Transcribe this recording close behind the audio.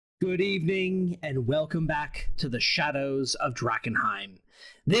Good evening, and welcome back to the Shadows of Drakkenheim.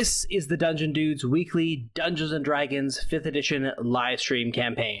 This is the Dungeon Dudes weekly Dungeons & Dragons 5th edition live stream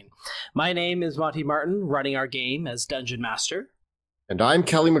campaign. My name is Monty Martin, running our game as Dungeon Master. And I'm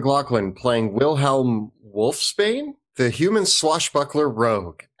Kelly McLaughlin, playing Wilhelm Wolfsbane, the human swashbuckler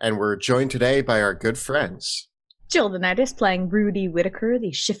rogue. And we're joined today by our good friends. Jill the Knightis playing Rudy Whitaker,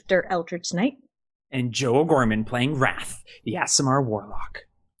 the shifter Eldritch Knight. And Joe O'Gorman playing Wrath, the Aasimar Warlock.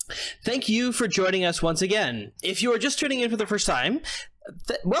 Thank you for joining us once again. If you are just tuning in for the first time,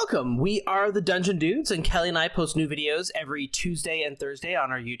 welcome. We are the Dungeon Dudes, and Kelly and I post new videos every Tuesday and Thursday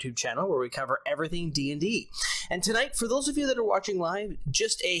on our YouTube channel where we cover everything D&D. And tonight, for those of you that are watching live,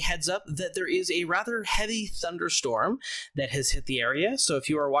 just a heads up that there is a rather heavy thunderstorm that has hit the area. So if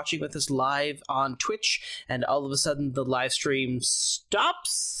you are watching with us live on Twitch and all of a sudden the live stream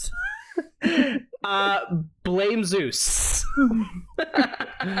stops... blame Zeus.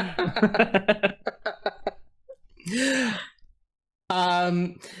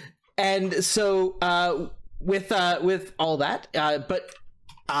 And so with all that, but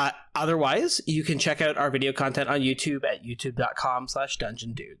otherwise, you can check out our video content on YouTube at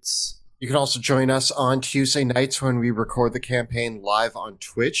youtube.com/dungeondudes. You can also join us on Tuesday nights when we record the campaign live on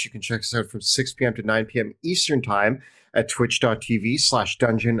Twitch. You can check us out from 6 p.m. to 9 p.m. Eastern Time at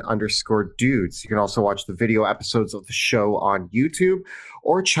twitch.tv/dungeon_dudes. You can also watch the video episodes of the show on YouTube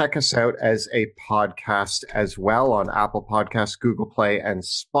or check us out as a podcast as well on Apple Podcasts, Google Play, and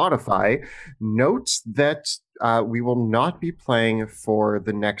Spotify. Note that we will not be playing for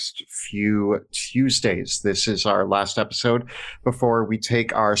the next few Tuesdays. This is our last episode before we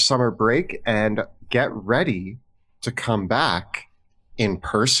take our summer break and get ready to come back in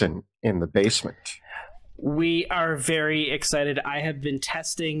person in the basement. We are very excited. I have been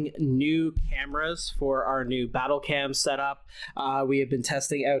testing new cameras for our new battle cam setup. We have been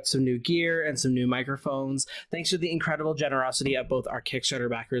testing out some new gear and some new microphones. Thanks to the incredible generosity of both our Kickstarter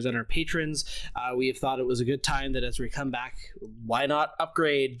backers and our patrons, we have thought it was a good time that as we come back, why not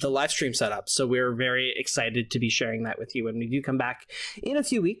upgrade the live stream setup? So we're very excited to be sharing that with you when we do come back in a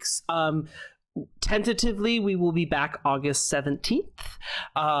few weeks. Tentatively, we will be back August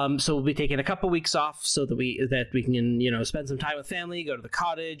 17th. So we'll be taking a couple weeks off so that we can, spend some time with family, go to the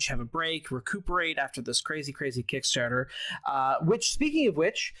cottage, have a break, recuperate after this crazy Kickstarter. Speaking of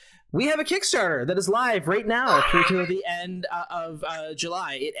which, we have a Kickstarter that is live right now through to the end of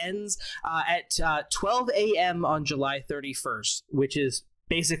July. It ends at 12 a.m. on July 31st, which is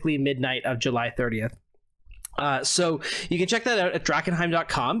basically midnight of July 30th. So you can check that out at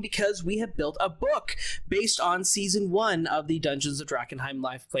Drakkenheim.com because we have built a book based on Season 1 of the Dungeons of Drakkenheim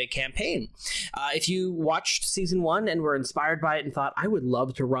live play campaign. If you watched Season 1 and were inspired by it and thought, I would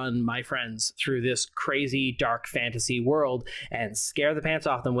love to run my friends through this crazy dark fantasy world and scare the pants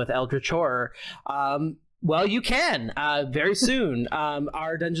off them with eldritch horror, well, you can very soon.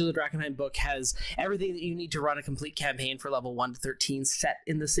 Our Dungeons of Drakkenheim book has everything that you need to run a complete campaign for level 1 to 13 set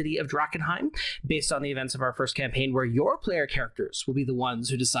in the city of Drakkenheim based on the events of our first campaign, where your player characters will be the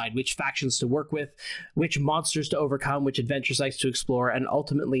ones who decide which factions to work with, which monsters to overcome, which adventure sites to explore, and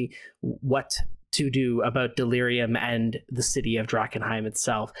ultimately what to do about Delirium and the city of Drakkenheim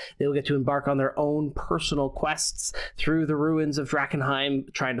itself. They will get to embark on their own personal quests through the ruins of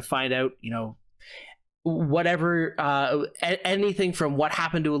Drakkenheim, trying to find out, whatever, anything from what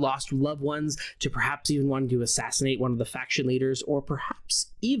happened to lost loved ones to perhaps even wanting to assassinate one of the faction leaders, or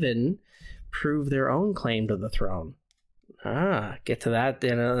perhaps even prove their own claim to the throne. Get to that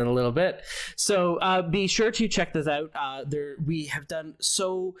in a little bit. So be sure to check this out.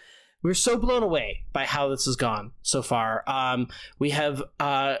 We're so blown away by how this has gone so far. We have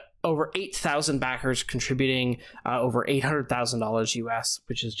over 8,000 backers contributing over $800,000 US,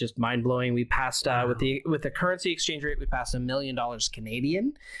 which is just mind-blowing. We passed with the currency exchange rate, we passed $1 million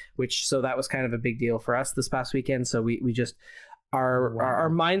Canadian, so that was kind of a big deal for us this past weekend. So we just our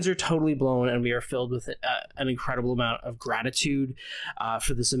minds are totally blown, and we are filled with an incredible amount of gratitude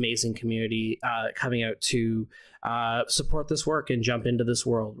for this amazing community coming out to support this work and jump into this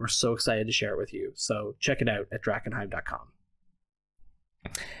world. We're so excited to share it with you. So check it out at Drakkenheim.com.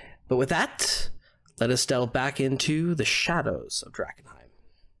 But with that, let us delve back into the shadows of Drakkenheim.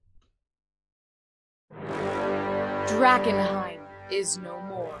 Drakkenheim is no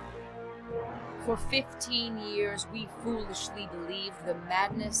more. For 15 years, we foolishly believed the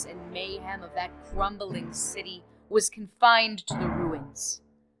madness and mayhem of that crumbling city was confined to the ruins.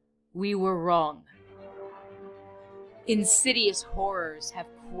 We were wrong. Insidious horrors have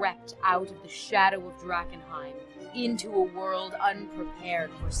crept out of the shadow of Drakkenheim into a world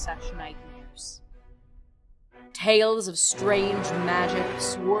unprepared for such nightmares. Tales of strange magic,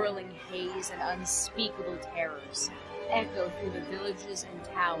 swirling haze, and unspeakable terrors echo through the villages and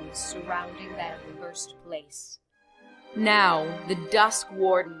towns surrounding that accursed place. Now, the Dusk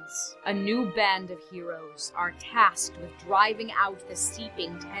Wardens, a new band of heroes, are tasked with driving out the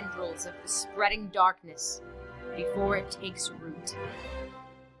seeping tendrils of the spreading darkness before it takes root.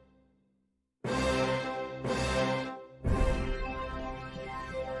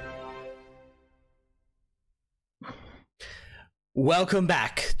 Welcome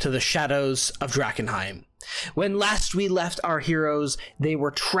back to the Shadows of Drakkenheim. When last we left our heroes, they were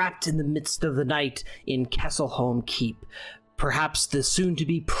trapped in the midst of the night in Kesselholm Keep, perhaps the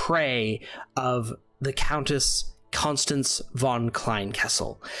soon-to-be prey of the Countess Constance von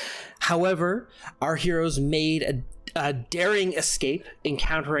Kleinkessel. However, our heroes made a daring escape,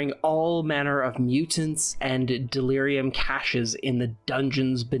 encountering all manner of mutants and delirium caches in the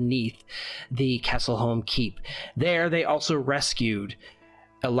dungeons beneath the Kesselholm Keep. There, they also rescued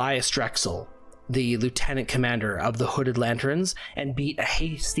Elias Drexel, the lieutenant commander of the Hooded Lanterns, and beat a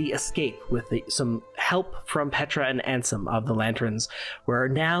hasty escape with some help from Petra and Ansem of the Lanterns, where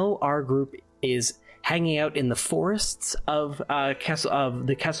now our group is hanging out in the forests of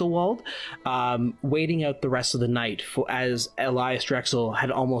the Kesselwald, waiting out the rest of the night, as Elias Drexel had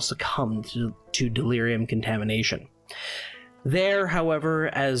almost succumbed to delirium contamination. There, however,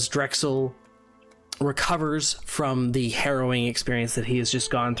 as Drexel recovers from the harrowing experience that he has just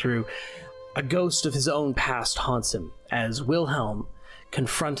gone through, a ghost of his own past haunts him, as Wilhelm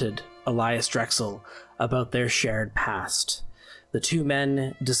confronted Elias Drexel about their shared past. The two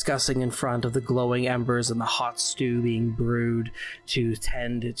men discussing in front of the glowing embers and the hot stew being brewed to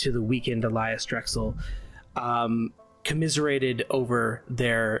tend to the weakened Elias Drexel, commiserated over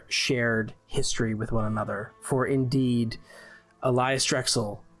their shared history with one another. For indeed, Elias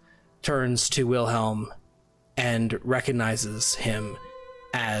Drexel turns to Wilhelm and recognizes him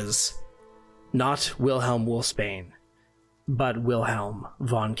as not Wilhelm Wolfsbane, but Wilhelm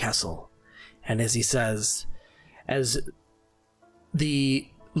von Kessel. And as he says, as the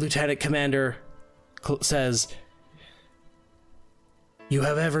lieutenant commander says, "You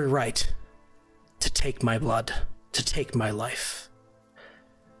have every right to take my blood, to take my life.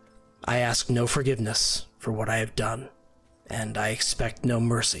 I ask no forgiveness for what I have done, and I expect no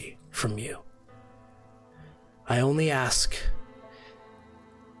mercy from you. I only ask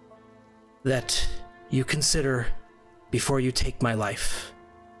that you consider, before you take my life,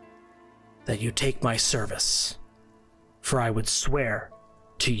 that you take my service, for I would swear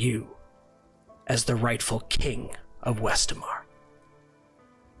to you as the rightful king of Westamar."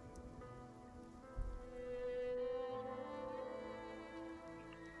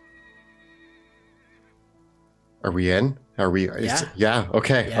 Are we in? Are we? Yeah. Yeah.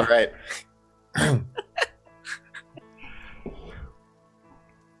 Okay. Yeah. All right.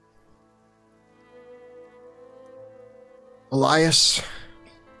 Elias,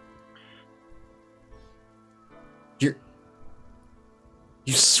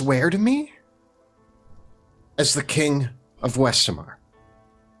 you swear to me as the king of Westamar?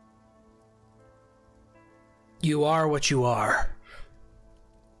 You are what you are.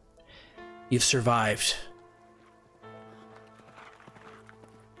 You've survived.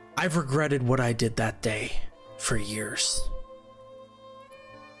 I've regretted what I did that day for years.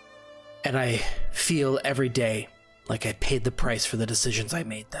 And I feel every day like I paid the price for the decisions I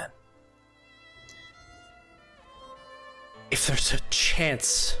made then. If there's a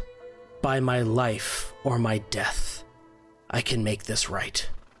chance by my life or my death, I can make this right,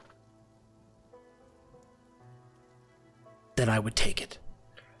 then I would take it.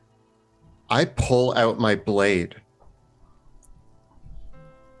 I pull out my blade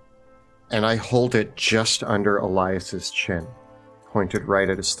and I hold it just under Elias's chin, pointed right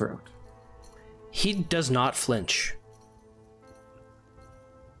at his throat. He does not flinch.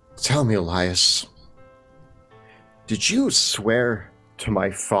 Tell me, Elias, did you swear to my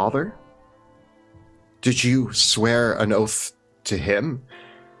father? Did you swear an oath to him?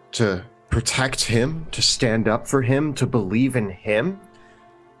 To protect him? To stand up for him? To believe in him?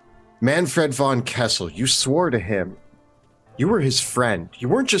 Manfred von Kessel, you swore to him. You were his friend. You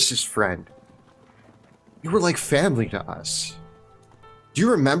weren't just his friend. You were like family to us. Do you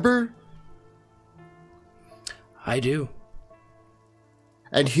remember? I do.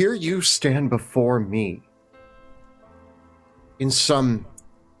 And here you stand before me in some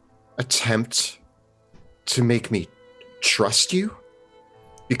attempt to make me trust you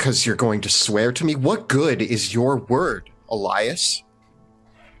because you're going to swear to me. What good is your word, Elias?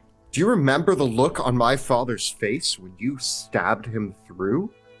 Do you remember the look on my father's face when you stabbed him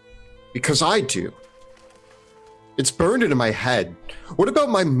through? Because I do. It's burned into my head. What about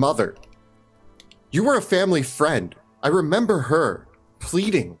my mother? You were a family friend. I remember her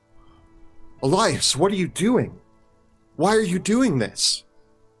pleading. Elias, what are you doing? Why are you doing this?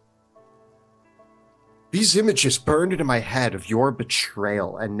 These images burned into my head of your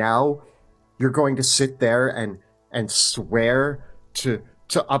betrayal, and now you're going to sit there and swear to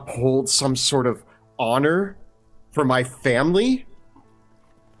uphold some sort of honor for my family?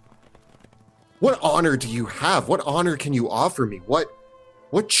 What honor do you have? What honor can you offer me? What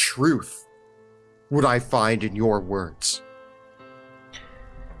truth would I find in your words?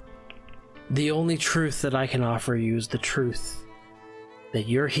 The only truth that I can offer you is the truth that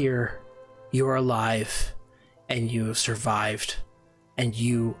you're here, you're alive, and you have survived, and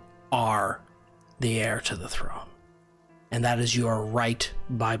you are the heir to the throne. And that is your right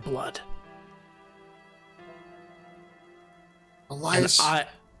by blood. Elias,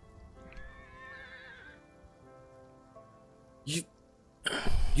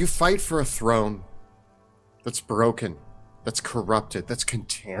 you fight for a throne that's broken, that's corrupted, that's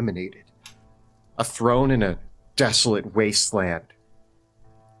contaminated. A throne in a desolate wasteland.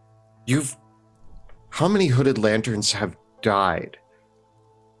 How many hooded lanterns have died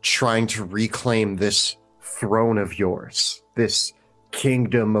trying to reclaim this throne of yours, this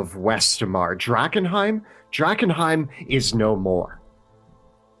kingdom of Westamar? Drakkenheim? Drakkenheim is no more.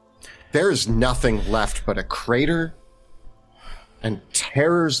 There is nothing left but a crater and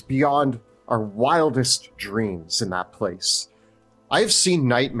terrors beyond our wildest dreams in that place. I have seen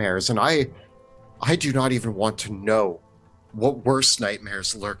nightmares, and I do not even want to know what worse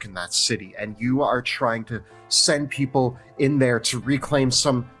nightmares lurk in that city, and you are trying to send people in there to reclaim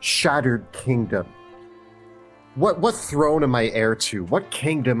some shattered kingdom. What throne am I heir to? What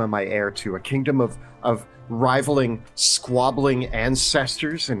kingdom am I heir to? A kingdom of rivaling, squabbling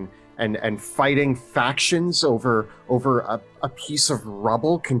ancestors and fighting factions over a piece of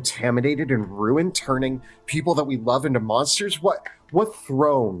rubble contaminated and ruined, turning people that we love into monsters? What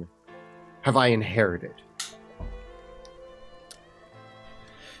throne have I inherited?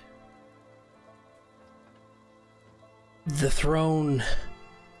 The throne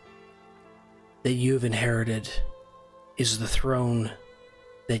that you've inherited is the throne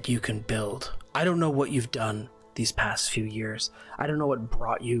that you can build. I don't know what you've done these past few years. I don't know what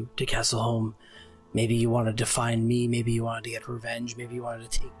brought you to Kesselholm. Maybe you wanted to find me, maybe you wanted to get revenge, maybe you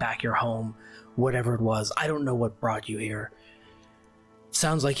wanted to take back your home, whatever it was. I don't know what brought you here.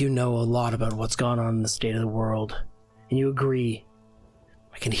 Sounds like you know a lot about what's gone on in the state of the world, and you agree.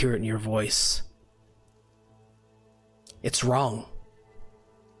 I can hear it in your voice. It's wrong.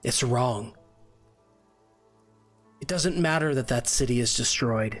 It's wrong. It doesn't matter that that city is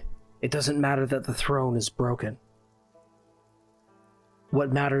destroyed. It doesn't matter that the throne is broken.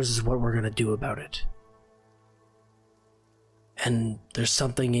 What matters is what we're going to do about it. And there's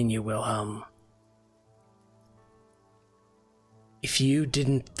something in you, Wilhelm. If you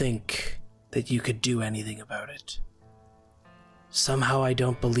didn't think that you could do anything about it, somehow I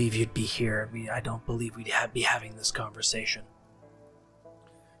don't believe you'd be here. I don't believe we'd be having this conversation.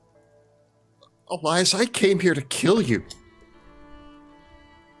 Elias, I came here to kill you.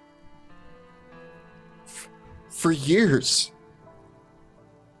 For years.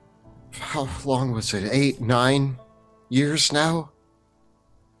 How long was it? 8, 9 years now?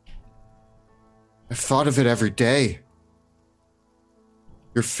 I've thought of it every day.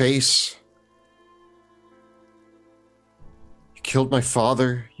 Your face. You killed my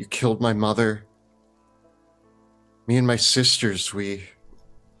father. You killed my mother. Me and my sisters, we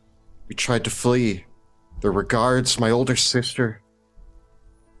tried to flee. There were guards. My older sister,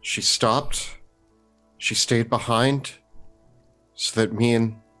 she stopped. She stayed behind so that me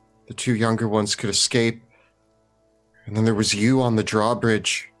and the 2 younger ones could escape. And then there was you on the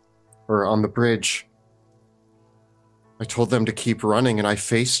drawbridge, or on the bridge. I told them to keep running, and I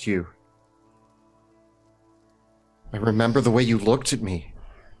faced you. I remember the way you looked at me.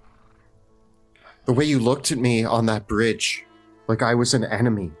 The way you looked at me on that bridge, like I was an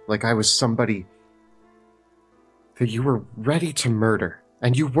enemy, like I was somebody that you were ready to murder,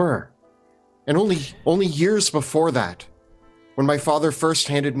 and you were. And only years before that, when my father first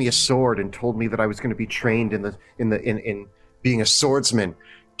handed me a sword and told me that I was going to be trained in being a swordsman,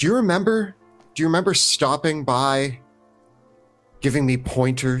 do you remember stopping by, giving me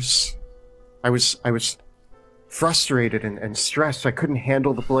pointers? I was frustrated and stressed. I couldn't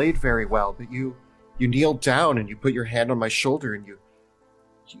handle the blade very well, but you kneeled down and you put your hand on my shoulder and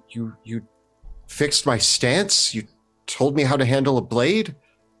you fixed my stance. You told me how to handle a blade.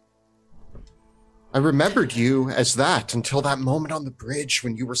 I remembered you as that until that moment on the bridge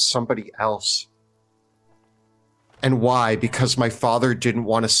when you were somebody else. And why? Because my father didn't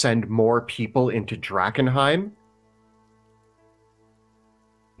want to send more people into Drakkenheim?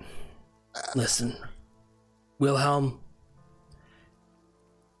 Listen, Wilhelm.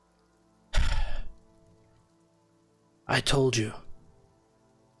 I told you.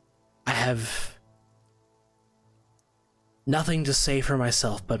 I have nothing to say for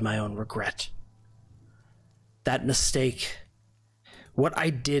myself but my own regret. That mistake, what I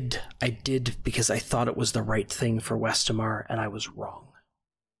did because I thought it was the right thing for Westamar, and I was wrong.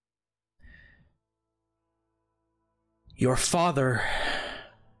 Your father,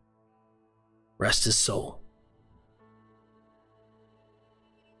 rest his soul.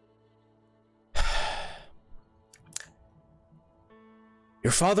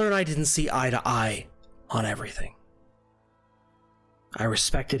 Your father and I didn't see eye to eye on everything. I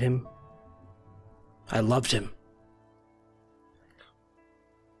respected him. I loved him.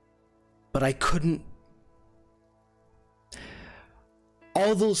 But I couldn't...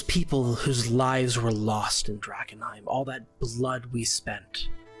 All those people whose lives were lost in Drakkenheim, all that blood we spent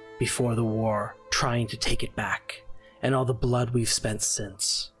before the war trying to take it back, and all the blood we've spent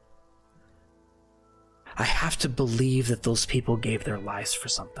since. I have to believe that those people gave their lives for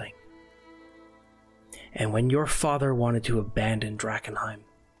something. And when your father wanted to abandon Drakkenheim,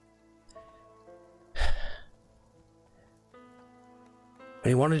 when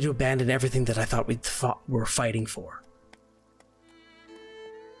he wanted to abandon everything that I thought we were fighting for,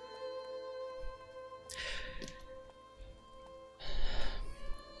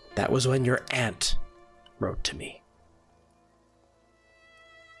 that was when your aunt wrote to me.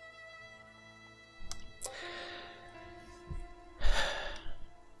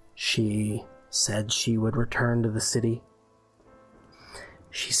 She said she would return to the city.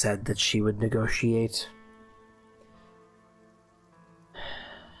 She said that she would negotiate.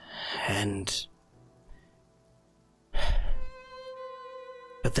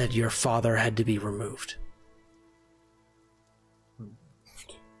 But that your father had to be removed.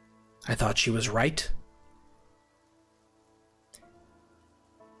 I thought she was right.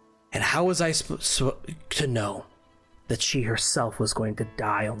 And how was I supposed to know that she herself was going to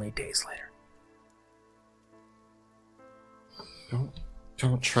die only days later?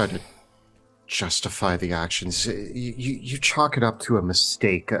 Don't try to justify the actions. You chalk it up to a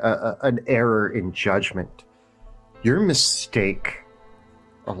mistake, an error in judgment. Your mistake,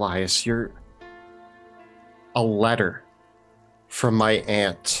 Elias, you're a letter from my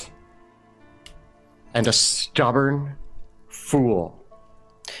aunt and a stubborn fool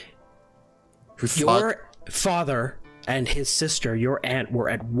who your father and his sister, your aunt, were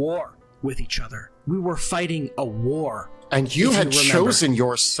at war with each other. We were fighting a war. And you had chosen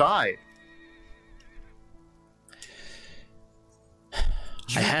your side.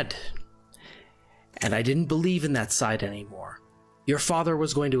 I had. And I didn't believe in that side anymore. Your father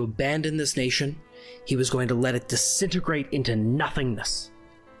was going to abandon this nation. He was going to let it disintegrate into nothingness.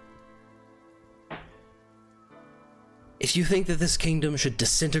 If you think that this kingdom should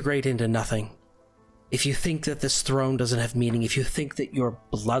disintegrate into nothing, if you think that this throne doesn't have meaning, if you think that your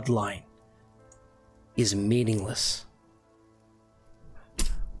bloodline is meaningless,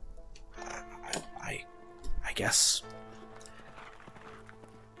 I guess.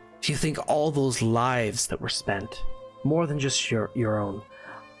 If you think all those lives that were spent, more than just your own,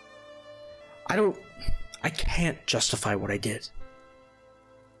 I can't justify what I did.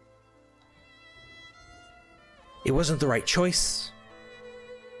 It wasn't the right choice,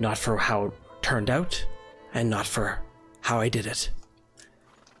 not for how it turned out, and not for how I did it.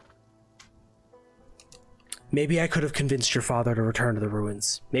 Maybe I could have convinced your father to return to the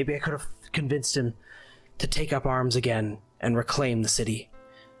ruins. Maybe I could have convinced him to take up arms again and reclaim the city.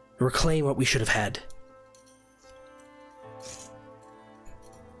 Reclaim what we should have had.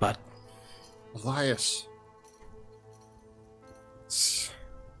 But... Elias,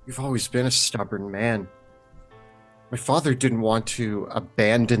 you've always been a stubborn man. My father didn't want to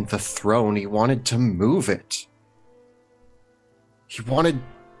abandon the throne. He wanted to move it. He wanted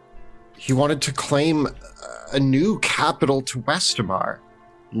to claim a new capital to Westamar.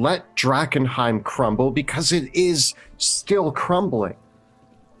 Let Drakkenheim crumble because it is still crumbling.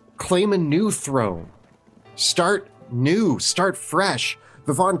 Claim a new throne. Start new. Start fresh.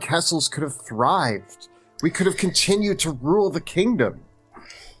 The Von Kessels could have thrived. We could have continued to rule the kingdom.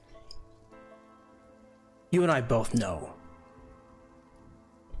 You and I both know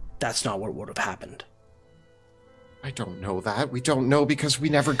that's not what would have happened. I don't know that. We don't know because we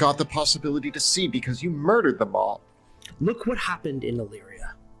never got the possibility to see because you murdered them all. Look what happened in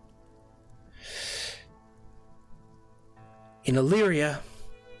Illyria. In Illyria,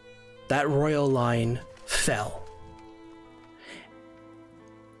 that royal line fell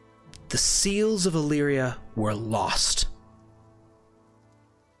the seals of Illyria were lost.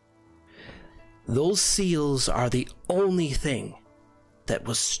 Those seals are the only thing that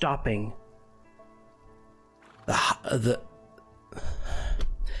was stopping the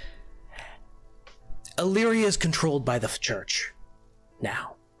Illyria is controlled by the church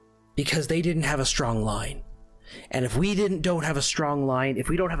now because they didn't have a strong line. And if we don't have a strong line, if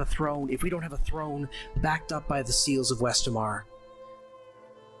we don't have a throne backed up by the seals of Westamar,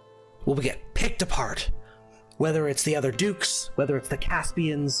 we'll get picked apart. Whether it's the other dukes, whether it's the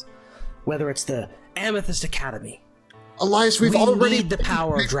Caspians, whether it's the Amethyst Academy. Elias, we already need the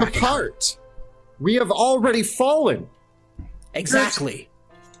power of Drakkenheim. Apart. We have already fallen. Exactly.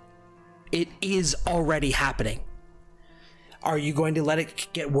 It is already happening. Are you going to let it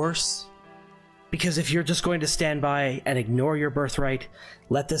get worse? Because if you're just going to stand by and ignore your birthright,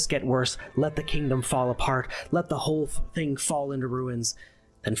 let this get worse, let the kingdom fall apart, let the whole thing fall into ruins,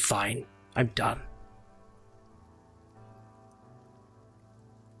 then fine, I'm done.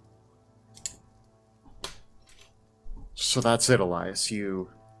 So that's it, Elias. You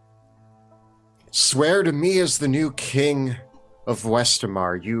swear to me as the new king of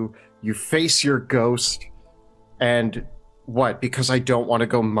Westamar. You face your ghost, and what? Because I don't want to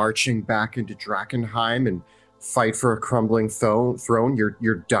go marching back into Drakkenheim and fight for a crumbling throne,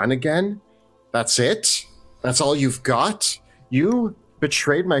 you're done again? That's it? That's all you've got? You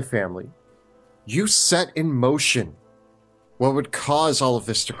betrayed my family. You set in motion what would cause all of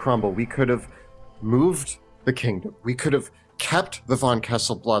this to crumble. We could have moved the kingdom. We could have kept the Von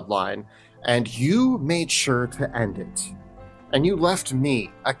Kessel bloodline, and you made sure to end it. And you left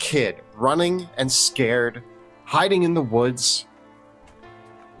me, a kid, running and scared, hiding in the woods.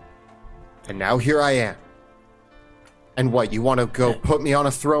 And now here I am. And what, you want to go put me on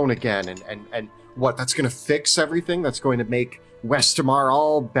a throne again? And what, that's going to fix everything? That's going to make Westamar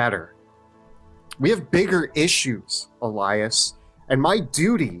all better? We have bigger issues, Elias. And my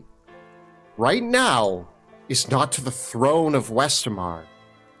duty right now is not to the throne of Westamar.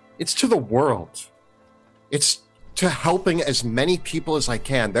 It's to the world. It's to helping as many people as I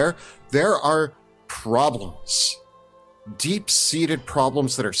can. There are problems, deep-seated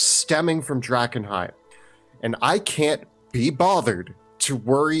problems that are stemming from Drakkenheim. And I can't be bothered to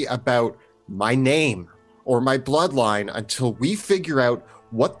worry about my name or my bloodline until we figure out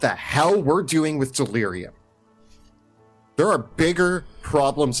what the hell we're doing with Delirium. There are bigger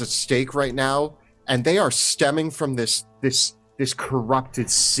problems at stake right now, and they are stemming from this corrupted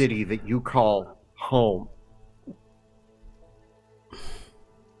city that you call home.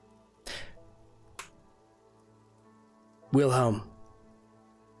 Wilhelm,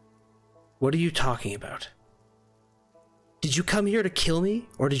 what are you talking about? Did you come here to kill me,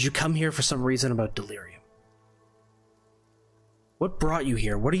 or did you come here for some reason about Delirium? What brought you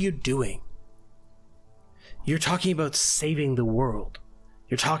here? What are you doing? You're talking about saving the world.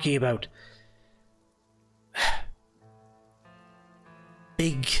 You're talking about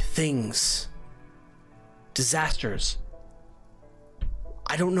big things, disasters.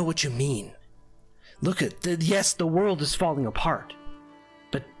 I don't know what you mean. Look at, yes, the world is falling apart,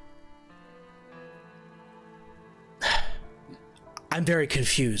 but I'm very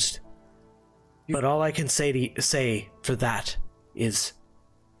confused. But all I can say for that is,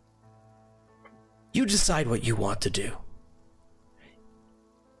 you decide what you want to do.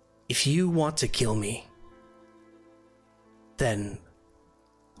 If you want to kill me, then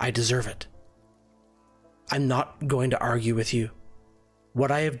I deserve it. I'm not going to argue with you. What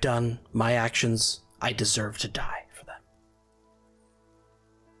I have done, my actions, I deserve to die for them.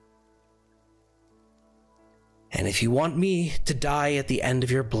 And if you want me to die at the end of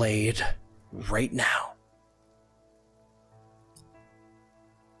your blade right now,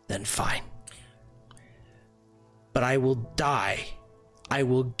 then fine. But I will die. I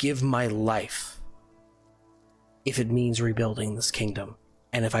will give my life if it means rebuilding this kingdom.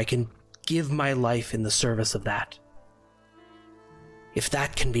 And if I can give my life in the service of that, if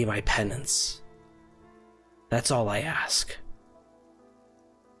that can be my penance, that's all I ask.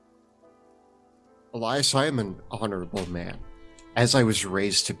 Elias, I am an honorable man, as I was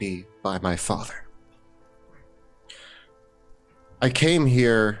raised to be by my father. I came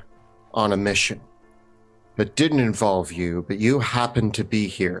here on a mission that didn't involve you, but you happened to be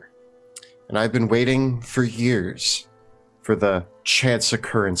here. And I've been waiting for years for the chance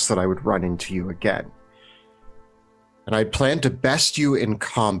occurrence that I would run into you again. And I planned to best you in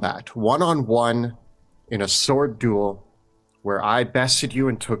combat, one-on-one, in a sword duel, where I bested you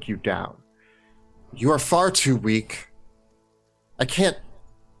and took you down. You are far too weak. I can't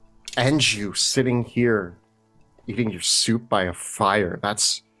end you sitting here, eating your soup by a fire.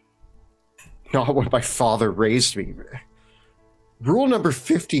 That's not what my father raised me. Rule number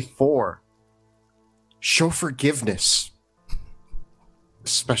 54. Show forgiveness.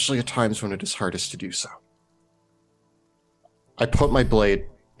 Especially at times when it is hardest to do so. I put my blade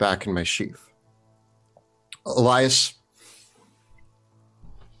back in my sheath. Elias,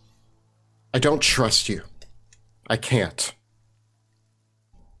 I don't trust you. I can't.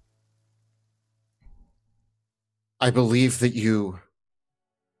 I believe that you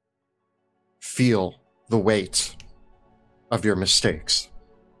feel the weight of your mistakes.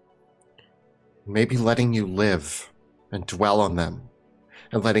 Maybe letting you live and dwell on them,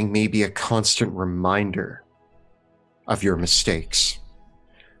 and letting me be a constant reminder of your mistakes.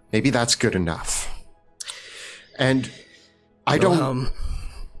 Maybe that's good enough. And I don't...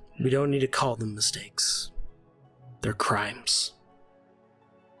 we don't need to call them mistakes. They're crimes.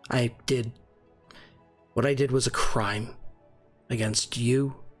 What I did was a crime against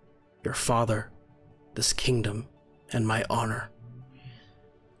you, your father, this kingdom, and my honor.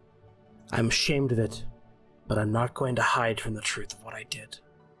 I'm ashamed of it, but I'm not going to hide from the truth of what I did.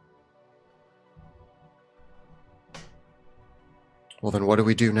 Well, then what do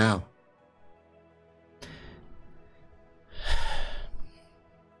we do now?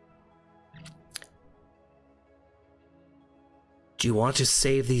 Do you want to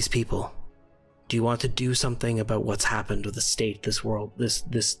save these people? Do you want to do something about what's happened to the state this world,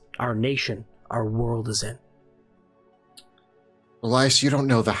 our nation, our world is in? Elias, you don't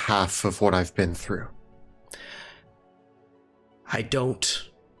know the half of what I've been through. I don't.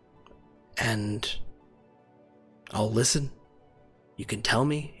 And I'll listen. You can tell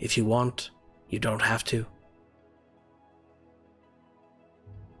me if you want. You don't have to.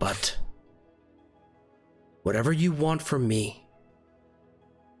 But whatever you want from me,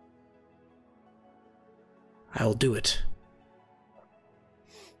 I will do it.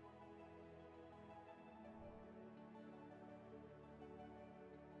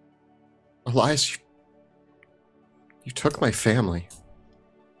 Elias, you took my family.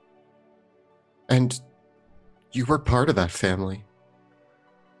 And you were part of that family.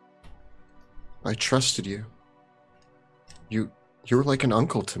 I trusted you. You were like an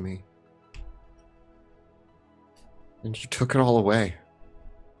uncle to me. And you took it all away.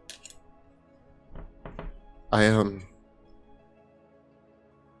 I'm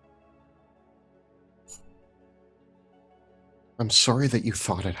sorry that you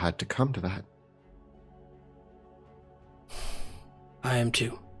thought it had to come to that. I am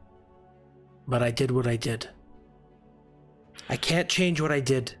too. But I did what I did. I can't change what I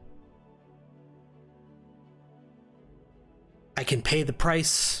did. I can pay the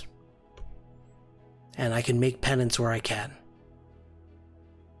price, and I can make penance where I can.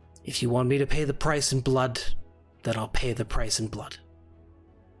 If you want me to pay the price in blood, then I'll pay the price in blood.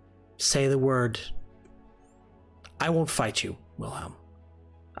 Say the word. I won't fight you, Wilhelm.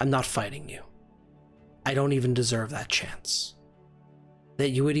 I'm not fighting you. I don't even deserve that chance. That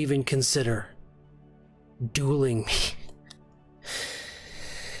you would even consider dueling me.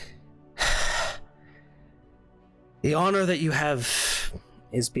 The honor that you have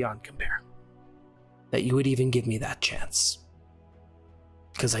is beyond compare. That you would even give me that chance.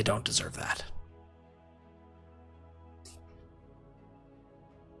 Because I don't deserve that.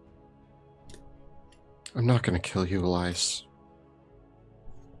 I'm not going to kill you, Elias.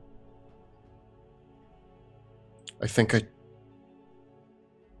 I think I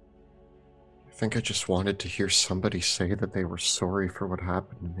just wanted to hear somebody say that they were sorry for what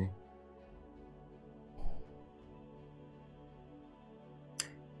happened to me.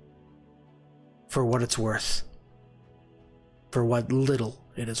 For what it's worth. For what little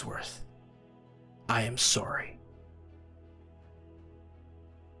it is worth. I am sorry.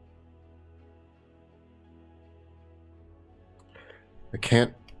 I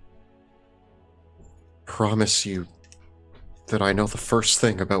can't promise you that I know the first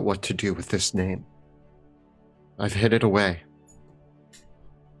thing about what to do with this name. I've hid it away.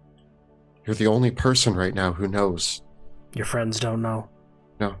 You're the only person right now who knows. Your friends don't know?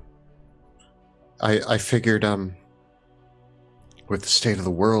 No. I figured, with the state of the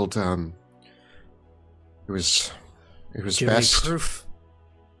world, it was Do you have best. any proof?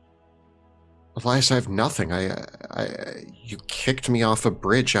 Elias, I have nothing. You kicked me off a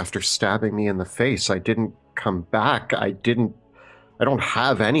bridge after stabbing me in the face. I didn't come back. I don't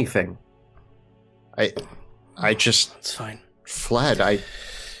have anything. I just That's fine. fled.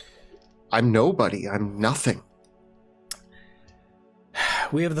 I'm nobody. I'm nothing.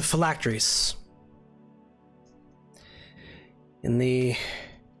 We have the phylacteries. In the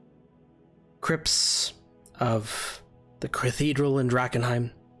crypts of the cathedral in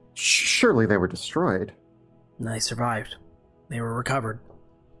Drakkenheim, Surely they were destroyed. And they survived. They were recovered.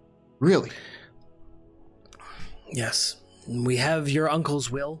 Really? Yes. We have your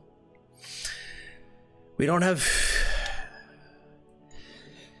uncle's will. We don't have...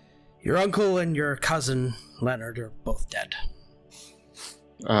 Your uncle and your cousin, Leonard, are both dead.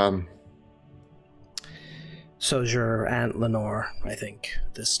 So's your Aunt Lenore, I think,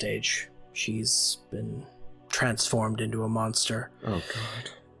 at this stage. She's been transformed into a monster. Oh,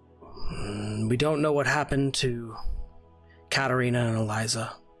 God. We don't know what happened to Katerina and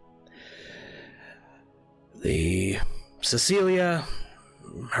Eliza. Cecilia,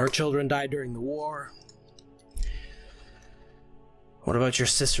 her children died during the war. What about your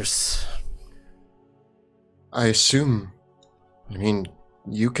sisters? I mean,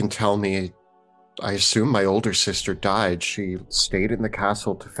 you can tell me, I assume my older sister died. She stayed in the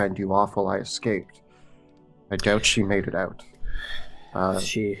castle to fend you off while I escaped. I doubt she made it out.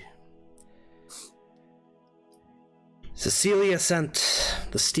 Cecilia sent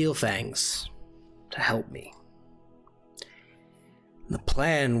the Steel Fangs to help me. The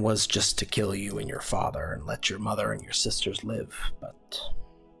plan was just to kill you and your father and let your mother and your sisters live, but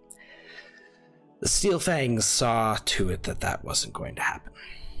the Steel Fangs saw to it that that wasn't going to happen.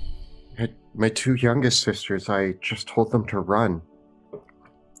 My two youngest sisters, I just told them to run.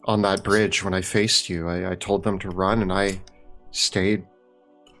 On that bridge when I faced you, I told them to run and I stayed.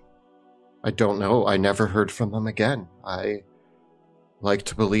 I don't know, I never heard from them again. I like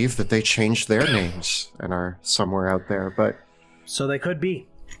to believe that they changed their names and are somewhere out there, but... So they could be.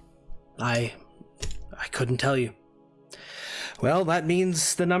 I couldn't tell you. Well, that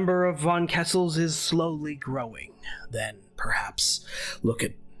means the number of Von Kessels is slowly growing. Then perhaps look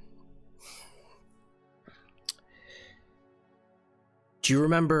at... Do you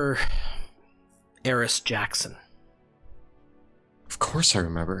remember Eris Jackson? Of course I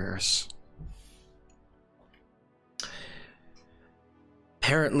remember Eris.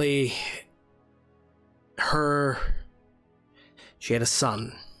 Apparently, she had a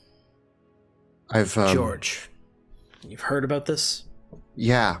son. George. You've heard about this?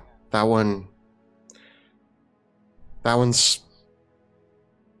 Yeah, that one's...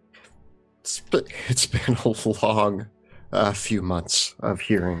 It's been a long few months of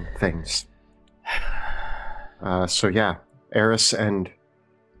hearing things. So yeah, Eris and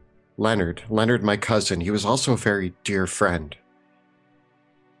Leonard, my cousin, he was also a very dear friend.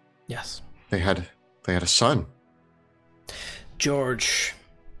 Yes. They had a son. George.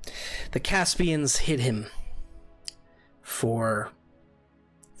 The Caspians hid him for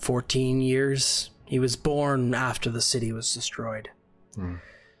 14 years. He was born after the city was destroyed.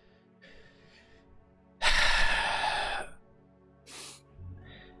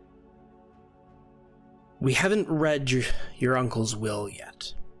 We haven't read your uncle's will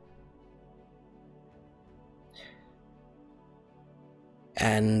yet.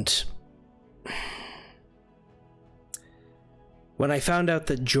 And when I found out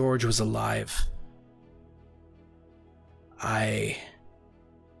that George was alive,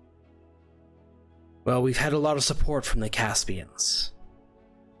 well, we've had a lot of support from the Caspians.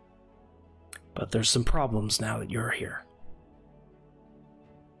 But there's some problems now that you're here.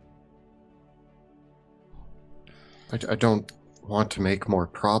 I don't want to make more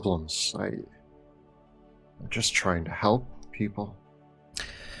problems. I'm just trying to help people.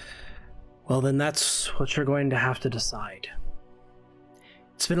 Well, then that's what you're going to have to decide.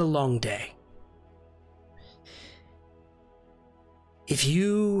 It's been a long day. If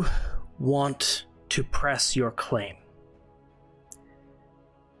you want to press your claim,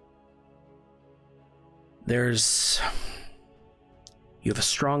 you have a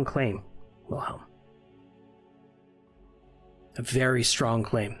strong claim, Wilhelm. A very strong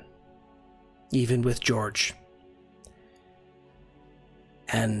claim, even with George.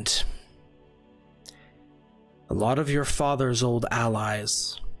 And a lot of your father's old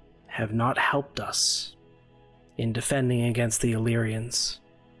allies have not helped us in defending against the Illyrians.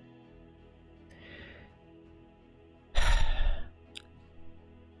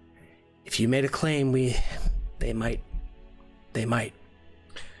 If you made a claim, they might.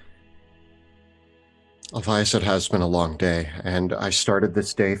 Elias, it has been a long day, and I started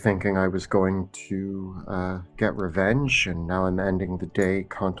this day thinking I was going to get revenge, and now I'm ending the day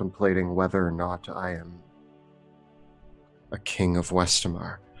contemplating whether or not I am a king of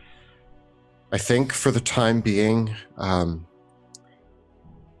Westamar. I think for the time being, I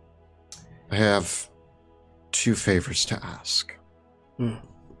have two favors to ask.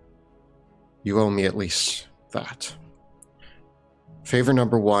 You owe me at least that. Favor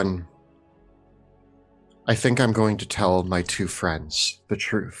number one, I think I'm going to tell my two friends the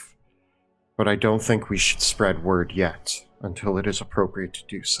truth, but I don't think we should spread word yet until it is appropriate to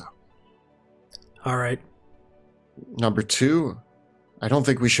do so. All right. Number two, I don't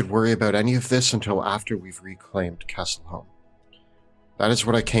think we should worry about any of this until after we've reclaimed Kesselholm. That is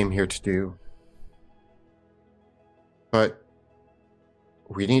what I came here to do. But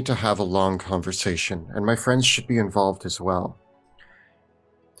we need to have a long conversation, and my friends should be involved as well.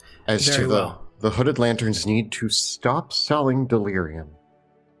 As Very to well. the Hooded Lanterns need to stop selling delirium.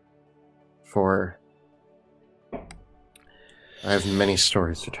 For I have many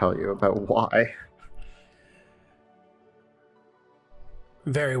stories to tell you about why.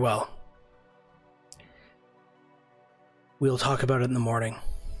 Very well. We'll talk about it in the morning.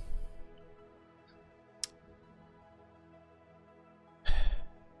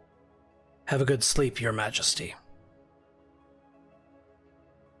 Have a good sleep, Your Majesty.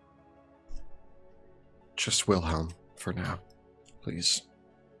 Just Wilhelm for now, please.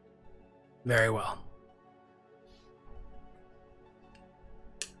 Very well.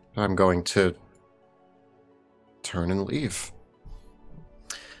 I'm going to turn and leave.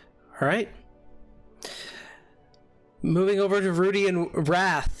 All right. Moving over to Rudy and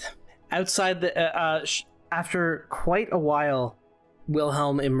Wrath. Outside the after quite a while,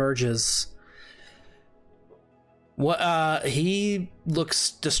 Wilhelm emerges. He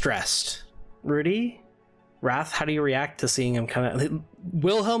looks distressed. Rudy, Wrath, how do you react to seeing him come out?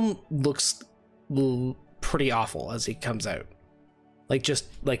 Wilhelm looks pretty awful as he comes out. Just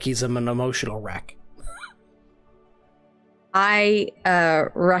like he's an emotional wreck. I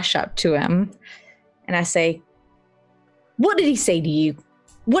rush up to him and I say, "What did he say to you?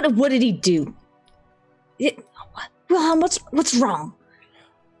 What did he do? Wilhelm, what's wrong?"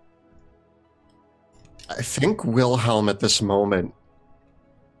 I think Wilhelm at this moment,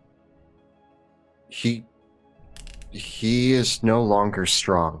 he is no longer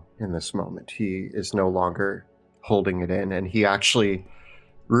strong in this moment. He is no longer holding it in, and he actually,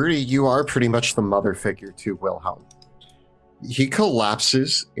 Rudy, you are pretty much the mother figure to Wilhelm. He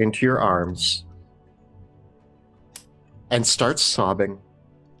collapses into your arms and starts sobbing.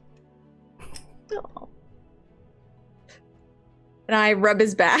 Oh. And I rub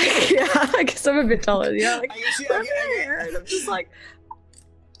his back. Yeah, I guess I'm a bit taller. Yeah, like, and I'm just like,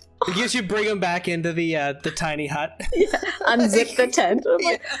 I guess you bring him back into the tiny hut. yeah, unzip the tent. I'm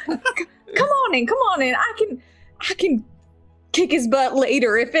like, come on in. I can kick his butt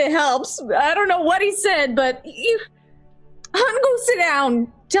later if it helps. I don't know what he said, but go sit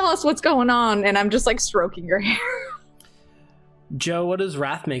down. Tell us what's going on. And I'm just like stroking your hair. Joe, what does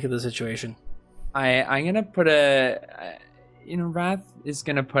Wrath make of the situation? I'm gonna put Wrath is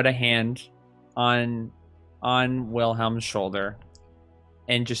gonna put a hand on Wilhelm's shoulder,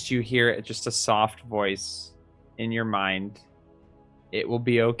 and just you hear just a soft voice in your mind. It will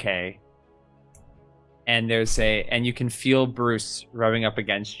be okay. And and you can feel Bruce rubbing up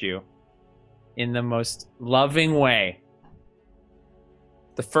against you in the most loving way.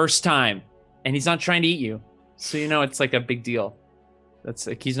 The first time, and he's not trying to eat you, so it's like a big deal. That's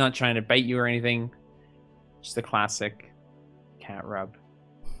like he's not trying to bite you or anything. Just the classic cat rub.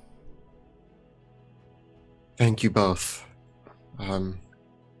 Thank you both.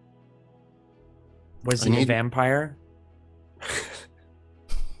 Was he a vampire?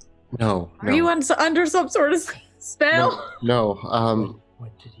 No. Are you under some sort of spell? No.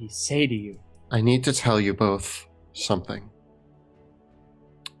 What did he say to you? I need to tell you both something.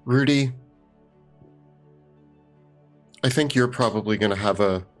 Rudy, I think you're probably going to have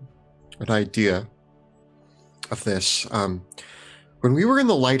an idea of this. When we were in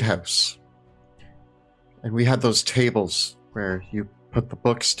the lighthouse, and we had those tables where you put the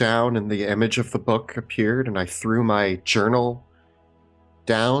books down and the image of the book appeared, and I threw my journal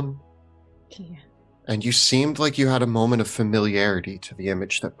down, Yeah. and you seemed like you had a moment of familiarity to the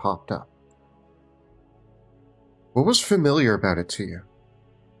image that popped up. What was familiar about it to you?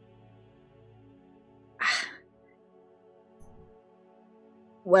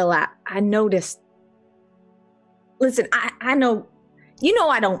 Well, I noticed. Listen, I know,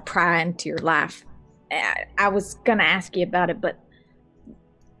 I don't pry into your life. I was gonna ask you about it, but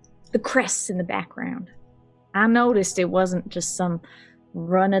the crests in the background. I noticed it wasn't just some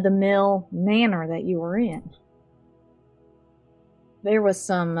run-of-the-mill manor that you were in. There was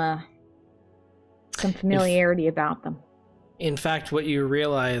some familiarity about them. In fact, what you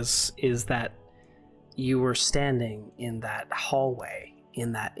realize is that you were standing in that hallway,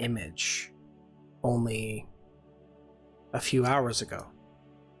 in that image, only a few hours ago.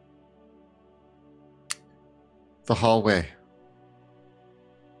 The hallway.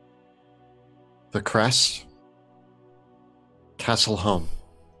 The crest. Castle home.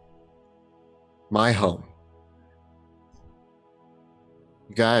 My home.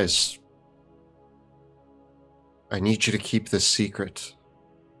 You guys, I need you to keep this secret.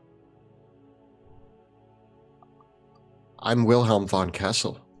 I'm Wilhelm von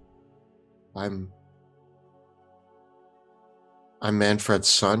Kessel. I'm Manfred's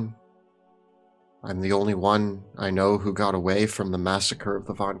son. I'm the only one I know who got away from the massacre of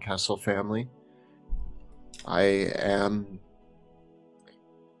the von Kessel family.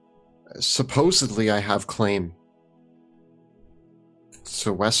 Supposedly I have claim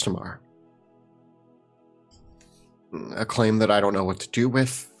to Westamar. A claim that I don't know what to do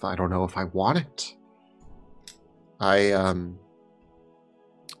with. I don't know if I want it.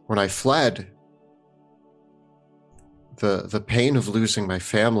 When I fled, the pain of losing my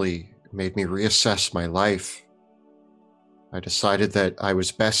family made me reassess my life. I decided that I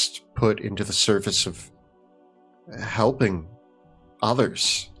was best put into the service of helping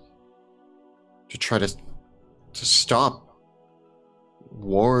others to try to stop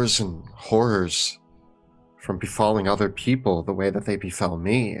wars and horrors from befalling other people the way that they befell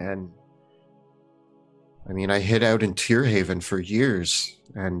me. And I mean, I hid out in Tearhaven for years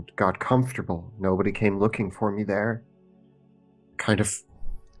and got comfortable. Nobody came looking for me there. Kind of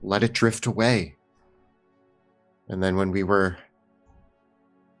let it drift away. And then when we were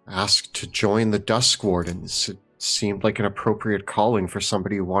asked to join the Dusk Wardens, it seemed like an appropriate calling for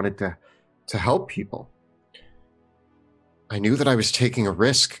somebody who wanted to help people. I knew that I was taking a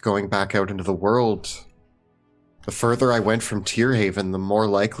risk going back out into the world. The further I went from Tearhaven, the more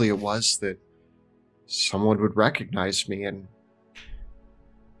likely it was that someone would recognize me, and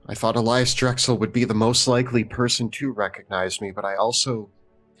I thought Elias Drexel would be the most likely person to recognize me, but I also,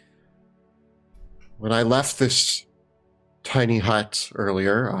 when I left this tiny hut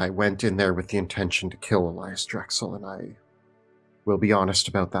earlier, I went in there with the intention to kill Elias Drexel, and I will be honest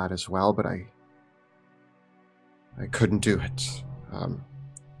about that as well, but I couldn't do it.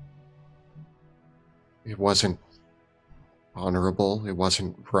 It wasn't honorable, it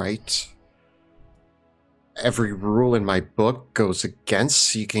wasn't right. Every rule in my book goes against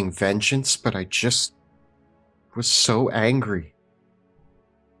seeking vengeance, but I just was so angry.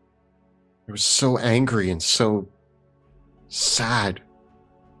 I was so angry and so sad.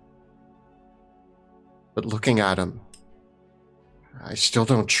 But looking at him, I still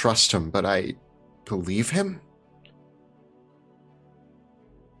don't trust him, but I believe him.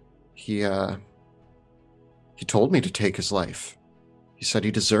 He told me to take his life. He said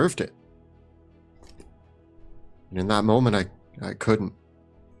he deserved it. And in that moment, I couldn't.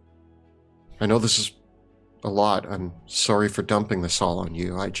 I know this is a lot. I'm sorry for dumping this all on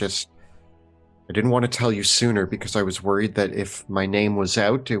you. I didn't want to tell you sooner because I was worried that if my name was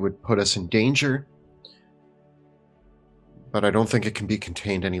out, it would put us in danger. But I don't think it can be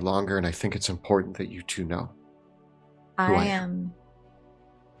contained any longer, and I think it's important that you two know. I am.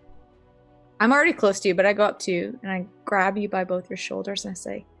 I'm already close to you, but I go up to you and I grab you by both your shoulders and I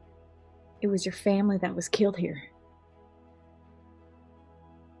say, "It was your family that was killed here."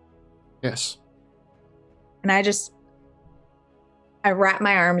 Yes. And I wrap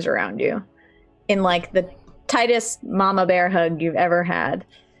my arms around you in like the tightest mama bear hug you've ever had.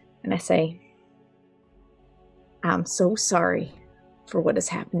 And I say, "I'm so sorry for what has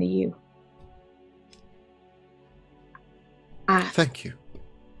happened to you." Thank you.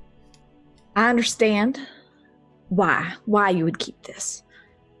 I understand why you would keep this.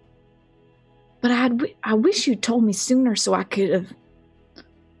 But I wish you told me sooner so I could have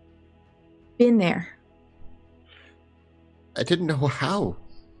been there. I didn't know how,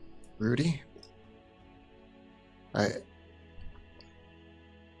 Rudy. I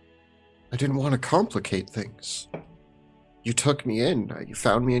didn't want to complicate things. You took me in. You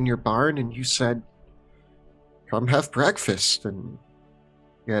found me in your barn and you said, "Come have breakfast." And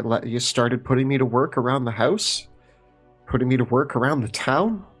you started putting me to work around the house, putting me to work around the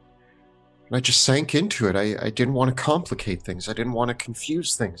town. And I just sank into it. I didn't want to complicate things. I didn't want to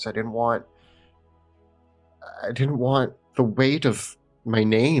confuse things. I didn't want the weight of my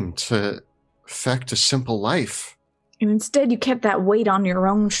name to affect a simple life. And instead you kept that weight on your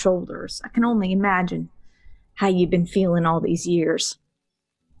own shoulders. I can only imagine how you've been feeling all these years.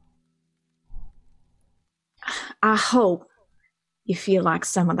 I hope you feel like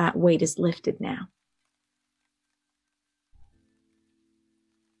some of that weight is lifted now.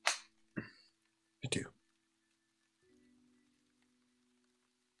 I do.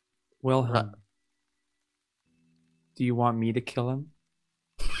 Wilhelm, do you want me to kill him?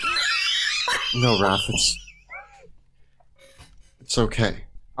 No, Raph, it's okay.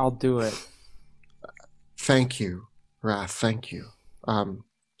 I'll do it. thank you, Wrath. Thank you.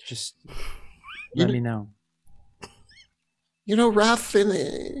 Just You let kn- me know. You know, Wrath, in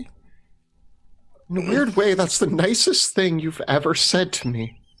a weird way, that's the nicest thing you've ever said to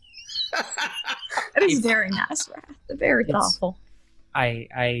me. That is very nice, Wrath. Very thoughtful.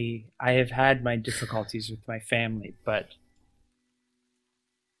 I have had my difficulties with my family, but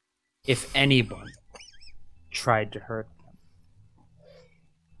if anyone tried to hurt them,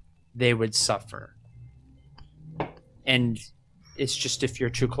 they would suffer. And it's just, if you're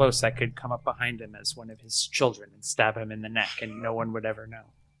too close, I could come up behind him as one of his children and stab him in the neck, and no one would ever know.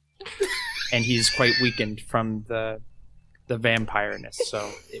 And he's quite weakened from the vampireness,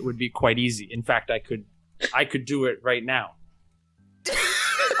 so it would be quite easy. In fact, I could do it right now.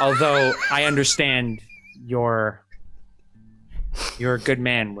 Although I understand you're a good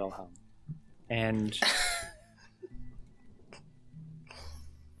man, Wilhelm, and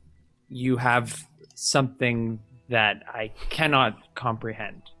you have something that I cannot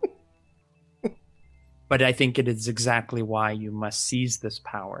comprehend. But I think it is exactly why you must seize this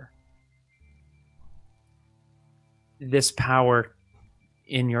power. This power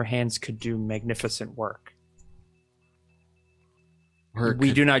in your hands could do magnificent work.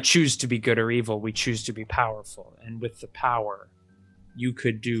 We do not choose to be good or evil. We choose to be powerful. And with the power, you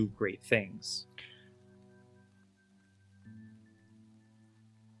could do great things.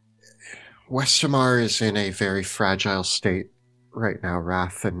 Westermar is in a very fragile state right now,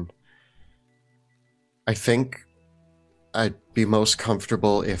 Wrath, and I think I'd be most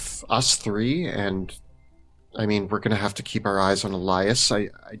comfortable if us three, and I mean, we're going to have to keep our eyes on Elias. I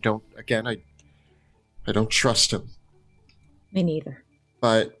don't trust him. Me neither.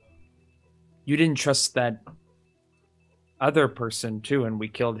 But you didn't trust that other person too, and we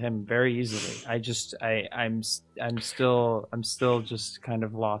killed him very easily. I'm still just kind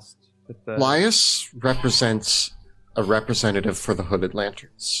of lost with the... Elias represents a representative for the Hooded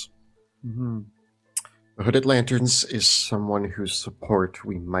Lanterns. Mm-hmm. The Hooded Lanterns is someone whose support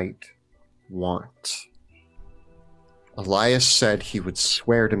we might want. Elias said he would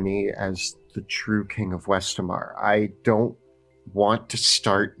swear to me as the true King of Westermar. I don't want to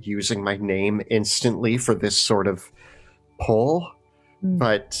start using my name instantly for this sort of pull,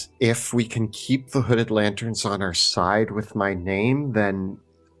 but if we can keep the Hooded Lanterns on our side with my name, then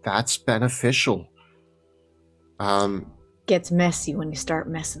that's beneficial. Gets messy when you start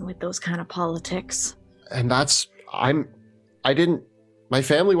messing with those kind of politics. And my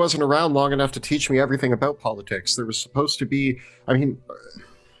family wasn't around long enough to teach me everything about politics. There was supposed to be,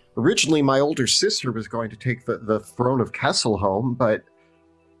 originally my older sister was going to take the throne of Kesselholm, but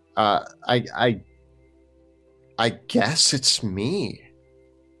I guess it's me.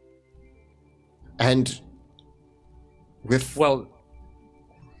 And with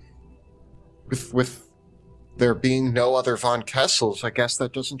there being no other Von Kessels, I guess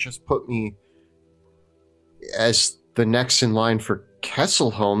that doesn't just put me as the next in line for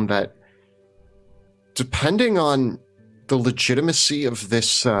Kesselholm, that depending on the legitimacy of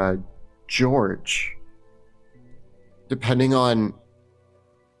this George, depending on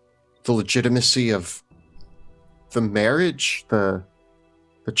the legitimacy of the marriage, the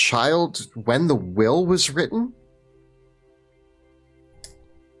child, when the will was written,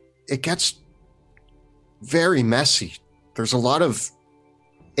 it gets very messy. There's a lot of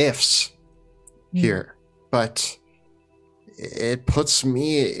ifs here, but it puts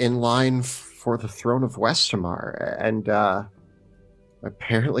me in line for the throne of Westermar, and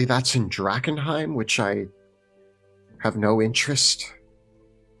apparently that's in Drakkenheim, which I have no interest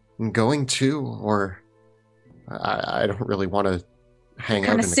in going to, or I don't really want to hang out in the What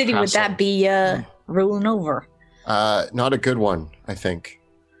kind of city would that be ruling over? Not a good one, I think.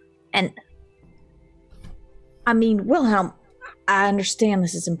 And I mean, Wilhelm, I understand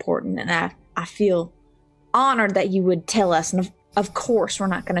this is important, and I feel honored that you would tell us, and of course we're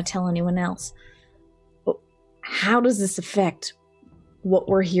not going to tell anyone else. But how does this affect what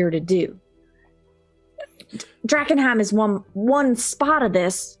we're here to do? Drakkenheim is one spot of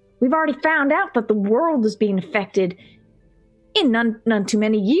this. We've already found out that the world is being affected in none too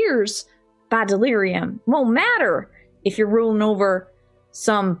many years by delirium. Won't matter if you're ruling over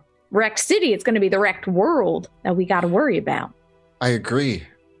some wrecked city. It's going to be the wrecked world that we got to worry about. I agree,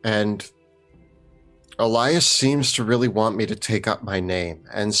 and Elias seems to really want me to take up my name,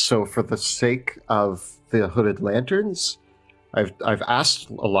 and so for the sake of the Hooded Lanterns, I've asked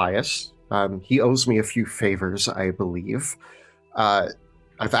Elias. He owes me a few favors, I believe.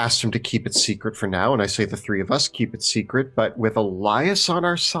 I've asked him to keep it secret for now, and I say the three of us keep it secret, but with Elias on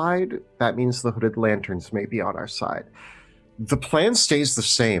our side, that means the Hooded Lanterns may be on our side. The plan stays the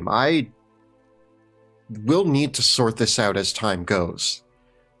same. I we'll need to sort this out as time goes.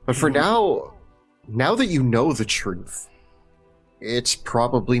 But for now that you know the truth, it's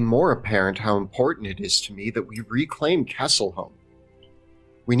probably more apparent how important it is to me that we reclaim Kesselholm.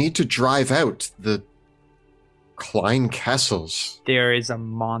 We need to drive out the Klein Kessels. There is a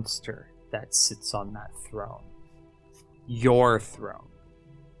monster that sits on that throne. Your throne.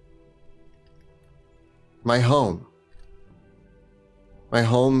 My home. My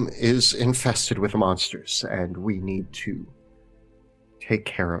home is infested with monsters, and we need to take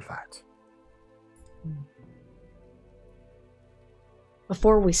care of that.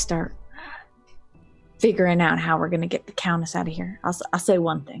 Before we start figuring out how we're going to get the Countess out of here, I'll say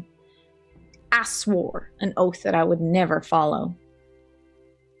one thing. I swore an oath that I would never follow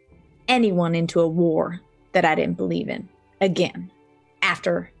anyone into a war that I didn't believe in again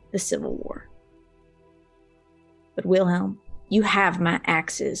after the Civil War. But Wilhelm, you have my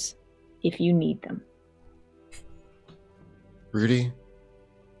axes if you need them. Rudy,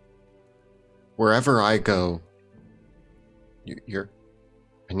 wherever I go,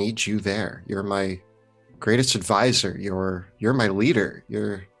 I need you there. You're my greatest advisor. You're my leader.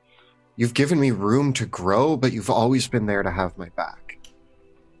 You've given me room to grow, but you've always been there to have my back.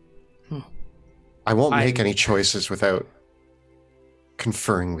 I won't make any choices without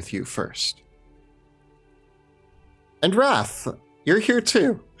conferring with you first. And Wrath, you're here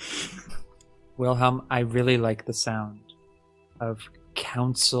too. Wilhelm, I really like the sound of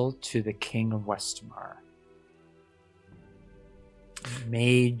counsel to the King of Westmar.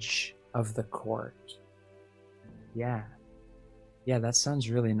 Mage of the court. Yeah, that sounds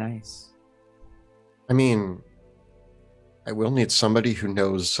really nice. I mean, I will need somebody who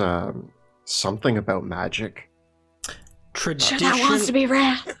knows something about magic. That wants to be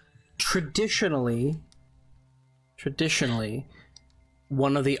Wrath. Traditionally,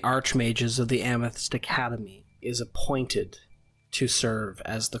 one of the archmages of the Amethyst Academy is appointed to serve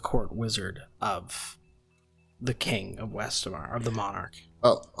as the court wizard of the King of Westmar, of the monarch.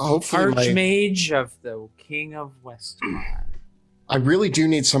 Hopefully Archmage of the King of Westmar. I really do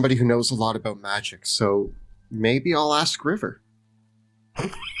need somebody who knows a lot about magic, so maybe I'll ask River.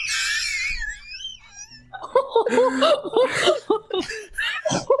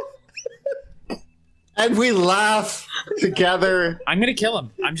 And we laugh together. I'm gonna kill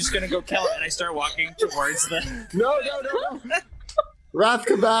him. I'm just gonna go kill him, and I start walking towards the... No. Wrath,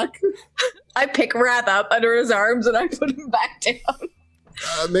 come back. I pick Wrath up under his arms and I put him back down.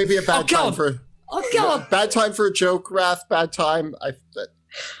 Maybe a bad time for... I'll kill him. Bad time for a joke, Wrath. Bad time.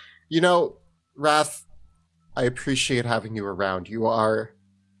 Wrath, I appreciate having you around. You are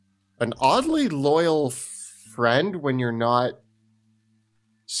an oddly loyal friend when you're not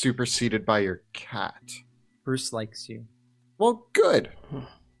superseded by your cat. Bruce likes you. Well, good.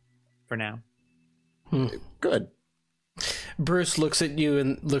 For now. Good. Bruce looks at you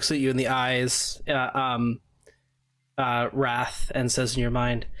in the eyes, Wrath, and says in your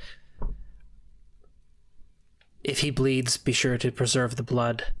mind, "If he bleeds, be sure to preserve the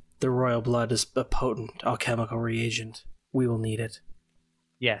blood. The royal blood is a potent alchemical reagent. We will need it."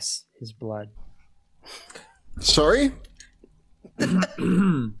 Yes, his blood. Sorry?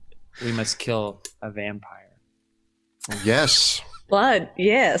 We must kill a vampire. Yes. Blood,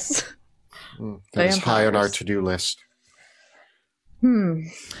 yes. That is high on our to-do list. Well,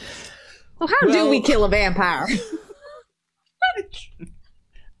 how do we kill a vampire?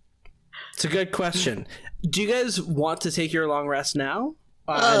 It's a good question. Do you guys want to take your long rest now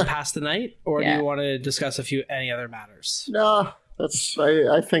and pass the night, or do you want to discuss any other matters? No,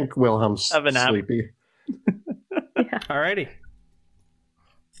 I think Wilhelm's sleepy. Alrighty.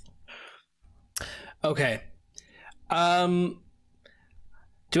 Okay. Do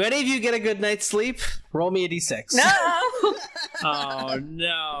any of you get a good night's sleep? Roll me a d6. No. Oh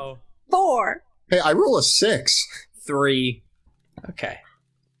no. 4. Hey, I roll a 6. 3. Okay.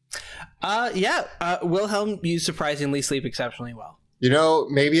 Wilhelm, you surprisingly sleep exceptionally well.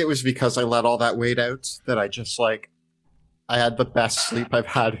 Maybe it was because I let all that weight out that I just I had the best sleep I've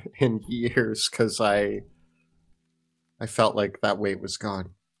had in years because I felt like that weight was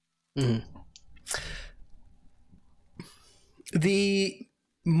gone. Mm-hmm. The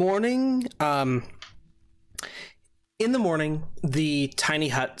morning, in the morning, the tiny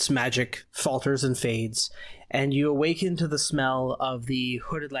hut's magic falters and fades, and you awaken to the smell of the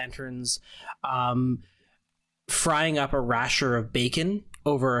hooded lanterns frying up a rasher of bacon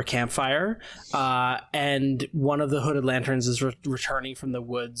over a campfire, and one of the hooded lanterns is returning from the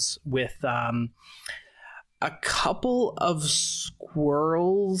woods with a couple of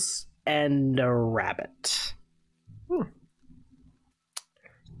squirrels and a rabbit.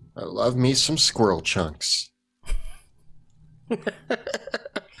 I love me some squirrel chunks.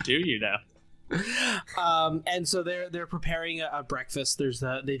 Do you now? And so they're preparing a breakfast.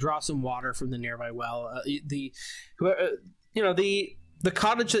 They draw some water from the nearby well. The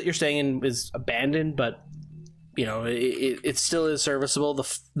cottage that you're staying in is abandoned, but it still is serviceable.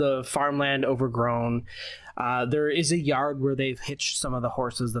 The farmland overgrown. There is a yard where they've hitched some of the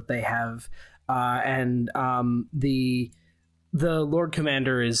horses that they have, and the Lord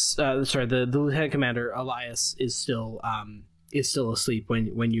Commander is the Lieutenant Commander Elias is still asleep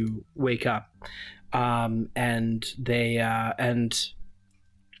when you wake up, and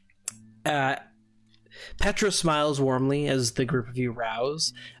Petra smiles warmly as the group of you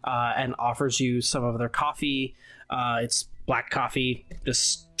rouse, and offers you some of their coffee. It's black coffee,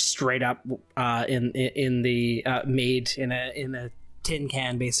 just straight up in the made in a tin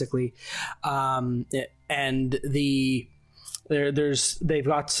can, basically, and they've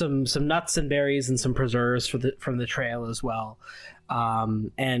got some nuts and berries and some preserves from the trail as well,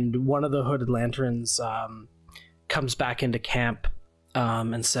 and one of the hooded lanterns comes back into camp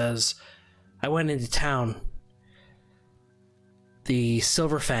and says, "I went into town. The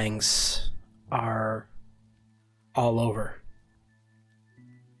Silver Fangs are all over."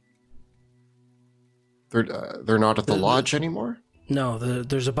 They're not at the lodge anymore? No,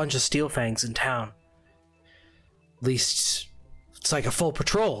 there's a bunch of Steel Fangs in town. At least it's like a full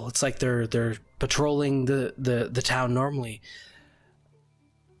patrol. It's like they're patrolling the town normally.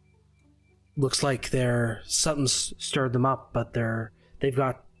 Looks like something's stirred them up, but they've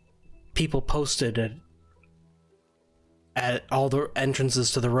got people posted at all the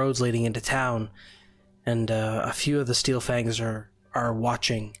entrances to the roads leading into town, and a few of the Steel Fangs are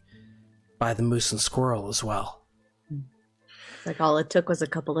watching by the moose and squirrel as well. Like all it took was a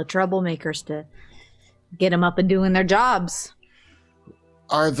couple of troublemakers to get them up and doing their jobs.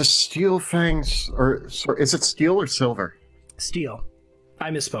 Are the Steel Fangs, is it steel or silver? Steel. I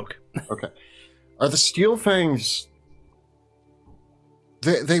misspoke. Okay. Are the Steel Fangs...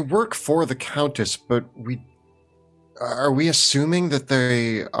 They work for the Countess, but are we assuming that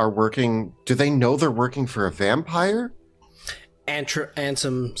they are working... Do they know they're working for a vampire?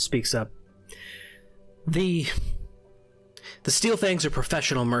 Ansem speaks up. The Steel Fangs are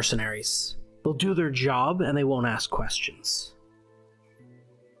professional mercenaries. They'll do their job and they won't ask questions.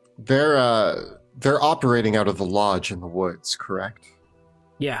 They're operating out of the lodge in the woods, correct?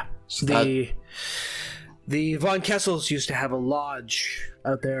 Yeah. So the Von Kessels used to have a lodge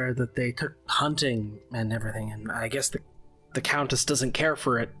out there that they took hunting and everything, and I guess the Countess doesn't care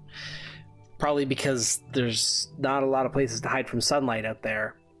for it. Probably because there's not a lot of places to hide from sunlight out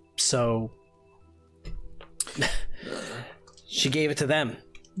there. So she gave it to them.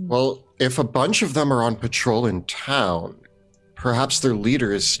 Well, if a bunch of them are on patrol in town, perhaps their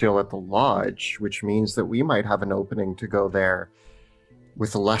leader is still at the lodge, which means that we might have an opening to go there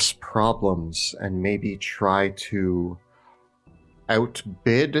with less problems and maybe try to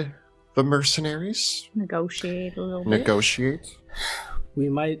outbid the mercenaries? Negotiate a little bit. Negotiate? We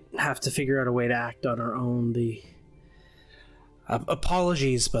might have to figure out a way to act on our own.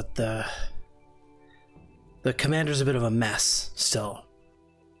 Apologies, but the commander's a bit of a mess still.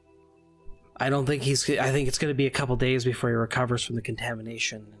 I think it's going to be a couple days before he recovers from the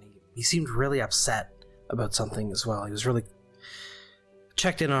contamination. And he seemed really upset about something as well. He was really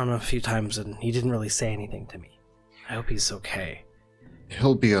checked in on him a few times, and he didn't really say anything to me. I hope he's okay.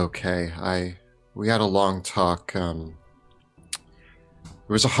 He'll be okay. We had a long talk. It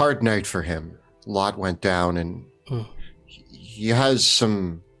was a hard night for him. A lot went down, and he has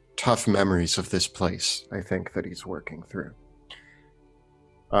some tough memories of this place, I think, that he's working through.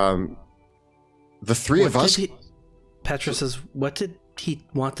 The three of us... Petra says, what did he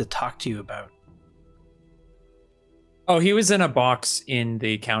want to talk to you about? Oh, he was in a box in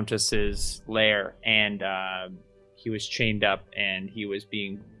the Countess's lair, and he was chained up, and he was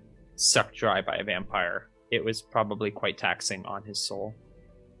being sucked dry by a vampire. It was probably quite taxing on his soul.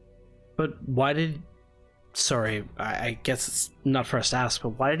 But why did... Sorry, I guess it's not for us to ask,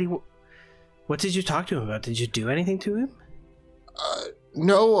 but why did he... What did you talk to him about? Did you do anything to him?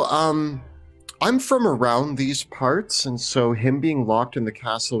 No, I'm from around these parts, and so him being locked in the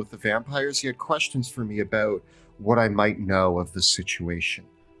castle with the vampires, he had questions for me about what I might know of the situation.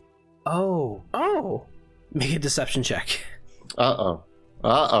 Oh. Make a deception check. Uh-oh.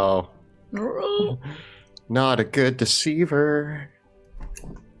 Not a good deceiver.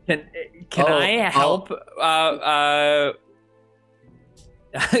 Can I help?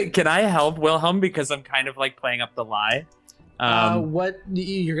 Can I help Wilhelm, because I'm kind of like playing up the lie? What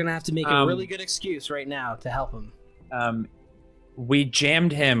you're gonna have to make a really good excuse right now to help him. We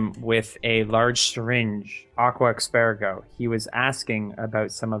jammed him with a large syringe, aqua expurgo. He was asking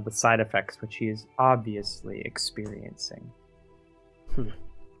about some of the side effects, which he is obviously experiencing.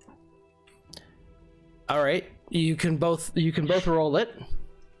 All right, you can both roll it.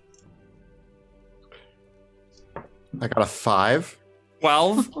 I got a 5.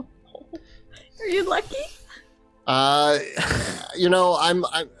 12. Are you lucky? You know, I'm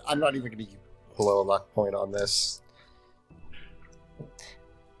not even going to blow a luck point on this.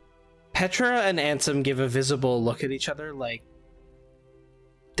 Petra and Ansem give a visible look at each other, like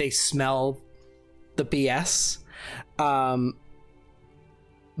they smell the BS, but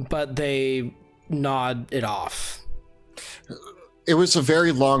they nod it off. It was a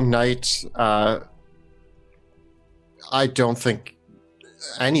very long night. I don't think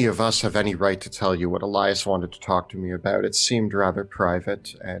any of us have any right to tell you what Elias wanted to talk to me about. It seemed rather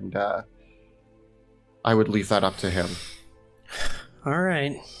private, and I would leave that up to him. All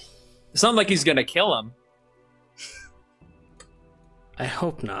right. It's not like he's gonna kill him. I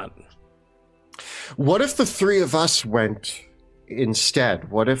hope not. What if the three of us went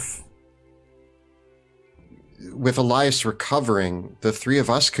instead? What if, with Elias recovering, the three of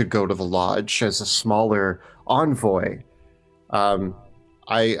us could go to the lodge as a smaller envoy? I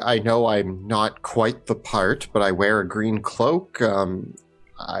know I'm not quite the part, but I wear a green cloak.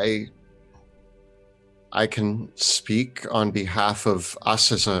 I can speak on behalf of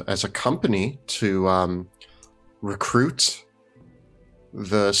us as a company to recruit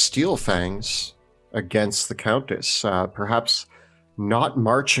the Steel Fangs against the Countess. Perhaps not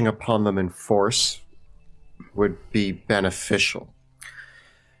marching upon them in force would be beneficial.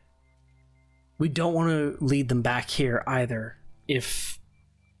 We don't want to lead them back here either. If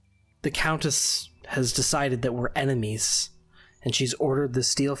the Countess has decided that we're enemies and she's ordered the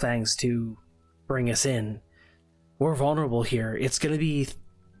Steel Fangs to bring us in, we're vulnerable here. It's going to be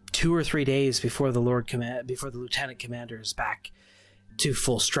 2 or 3 days before the lieutenant commander is back to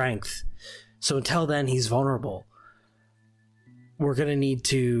full strength. So until then, he's vulnerable. We're going to need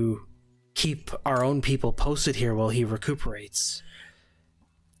to keep our own people posted here while he recuperates.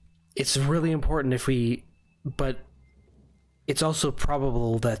 It's really important but it's also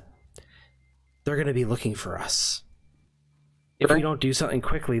probable that they're going to be looking for us. If we don't do something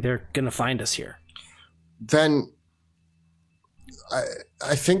quickly, they're going to find us here. Then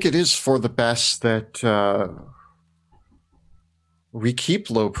I think it is for the best that we keep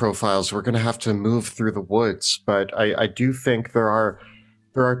low profiles. We're going to have to move through the woods, but I do think there are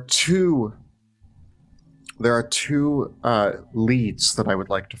two leads that I would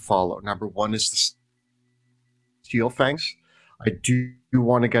like to follow. Number one is the Steel Fangs. I do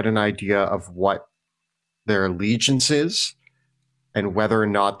want to get an idea of what their allegiance is and whether or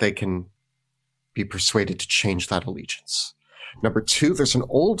not they can be persuaded to change that allegiance. Number two, there's an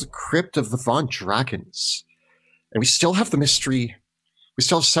old crypt of the Von Dragons, and we still have the mystery. We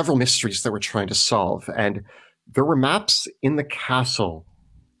still have several mysteries that we're trying to solve, and there were maps in the castle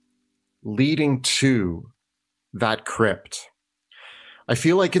leading to that crypt. I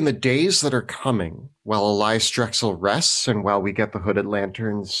feel like in the days that are coming, while Elias Drexel rests and while we get the Hooded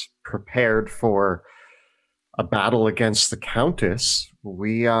Lanterns prepared for a battle against the Countess,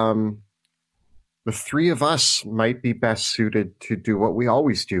 the three of us might be best suited to do what we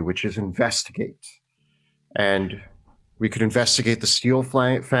always do, which is investigate. And we could investigate the Steel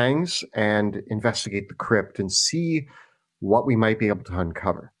Fangs and investigate the crypt and see what we might be able to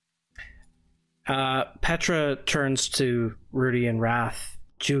uncover. Petra turns to Rudy and Wrath.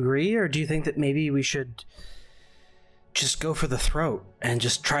 Do you agree, or do you think that maybe we should just go for the throat and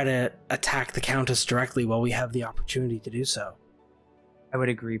just try to attack the Countess directly while we have the opportunity to do so? I would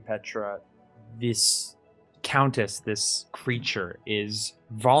agree, Petra. This Countess, this creature, is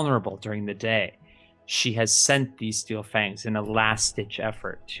vulnerable during the day. She has sent these Steel Fangs in a last-ditch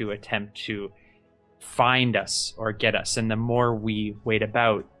effort to attempt to find us or get us. And the more we wait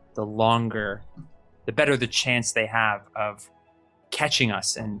about, the better the chance they have of catching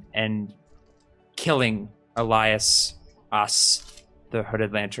us and killing Elias, us, the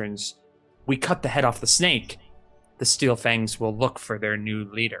Hooded Lanterns. We cut the head off the snake. The Steel Fangs will look for their new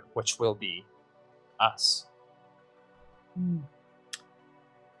leader, which will be us.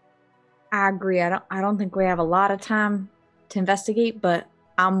 I agree. I don't think we have a lot of time to investigate, but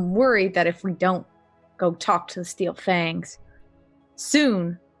I'm worried that if we don't go talk to the Steel Fangs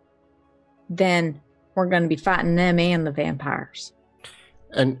soon, then we're going to be fighting them and the vampires.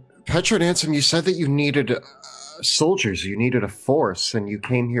 And Petra and Ansem, you said that you needed soldiers, you needed a force, and you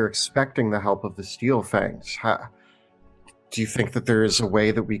came here expecting the help of the Steel Fangs. Do you think that there is a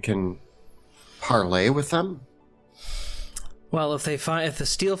way that we can parlay with them? Well, if the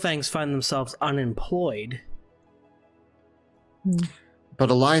Steel Fangs find themselves unemployed... But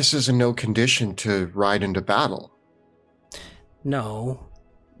Elias is in no condition to ride into battle. No,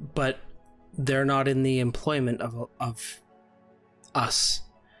 but they're not in the employment of us.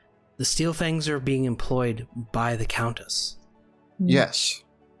 The Steel Fangs are being employed by the Countess. Yes.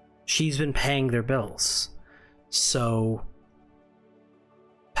 She's been paying their bills. So,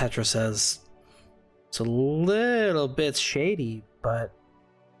 Petra says, it's a little bit shady, but,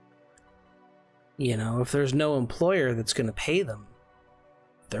 you know, if there's no employer that's going to pay them,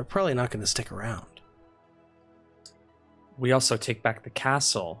 they're probably not going to stick around. We also take back the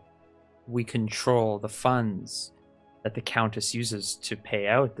castle. We control the funds that the Countess uses to pay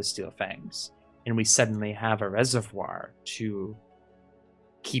out the Steel Fangs, and we suddenly have a reservoir to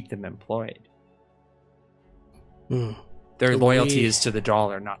keep them employed. Their loyalty is to the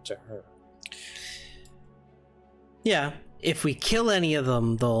dollar, not to her. Yeah, if we kill any of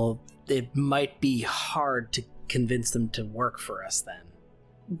them, it might be hard to convince them to work for us then.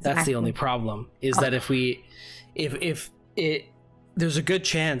 Exactly. That's the only problem, is that if there's a good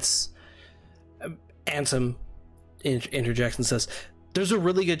chance, Ansem interjects and says, there's a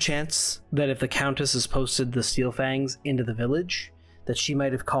really good chance that if the Countess has posted the Steel Fangs into the village, that she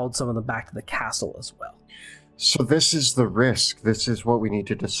might have called some of them back to the castle as well. So this is the risk. This is what we need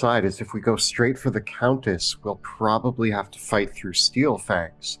to decide, is if we go straight for the Countess, we'll probably have to fight through Steel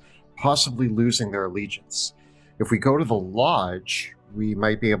Fangs, possibly losing their allegiance. If we go to the Lodge, we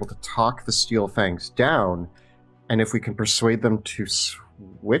might be able to talk the Steel Fangs down, and if we can persuade them to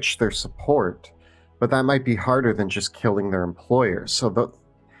switch their support, but that might be harder than just killing their employer. So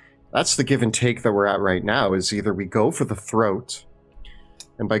that's the give and take that we're at right now, is either we go for the throat,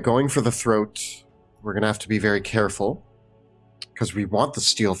 and by going for the throat, we're going to have to be very careful, because we want the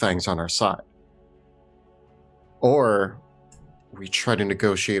Steel Fangs on our side. Or we try to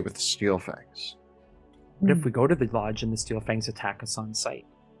negotiate with the Steel Fangs. What if we go to the Lodge and the Steel Fangs attack us on sight?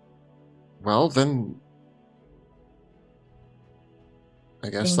 Well, then I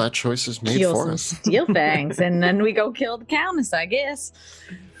guess that choice is made kill for some us. Steel Fangs, and then we go kill the Countess, I guess.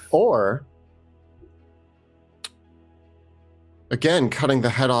 Or, again, cutting the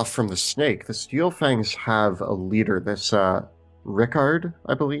head off from the snake. The Steel Fangs have a leader, this Rickard,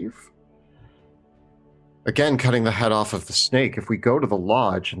 I believe. Again, cutting the head off of the snake. If we go to the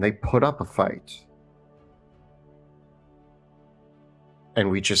Lodge and they put up a fight, and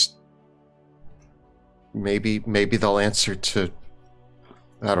we just maybe they'll answer to,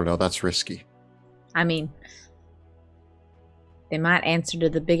 I don't know, that's risky. I mean, they might answer to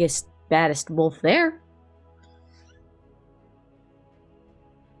the biggest, baddest wolf there.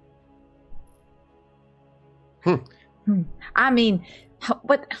 I mean,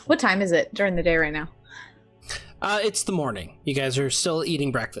 what time is it during the day right now? It's the morning. You guys are still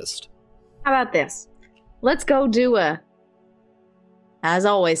eating breakfast. How about this? Let's go do as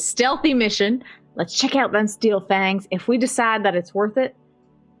always, stealthy mission. Let's check out them Steel Fangs. If we decide that it's worth it,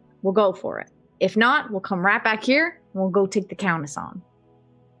 we'll go for it. If not, we'll come right back here and we'll go take the Countess on.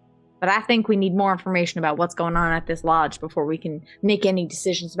 But I think we need more information about what's going on at this lodge before we can make any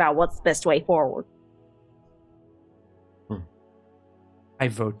decisions about what's the best way forward. I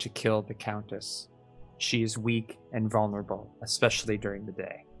vote to kill the Countess. She is weak and vulnerable, especially during the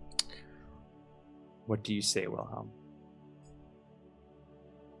day. What do you say, Wilhelm?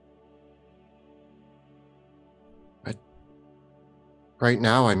 Right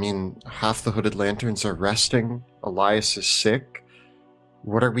now, I mean, half the Hooded Lanterns are resting. Elias is sick.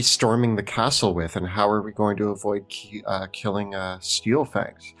 What are we storming the castle with, and how are we going to avoid killing Steel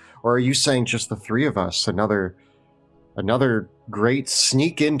Fangs? Or are you saying just the three of us, another great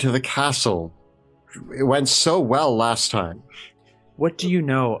sneak into the castle? It went so well last time. What do you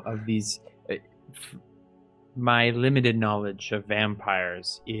know of these? My limited knowledge of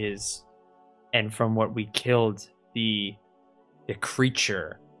vampires is, and from what we killed, the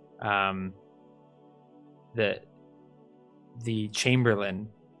creature, the Chamberlain,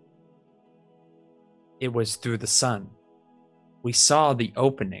 it was through the sun. We saw the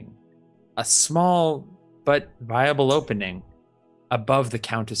opening, a small but viable opening above the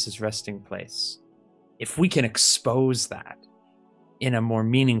Countess's resting place. If we can expose that in a more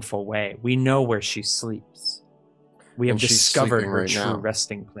meaningful way, we know where she sleeps. We have discovered her true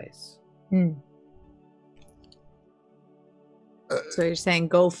resting place. So you're saying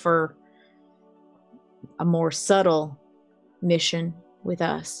go for a more subtle mission with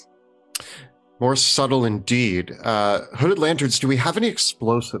us. More subtle indeed. Hooded Lanterns, do we have any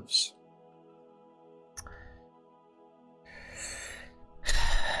explosives?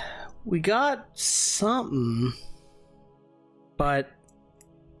 We got something. but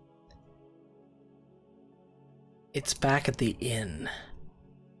it's back at the inn.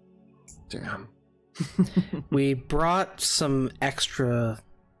 Damn. We brought some extra.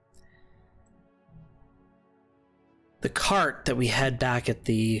 The cart that we had back at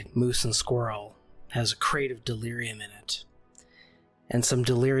the Moose and Squirrel has a crate of delirium in it, and some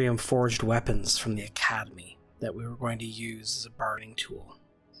delirium forged weapons from the academy that we were going to use as a bargaining tool.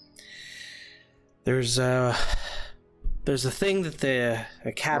 There's a thing that the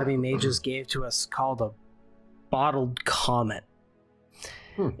academy mages gave to us called a bottled comet.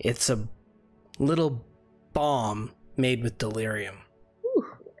 It's a little bomb made with delirium. Whew.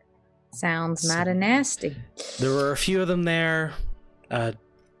 Sounds mighty nasty. There were a few of them there. A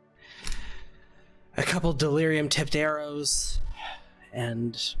couple delirium tipped arrows,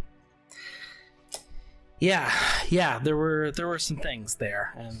 and yeah, there were some things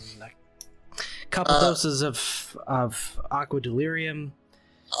there, and a couple doses of aqua delirium.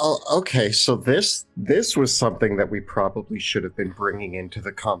 Oh, okay. So this was something that we probably should have been bringing into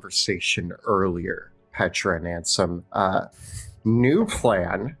the conversation earlier, Petra and Ansem. New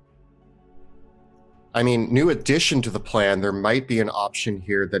plan. I mean, new addition to the plan. There might be an option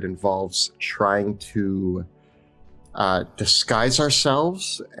here that involves trying to disguise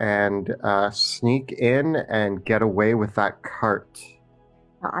ourselves and sneak in and get away with that cart.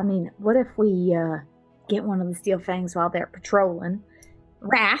 I mean, what if we get one of the Steel Fangs while they're patrolling?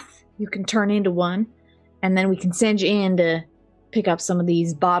 Wrath, you can turn into one, and then we can send you in to pick up some of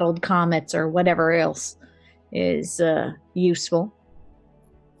these bottled comets or whatever else is useful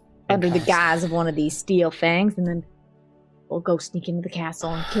under the guise of one of these Steel Fangs, and then we'll go sneak into the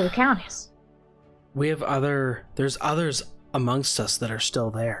castle and kill the Countess. There's others amongst us that are still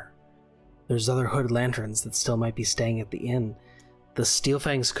there. There's other hooded lanterns that still might be staying at the inn. The Steel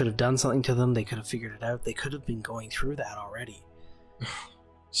Fangs could have done something to them. They could have figured it out. They could have been going through that already.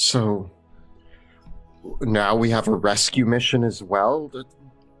 So now we have a rescue mission as well.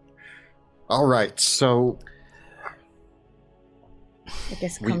 All right, so I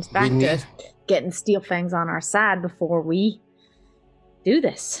guess it comes back to getting Steel Fangs on our side before we do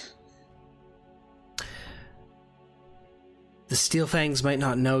this. The Steel Fangs might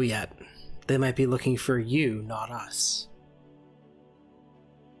not know yet. They might be looking for you, not us.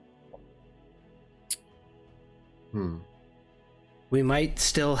 We might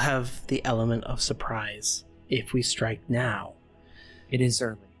still have the element of surprise if we strike now. It is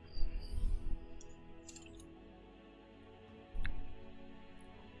early.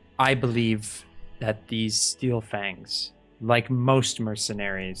 I believe that these Steel Fangs, like most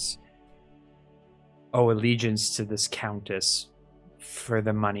mercenaries, owe allegiance to this Countess for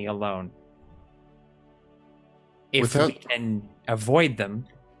the money alone. If we can avoid them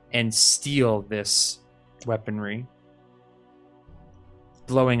and steal this weaponry,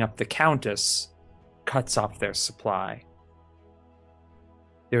 blowing up the Countess cuts off their supply.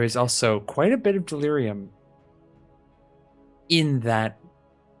 There is also quite a bit of delirium in that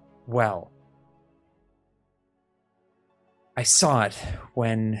well. I saw it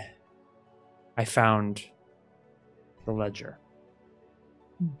when I found the ledger.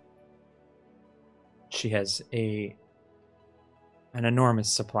 She has an enormous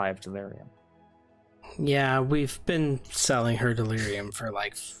supply of delirium. Yeah, we've been selling her delirium for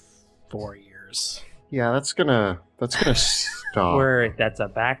like 4 years. Yeah, that's gonna stop. That's a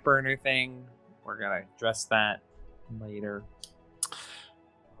back burner thing. We're gonna address that later.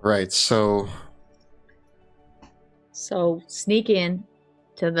 Right, so sneak in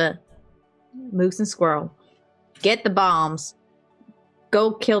to the Moose and Squirrel, get the bombs,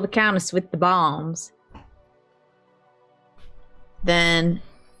 go kill the Countess with the bombs, then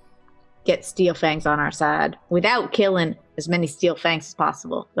get Steel Fangs on our side without killing as many Steel Fangs as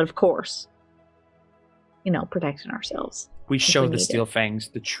possible. But of course, protecting ourselves. We show the Steel Fangs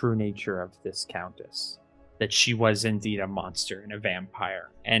the true nature of this Countess, that she was indeed a monster and a vampire.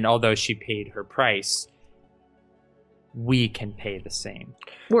 And although she paid her price, we can pay the same.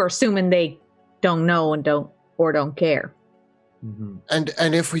 We're assuming they don't know and don't care. Mm-hmm.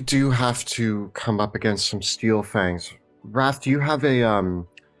 And if we do have to come up against some Steel Fangs, Wrath, do you have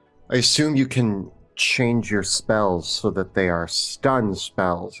I assume you can change your spells so that they are stun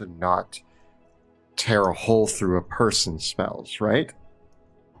spells and not tear a hole through a person's spells, right?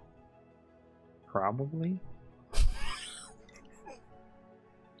 Probably.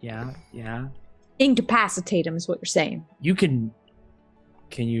 Yeah. Incapacitate them is what you're saying. Can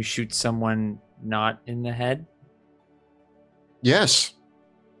you shoot someone not in the head? Yes.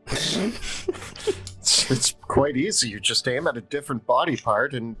 It's quite easy. You just aim at a different body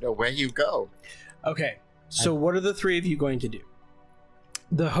part and away you go. Okay, so what are the three of you going to do?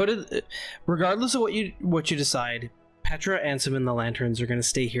 the hooded, regardless of what you decide, Petra, Ansem, and the Lanterns are going to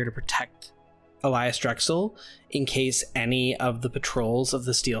stay here to protect Elias Drexel in case any of the patrols of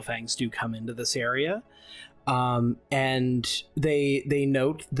the Steel Fangs do come into this area. And they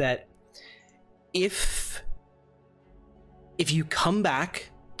note that if you come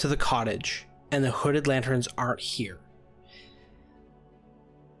back to the cottage and the Hooded Lanterns aren't here,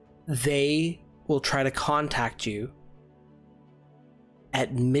 they will try to contact you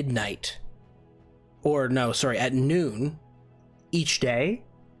at midnight, or no, sorry, at noon each day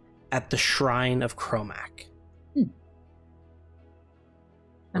at the Shrine of Cromac.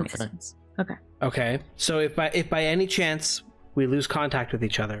 That makes sense. Okay. Okay. So if by any chance we lose contact with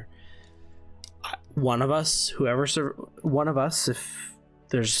each other, one of us, if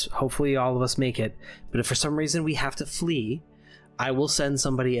there's, hopefully all of us make it, but if for some reason we have to flee, I will send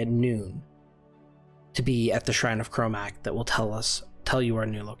somebody at noon to be at the Shrine of Cromac that will tell you our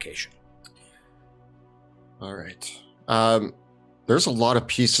new location. All right. There's a lot of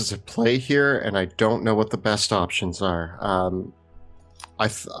pieces at play here, and I don't know what the best options are. I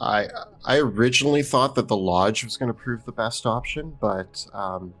originally thought that the lodge was going to prove the best option, but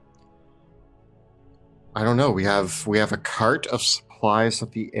I don't know. We have a cart of supplies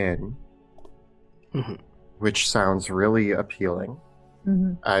at the inn, which sounds really appealing,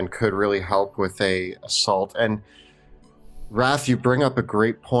 and could really help with a assault. And Wrath, you bring up a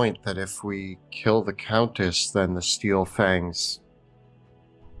great point that if we kill the Countess, then the Steel Fangs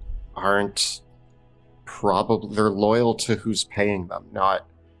aren't probably, they're loyal to who's paying them, not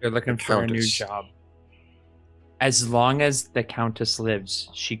they're looking the for a new Countess. job. As long as the Countess lives,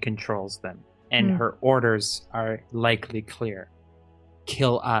 she controls them, and her orders are likely clear: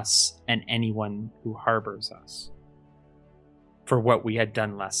 kill us and anyone who harbors us. For what we had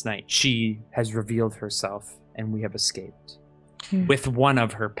done last night, she has revealed herself, and we have escaped with one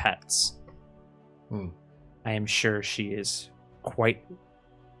of her pets. I am sure she is quite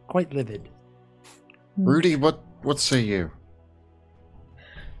livid. Rudy, what say you?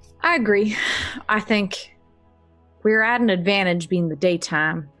 I agree. I think we're at an advantage being the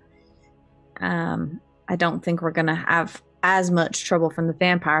daytime. I don't think we're going to have as much trouble from the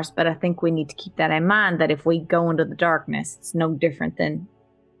vampires, but I think we need to keep that in mind, that if we go into the darkness, it's no different than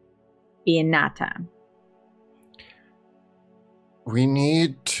being nighttime. We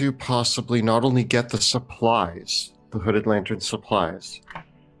need to possibly not only get the supplies, the Hooded Lantern supplies,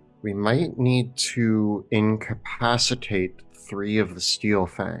 we might need to incapacitate 3 of the Steel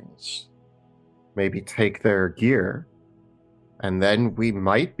Fangs. Maybe take their gear, and then we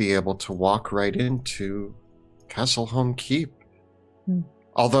might be able to walk right into Castleholm Keep.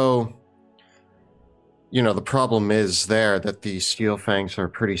 Although, the problem is there that the Steel Fangs are a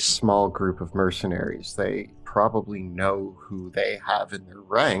pretty small group of mercenaries. They probably know who they have in their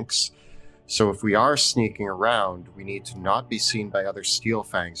ranks. So if we are sneaking around, we need to not be seen by other Steel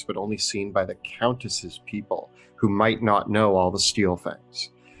Fangs, but only seen by the Countess's people, who might not know all the Steel Fangs.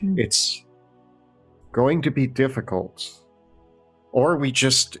 It's going to be difficult. Or we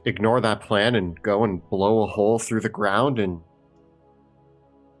just ignore that plan and go and blow a hole through the ground and...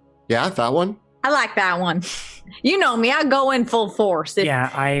 Yeah, that one? I like that one. You know me, I go in full force. Yeah,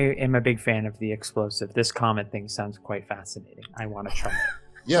 I am a big fan of the explosive. This comet thing sounds quite fascinating. I want to try it.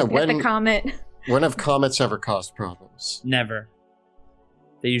 Yeah, the comet. When have comets ever caused problems? Never.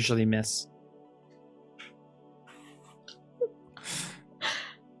 They usually miss.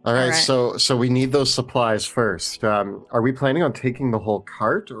 All right, so we need those supplies first. Are we planning on taking the whole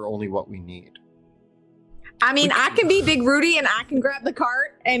cart or only what we need? I mean, I can be Big Rudy and I can grab the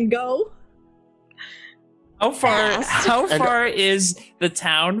cart and go. How far is the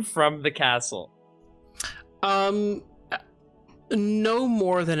town from the castle? No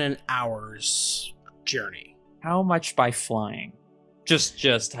more than an hour's journey. How much by flying?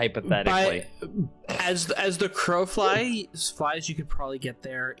 Just hypothetically. As the crow flies, you could probably get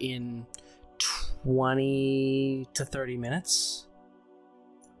there in 20 to 30 minutes.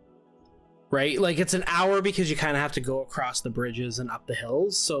 Right? Like, it's an hour because you kind of have to go across the bridges and up the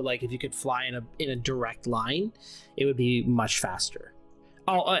hills. So, like, if you could fly in a direct line, it would be much faster.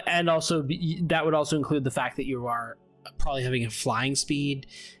 Oh, and also, that would also include the fact that you are probably having a flying speed.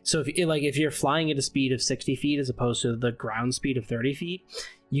 So if you're flying at a speed of 60 feet as opposed to the ground speed of 30 feet,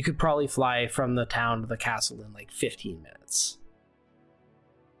 you could probably fly from the town to the castle in like 15 minutes.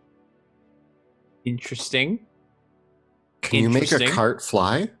 Interesting. Can you make a cart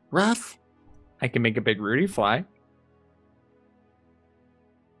fly, Raph? I can make a Big Rudy fly.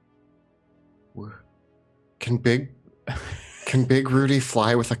 Can Big Rudy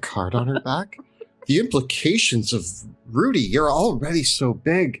fly with a cart on her back? The implications of Rudy, you're already so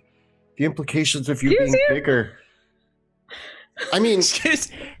big. The implications of you being bigger. I mean,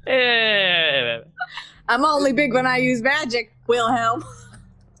 I'm only big when I use magic, Wilhelm.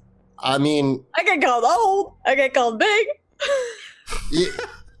 I mean, I get called old. I get called big.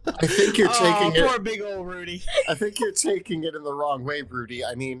 I think you're taking it. Poor big old Rudy. I think you're taking it in the wrong way, Rudy.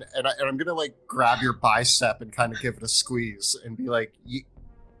 I mean, and I'm gonna like grab your bicep and kind of give it a squeeze and be like,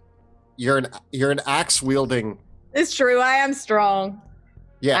 you're an axe wielding. It's true. I am strong.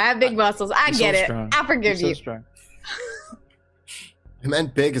 Yeah, I have big muscles. I get it. Strong. I forgive you. Strong. I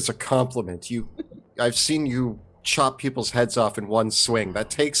meant big as a compliment. I've seen you chop people's heads off in one swing.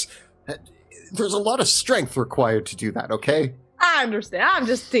 There's a lot of strength required to do that. Okay. I understand. I'm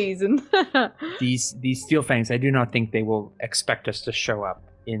just teasing. These steel fangs, I do not think they will expect us to show up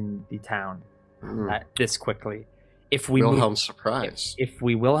in the town this quickly. If we Wilhelm surprise. If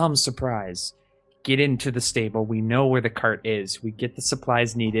we Wilhelm surprise, get into the stable. We know where the cart is. We get the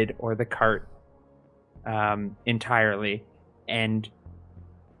supplies needed or the cart entirely, and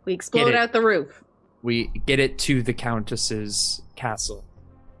we explode out the roof. We get it to the Countess's castle.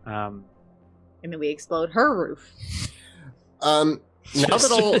 And then we explode her roof. Now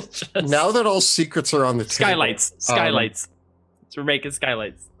that all secrets are on the table. Skylights. So we're making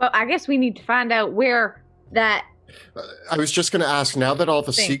skylights. Well, I guess we need to find out where that... I was just going to ask, now that all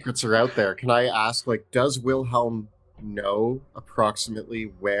the secrets are out there, can I ask, like, does Wilhelm know approximately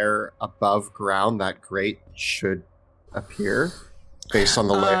where above ground that grate should appear? Based on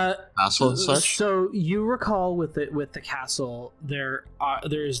the layout of the castle and such? So you recall with the castle,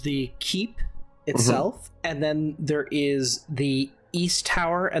 there's the keep itself, and then there is the east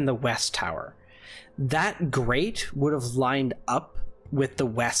tower and the west tower. That grate would have lined up with the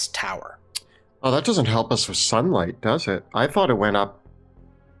west tower. Oh, that doesn't help us with sunlight, does it? I thought it went up.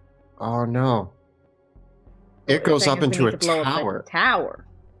 Oh no. It goes up into a tower. Tower.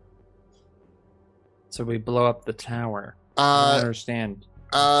 So we blow up the tower. I don't understand.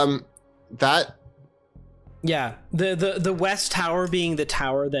 That. Yeah, the west tower being the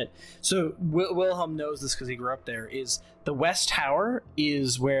tower that. So Wilhelm knows this because he grew up there. Is the west tower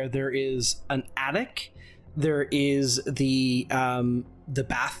is where there is an attic, there is the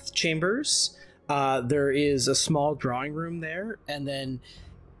bath chambers, there is a small drawing room there, and then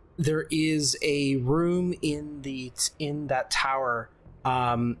there is a room in that tower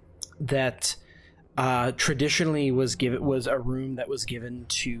that. Traditionally was a room that was given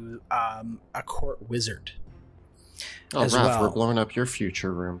to a court wizard. Oh, Raph, we're blowing up your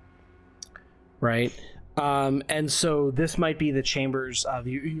future room, right? And so this might be the chambers of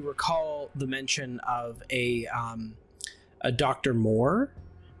you recall the mention of a Dr. Moore.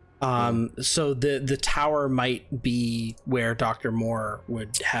 So the tower might be where Dr. Moore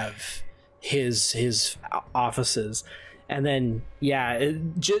would have his offices. And then,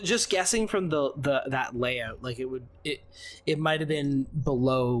 just guessing from that layout, like it might have been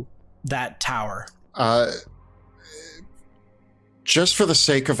below that tower. Just for the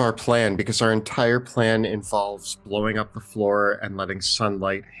sake of our plan, because our entire plan involves blowing up the floor and letting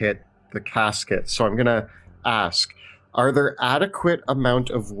sunlight hit the casket. So I'm gonna ask: are there adequate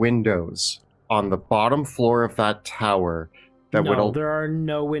amount of windows on the bottom floor of that tower? No, there are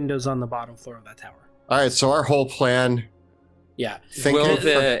no windows on the bottom floor of that tower. All right, so our whole plan. Yeah. Will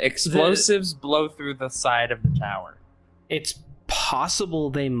the explosives blow through the side of the tower? It's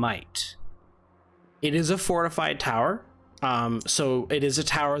possible they might. It is a fortified tower. So it is a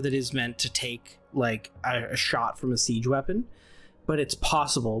tower that is meant to take like a shot from a siege weapon. But it's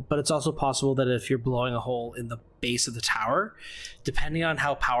possible. But it's also possible that if you're blowing a hole in the base of the tower, depending on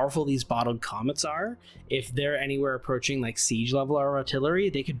how powerful these bottled comets are, if they're anywhere approaching like siege level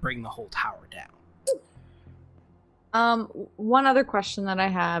artillery, they could bring the whole tower down. One other question that I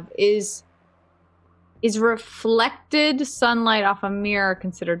have is reflected sunlight off a mirror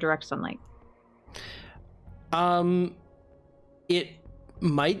considered direct sunlight? It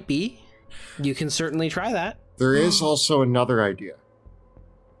might be. You can certainly try that. There is also another idea.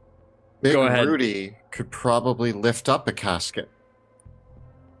 Big Go ahead. Rudy could probably lift up a casket.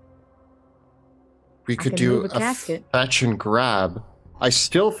 We could do a fetch and grab. I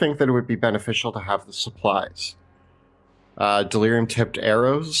still think that it would be beneficial to have the supplies. Delirium-tipped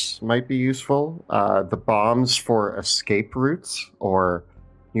arrows might be useful. The bombs for escape routes or,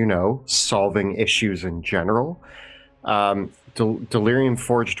 solving issues in general.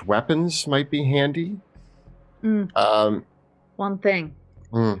 Delirium-forged weapons might be handy. One thing.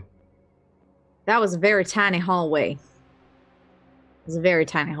 That was a very tiny hallway. It was a very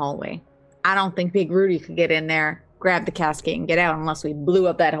tiny hallway. I don't think Big Rudy could get in there, grab the casket, and get out unless we blew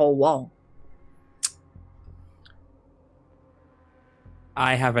up that whole wall.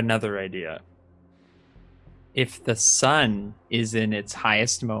 I have another idea. If the sun is in its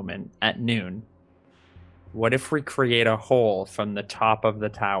highest moment at noon, what if we create a hole from the top of the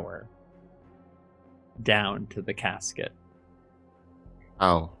tower down to the casket?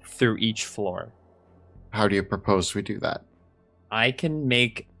 Oh, Through each floor. how do you propose we do that? I can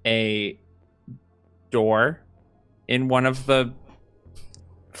make a door in one of the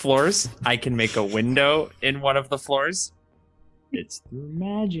floors. I can make a window in one of the floors. It's through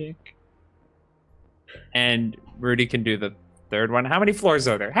magic. And Rudy can do the third one. How many floors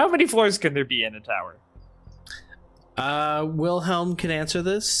are there? How many floors can there be in a tower? Wilhelm can answer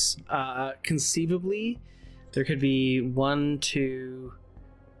this. Conceivably, there could be 1, 2,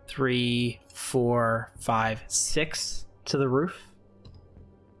 3, 4, 5, 6 to the roof.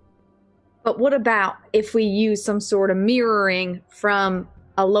 But what about if we use some sort of mirroring from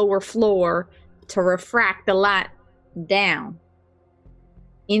a lower floor to refract the light down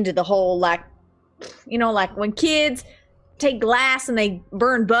into the hole, like, you know, like when kids take glass and they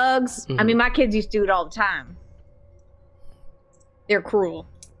burn bugs? I mean, my kids used to do it all the time. They're cruel.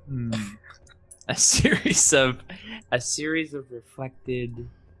 A series of reflected.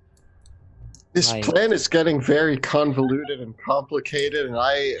 This Right. plan is getting very convoluted and complicated, and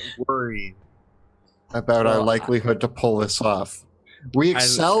I worry about our Well, likelihood to pull this off. We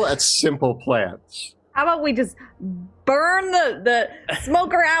excel at simple plans. How about we just burn the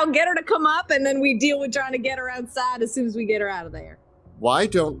smoker out, get her to come up, and then we deal with trying to get her outside as soon as we get her out of there? Why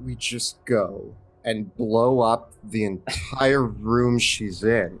don't we just go and blow up the entire room she's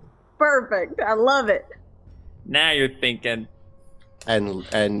in Perfect. I love it. Now you're thinking.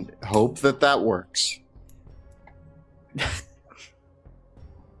 and hope that works?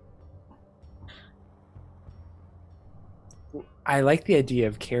 I like the idea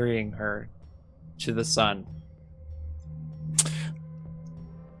of carrying her to the sun.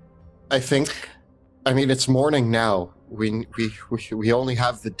 I mean, it's morning now. We only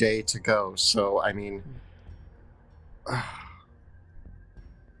have the day to go, so I mean,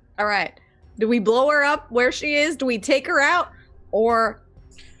 All right. Do we blow her up where she is? Do we take her out? Or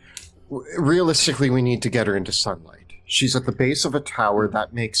realistically, we need to get her into sunlight. She's at the base of a tower.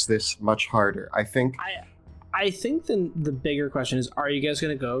 That makes this much harder. I think the bigger question is, are you guys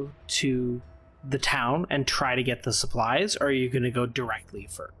going to go to the town and try to get the supplies, or are you going to go directly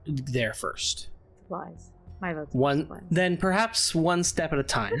there first? supplies. My vote's One, supplies. then perhaps one step at a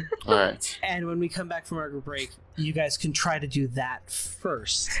time. all right. And when we come back from our break, you guys can try to do that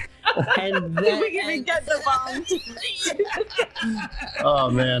first. And then we can get the bombs. Oh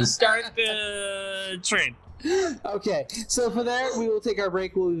man. Start the train. Okay, so for that, we will take our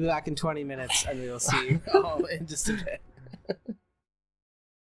break. We'll be back in 20 minutes, and we will see you all in just a bit.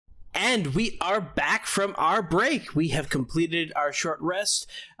 And we are back from our break. We have completed our short rest,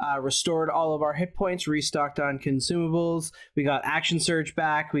 restored all of our hit points, restocked on consumables. We got Action Surge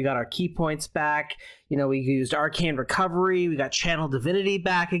back. We got our key points back. You know, we used Arcane Recovery. We got Channel Divinity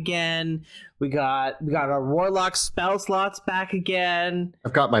back again. We got our Warlock spell slots back again.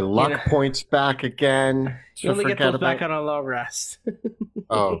 I've got my luck points back again. You only get those back on a long rest.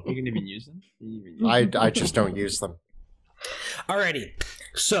 Oh, You can even use them. I just don't use them. Alrighty,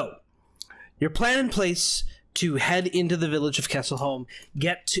 so your plan in place to head into the village of Kesselholm,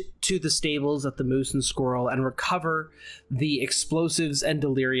 get to the stables at the Moose and Squirrel, and recover the explosives and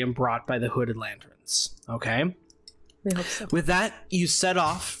delirium brought by the Hooded Lanterns. Okay? We hope so. With that, you set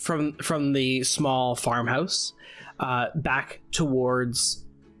off from the small farmhouse back towards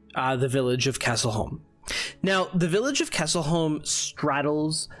the village of Kesselholm. Now, the village of Kesselholm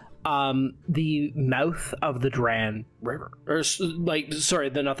straddles the mouth of the Dran River, or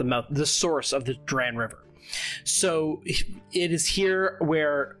the source of the Dran River. So it is here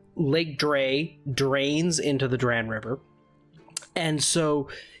where Lake Dray drains into the Dran River, and so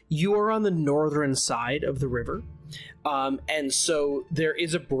you are on the northern side of the river, and so there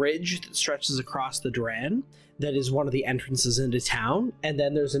is a bridge that stretches across the Dran that is one of the entrances into town, and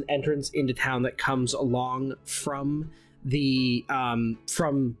then there's an entrance into town that comes along from the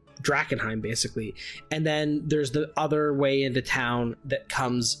from Drakkenheim, basically, and then there's the other way into town that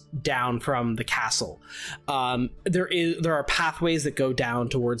comes down from the castle. There are pathways that go down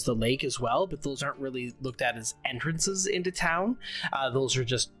towards the lake as well, but those aren't really looked at as entrances into town. Those are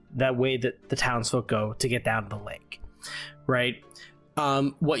just that way that the townsfolk go to get down to the lake, right?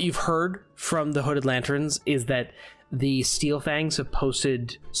 What you've heard from the Hooded Lanterns is that the Steel Fangs have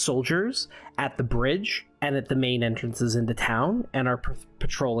posted soldiers at the bridge and at the main entrances into town and are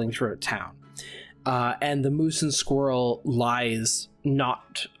patrolling throughout town. And the Moose and Squirrel lies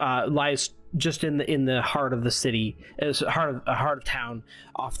just in the heart of the city, heart of town,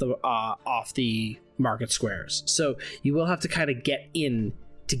 off the market squares. So you will have to kind of get in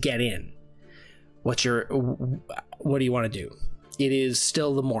to get in. What do you want to do? It is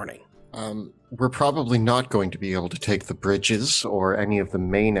still the morning. We're probably not going to be able to take the bridges or any of the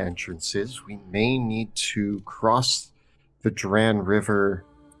main entrances. We may need to cross the Dran River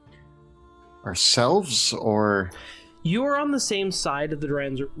ourselves, or... You are on the same side of the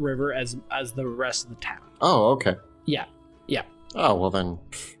Dran River as the rest of the town. Oh, okay. Yeah. Oh, well then...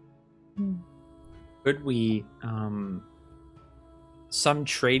 Could we, some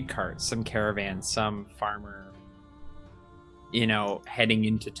trade carts, some caravans, some farmer, heading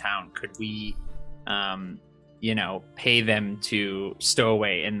into town, could we, pay them to stow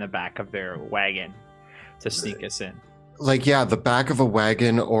away in the back of their wagon to sneak us in? Like, yeah, the back of a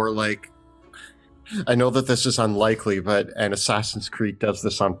wagon, or like... I know that this is unlikely, and Assassin's Creed does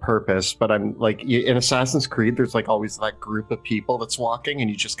this on purpose, but I'm like, in Assassin's Creed, there's like always that group of people that's walking, and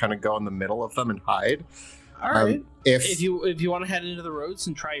you just kind of go in the middle of them and hide. All right. If you want to head into the roads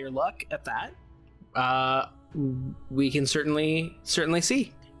and try your luck at that, we can certainly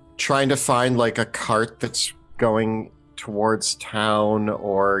see. Trying to find like a cart that's going towards town,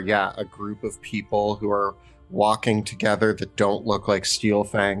 or a group of people who are walking together that don't look like Steel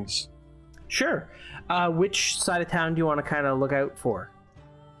Fangs. Sure. Which side of town do you want to kind of look out for?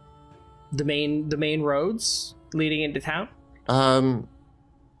 The main roads leading into town?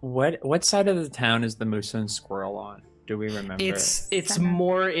 What side of the town is the Moose and Squirrel on? Do we remember? It's it's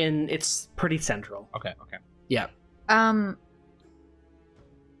pretty central. Okay. Yeah. And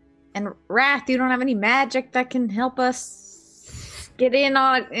Wrath, you don't have any magic that can help us get in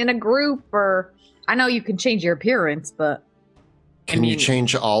a group, or I know you can change your appearance, but Can you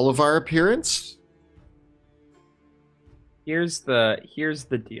change all of our appearance? Here's the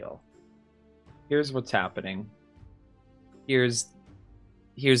deal. Here's what's happening. Here's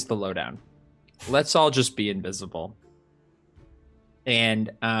the lowdown. Let's all just be invisible.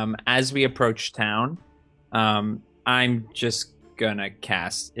 And as we approach town, I'm just gonna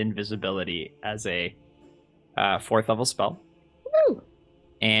cast invisibility as a 4th level spell. Woo!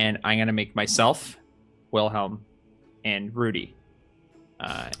 And I'm gonna make myself, Wilhelm, and Rudy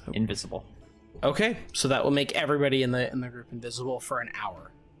invisible. Okay, so that will make everybody in the group invisible for an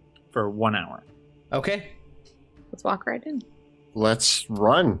hour. For 1 hour. Okay. Let's walk right in. Let's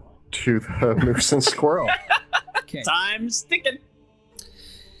run to the Moose and Squirrel. Okay. Time's ticking.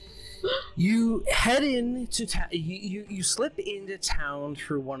 You head into town. You slip into town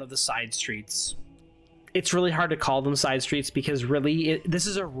through one of the side streets. It's really hard to call them side streets because really this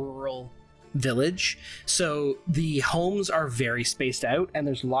is a rural village, so the homes are very spaced out, and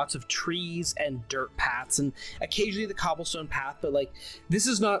there's lots of trees and dirt paths and occasionally the cobblestone path, but like this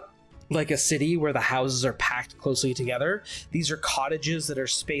is not like a city where the houses are packed closely together. These are cottages that are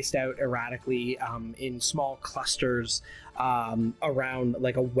spaced out erratically in small clusters around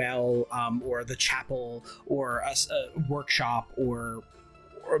like a well or the chapel or a workshop or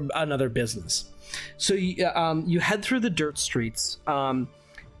another business. So you head through the dirt streets,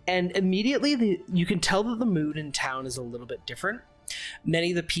 and immediately you can tell that the mood in town is a little bit different.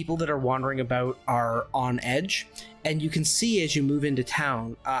 Many of the people that are wandering about are on edge, and you can see as you move into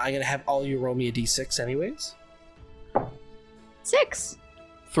town, I'm going to have all you roll me a d6 anyways. 6.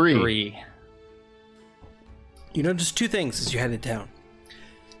 3. You notice 2 things as you head into town.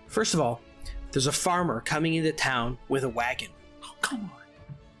 First of all, there's a farmer coming into town with a wagon. Oh, come on.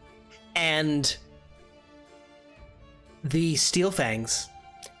 And the Steel Fangs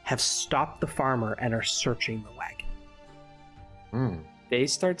have stopped the farmer and are searching the wagon. They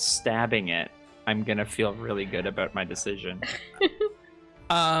start stabbing it. I'm gonna feel really good about my decision.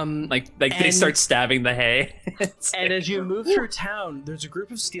 They start stabbing the hay. And as you move through town, there's a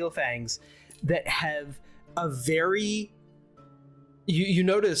group of Steel Fangs that have a very... You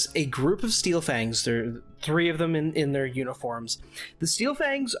notice a group of Steel Fangs. There are 3 of them in their uniforms. The Steel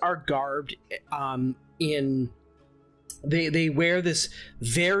Fangs are garbed in... They wear this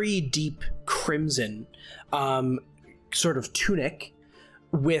very deep crimson sort of tunic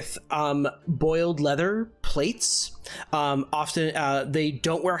with boiled leather plates. Often they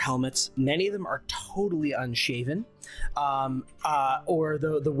don't wear helmets. Many of them are totally unshaven. Or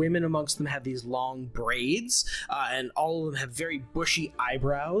the women amongst them have these long braids, and all of them have very bushy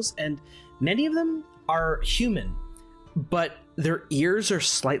eyebrows, and many of them are human, but their ears are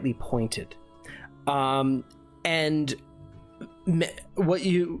slightly pointed. And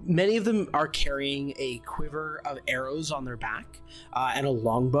many of them are carrying a quiver of arrows on their back and a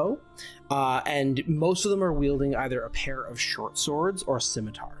longbow, and most of them are wielding either a pair of short swords or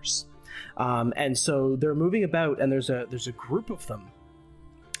scimitars. And so they're moving about, and there's a group of them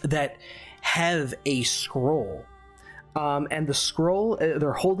that have a scroll. And the scroll,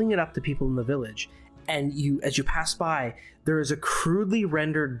 they're holding it up to people in the village, and as you pass by, there is a crudely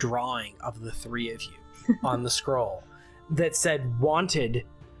rendered drawing of the three of you on the scroll that said "wanted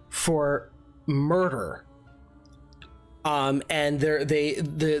for murder." And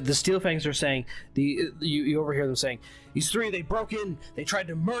the Steel Fangs are saying, you overhear them saying, "These three, they broke in, they tried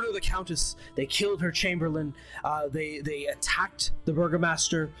to murder the Countess, they killed her chamberlain, they attacked the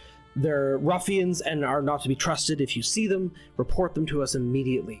burgomaster. They're ruffians and are not to be trusted. If you see them, report them to us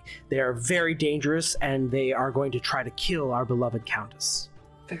immediately. They are very dangerous, and they are going to try to kill our beloved Countess."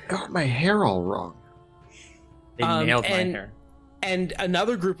 They got my hair all wrong. They nailed my hair. And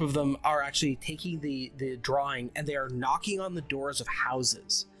another group of them are actually taking the drawing, and they are knocking on the doors of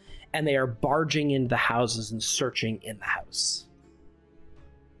houses, and they are barging into the houses and searching in the house.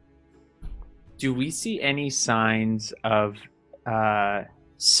 Do we see any signs of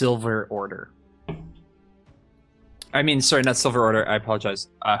Silver Order? I mean, sorry, not Silver Order. I apologize.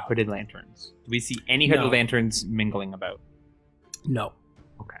 Hooded Lanterns. Do we see any Hooded Lanterns mingling about? No.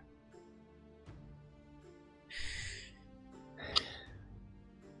 Okay.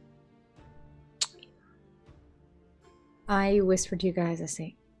 I whisper to you guys, I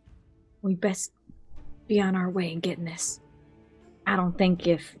say, we best be on our way and getting this. I don't think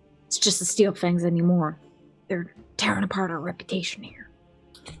if it's just the Steel Fangs anymore, they're tearing apart our reputation here.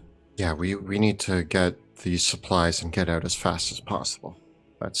 Yeah, we need to get these supplies and get out as fast as possible.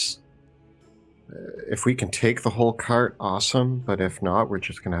 That's... if we can take the whole cart, awesome, but if not, we're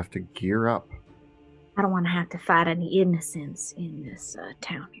just going to have to gear up. I don't want to have to fight any innocents in this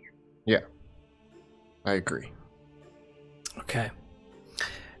town here. Yeah, I agree. Okay.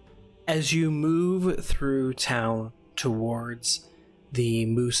 As you move through town towards the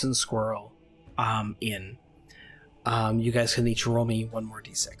Moose and Squirrel Inn, you guys can each roll me one more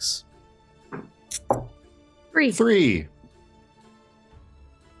d6. 3.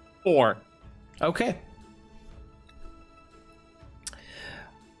 4. Okay.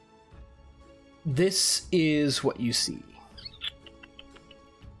 This is what you see.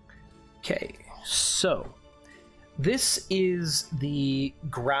 Okay, so this is the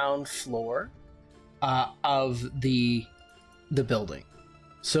ground floor of the building.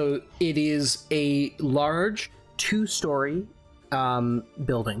 So it is a large 2-story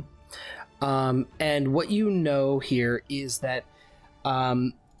building. And what you know here is that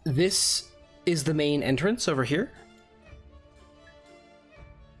this is the main entrance over here.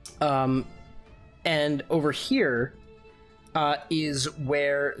 And over here is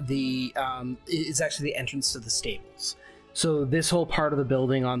where is actually the entrance to the stables. So this whole part of the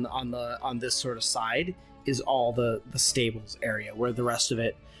building on this sort of side is all the stables area, where the rest of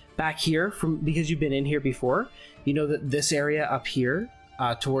it back here, because you've been in here before, you know that this area up here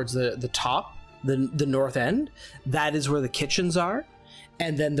towards the top, the north end, that is where the kitchens are.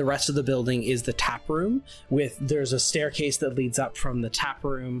 And then the rest of the building is the tap room. There's a staircase that leads up from the tap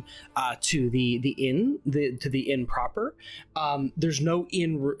room to the inn, to the inn proper. There's no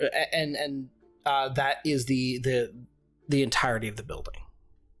inn, and that is the entirety of the building.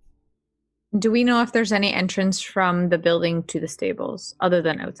 Do we know if there's any entrance from the building to the stables other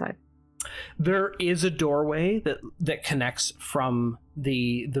than outside? There is a doorway that connects from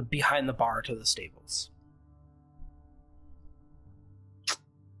the behind the bar to the stables.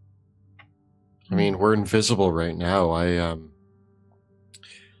 I mean, we're invisible right now.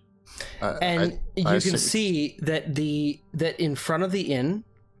 And you can see that in front of the inn,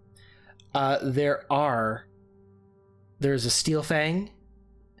 there's a Steel Fang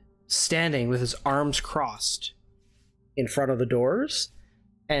standing with his arms crossed in front of the doors,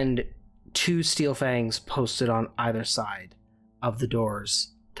 and 2 Steel Fangs posted on either side of the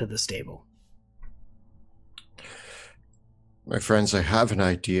doors to the stable. My friends, I have an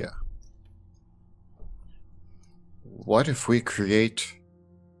idea. What if we create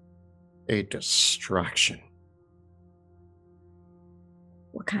a distraction?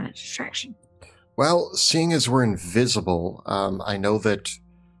 What kind of distraction? Well, seeing as we're invisible, I know that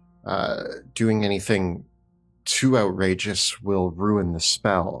doing anything too outrageous will ruin the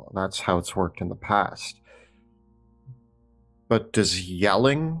spell. That's how it's worked in the past. But does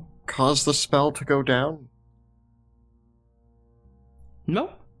yelling cause the spell to go down?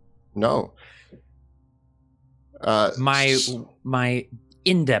 No. No. My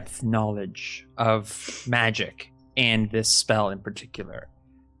in-depth knowledge of magic and this spell in particular,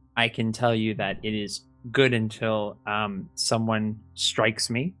 I can tell you that it is good until someone strikes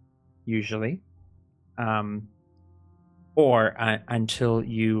me, usually, or until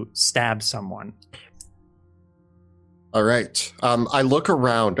you stab someone. All right. I look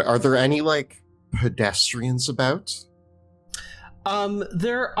around. Are there any like pedestrians about?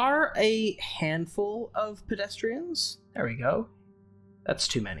 There are a handful of pedestrians. There we go. That's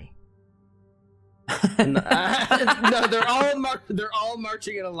too many. No, they're all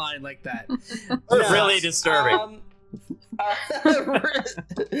marching in a line like that. Really disturbing.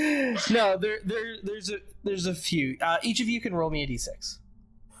 No, there's a few. Each of you can roll me a d6.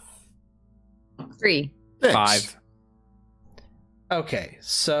 3. 5. Okay,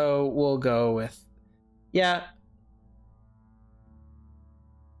 so we'll go with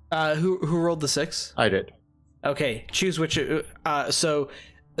who rolled the 6? I did. Okay, choose which. You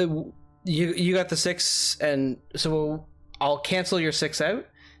got the 6, and so I'll cancel your 6 out,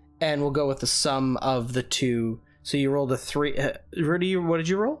 and we'll go with the sum of the 2. So you rolled a 3. Rudy, what did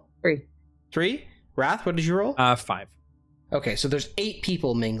you roll? 3. 3. Wrath, what did you roll? 5. Okay, so there's 8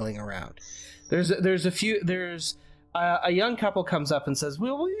 people mingling around. There's a few. There's a young couple comes up and says,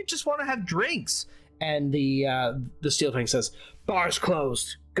 "Well, we just want to have drinks," and the steel thing says, "Bar's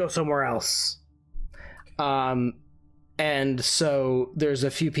closed. Go somewhere else." And so there's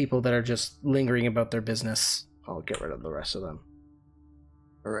a few people that are just lingering about their business. I'll get rid of the rest of them.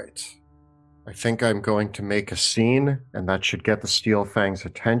 All right. I think I'm going to make a scene, and that should get the Steel Fang's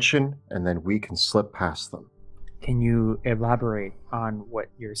attention, and then we can slip past them. Can you elaborate on what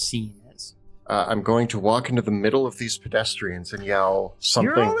your scene is? I'm going to walk into the middle of these pedestrians and yell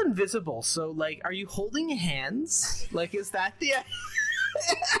something. You're all invisible, so, like, are you holding hands? Like, is that the...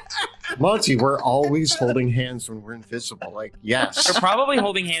 Monty, we're always holding hands when we're invisible. Like, yes. We're probably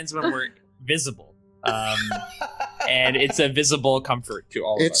holding hands when we're visible. And it's a visible comfort to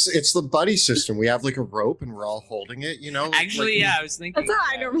all of us. It's the buddy system. We have like a rope and we're all holding it, you know? Actually, I was thinking. That's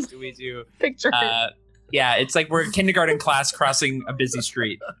how I don't do we do? Picture. Yeah, it's like we're in kindergarten class crossing a busy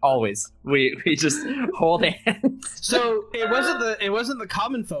street. Always, we just hold hands. So it wasn't the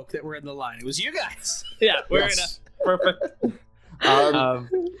common folk that were in the line. It was you guys. Yeah, we're in a perfect.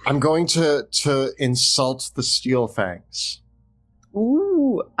 I'm going to insult the Steel Fangs.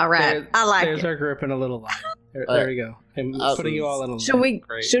 Ooh, all right. I like there's it. our group in a little line. There we go. I'm putting you all in a line.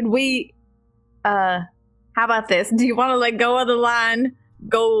 Should we how about this? Do you want to let go of the line,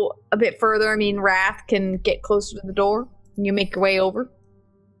 go a bit further? I mean, Wrath can get closer to the door and you make your way over.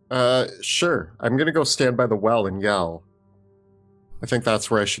 Sure. I'm going to go stand by the well and yell. I think that's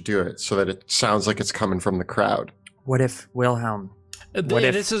where I should do it so that it sounds like it's coming from the crowd. What if Wilhelm?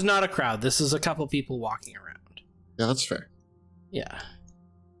 This is not a crowd. This is a couple people walking around. Yeah, that's fair. Yeah.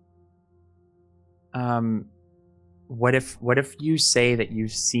 What if you say that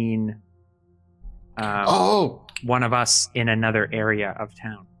you've seen one of us in another area of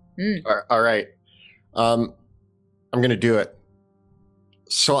town? All right. I'm gonna do it.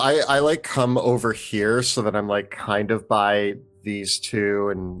 So I like come over here so that I'm like kind of by these two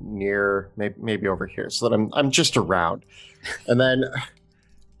and near maybe over here so that I'm just around. And then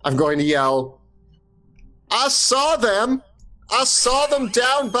I'm going to yell, I saw them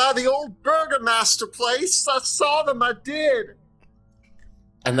down by the old Burgermaster place. I saw them, I did.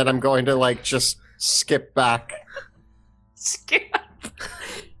 And then I'm going to like just skip back. Skip.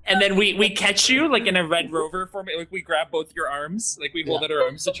 And then we catch you like in a Red Rover formation. Like we grab both your arms, like we hold out our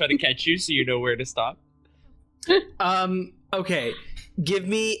arms to try to catch you, so you know where to stop. Okay. Give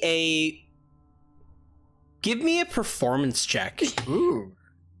me a performance check. Ooh.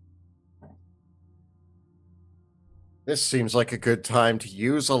 This seems like a good time to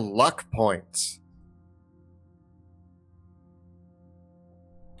use a luck point.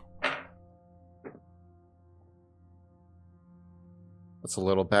 That's a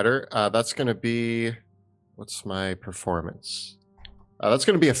little better. That's going to be... What's my performance? That's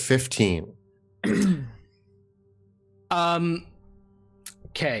going to be a 15.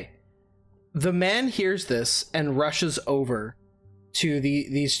 Okay. The man hears this and rushes over to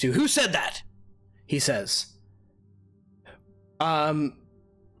these two. Who said that? He says. And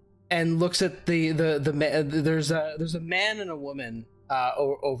looks at the there's a man and a woman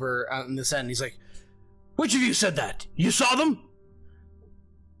over on this end. He's like, which of you said that? You saw them?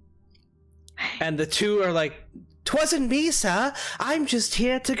 And the two are like, 'twasn't me, sir. I'm just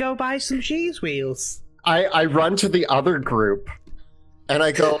here to go buy some cheese wheels. I run to the other group and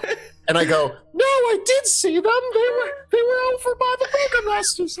I go no, I did see them. They were over by the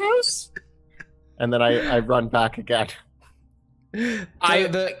Burgermaster's house. And then I run back again.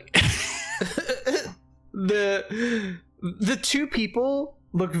 The two people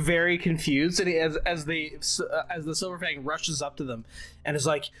look very confused, and as the Silverfang rushes up to them and is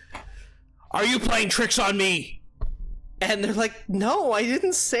like, "Are you playing tricks on me?" And they're like, no, I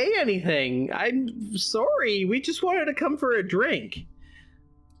didn't say anything. I'm sorry. We just wanted to come for a drink.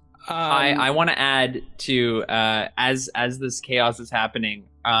 I want to add to as this chaos is happening.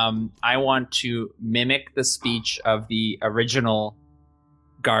 I want to mimic the speech of the original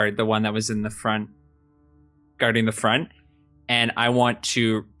guard, the one that was in the front, guarding the front, and I want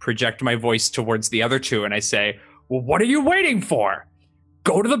to project my voice towards the other two, and I say, "Well, what are you waiting for?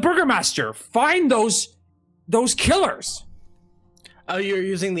 Go to the Burgermaster. Find those killers." Oh, you're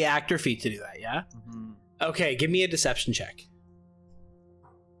using the actor feat to do that, yeah? Mm-hmm. Okay, give me a deception check.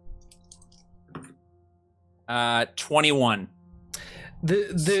 21.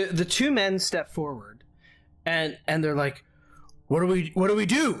 The two men step forward, and they're like, "What do we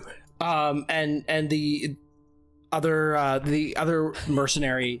do?" And the other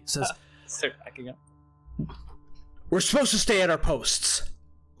mercenary says, Start backing up. "We're supposed to stay at our posts.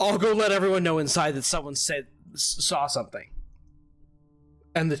 I'll go let everyone know inside that someone saw something."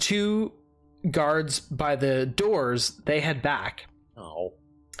 And the two guards by the doors, they head back. Oh.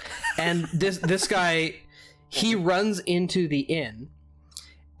 And this guy, he runs into the inn,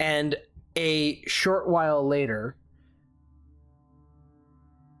 and a short while later,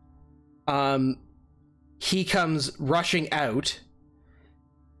 he comes rushing out,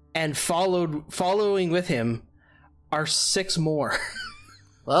 and following with him are 6 more.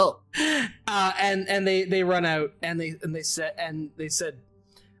 Well, and they run out, and they said,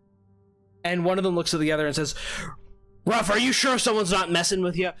 and one of them looks at the other and says, "Ruff, are you sure someone's not messing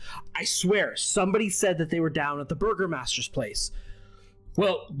with you? I swear, somebody said that they were down at the Burgermaster's place."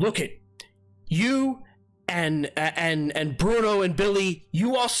 "Well, look it, you and Bruno and Billy,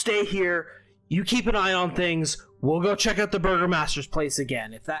 you all stay here. You keep an eye on things. We'll go check out the Burgermaster's place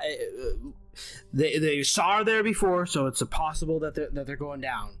again. If that they saw her there before, so it's possible that they're going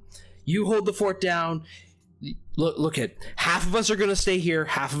down. You hold the fort down. Look it. Half of us are gonna stay here.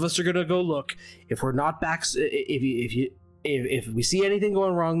 Half of us are gonna go look. If we're not back, if we see anything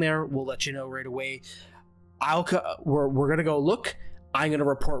going wrong there, we'll let you know right away. We're gonna go look. I'm gonna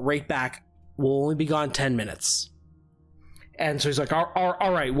report right back. We'll only be gone 10 minutes." And so he's like,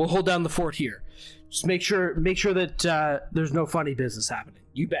 all right, we'll hold down the fort here. Just make sure that there's no funny business happening.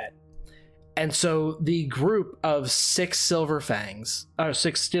 You bet. And so the group of 6 steel fangs.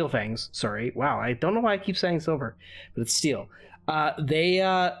 Sorry, wow, I don't know why I keep saying silver, but it's steel.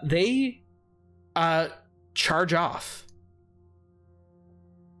 They charge off.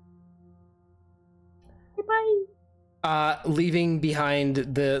 Bye. Leaving behind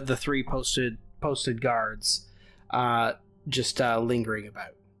the 3 posted guards, just lingering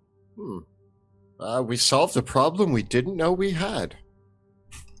about. We solved a problem we didn't know we had.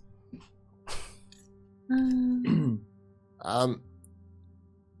 I'm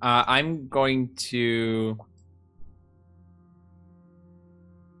going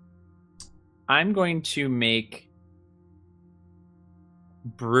to make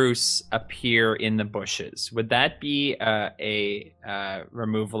Bruce appear in the bushes. Would that be a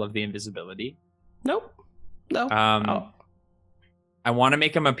removal of the invisibility? Nope. No. I want to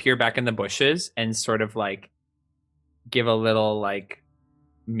make him appear back in the bushes and sort of like give a little like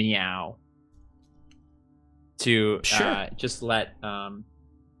meow to just let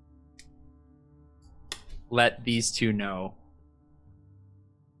these two know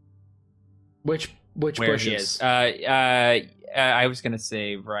which where bushes? He is. I was gonna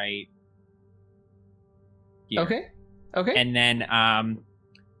say right here. Okay. And then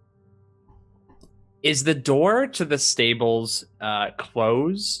is the door to the stables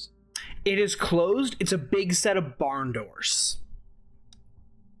closed? It is closed. It's a big set of barn doors.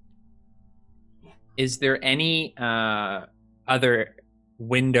 Is there any other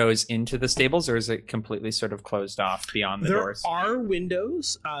windows into the stables, or is it completely sort of closed off beyond the doors? There are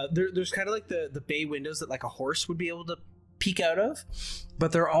windows. There's kind of like the bay windows that like a horse would be able to peek out of,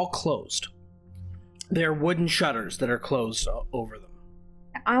 but they're all closed. They're wooden shutters that are closed over them.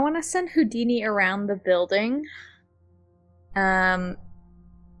 I want to send Houdini around the building.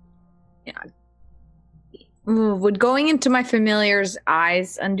 Would going into my familiar's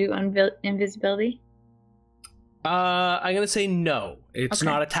eyes undo invisibility? I'm gonna say no. It's Okay.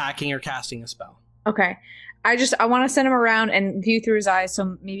 not attacking or casting a spell. Okay. I want to send him around and view through his eyes,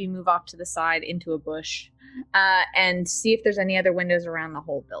 so maybe move off to the side into a bush, and see if there's any other windows around the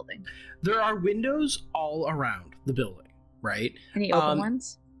whole building. There are windows all around the building, right? Any open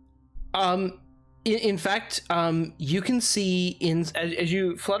ones? In fact, you can see as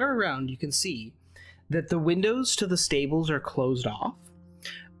you flutter around, you can see that the windows to the stables are closed off,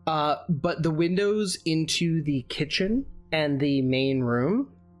 but the windows into the kitchen and the main room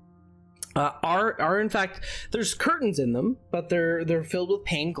are in fact, there's curtains in them, but they're filled with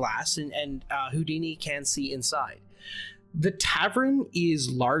pane glass, and Houdini can see inside. The tavern is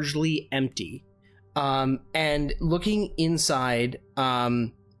largely empty, and looking inside,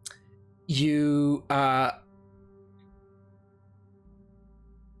 you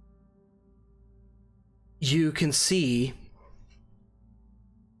can see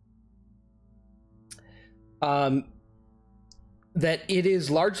that it is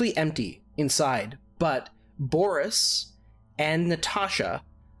largely empty inside, but Boris and Natasha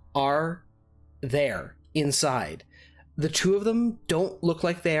are there inside. The two of them don't look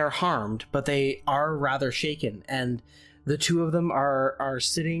like they are harmed, but they are rather shaken, and the two of them are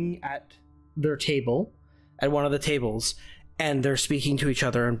sitting at their table, at one of the tables, and they're speaking to each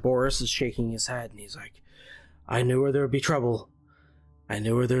other, and Boris is shaking his head, and he's like, I knew where there would be trouble. I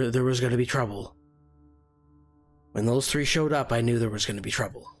knew where there was going to be trouble. When those three showed up, I knew there was going to be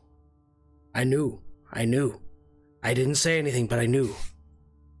trouble. I knew. I didn't say anything, but I knew.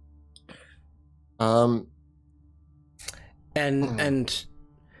 And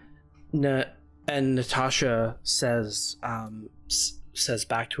Natasha says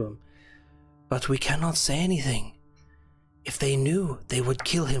back to him, but we cannot say anything. If they knew, they would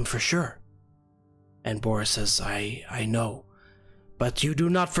kill him for sure. And Boris says, I know. But you do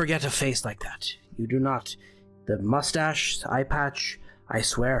not forget a face like that. You do not. The mustache, eye patch, I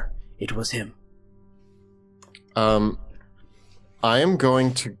swear, it was him. I am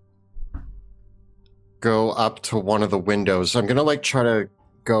going to go up to one of the windows. I'm gonna try to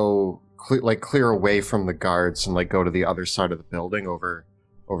go clear away from the guards and go to the other side of the building over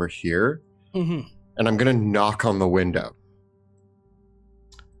here. Mm-hmm. And I'm gonna knock on the window.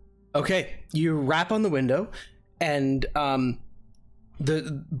 Okay, you rap on the window, and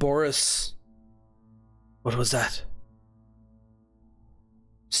the Boris. What was that?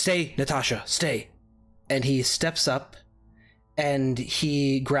 Stay, Natasha, stay. And he steps up, and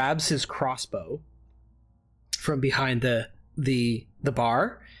he grabs his crossbow from behind the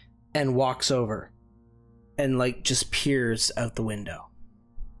bar, and walks over, and just peers out the window.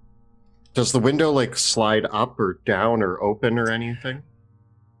 Does the window slide up or down or open or anything?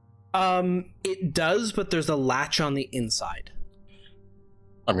 It does, but there's a latch on the inside.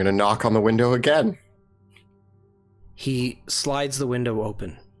 I'm gonna knock on the window again. He slides the window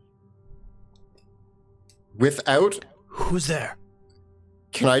open. Without... Who's there?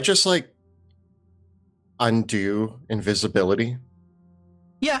 Can I just, undo invisibility?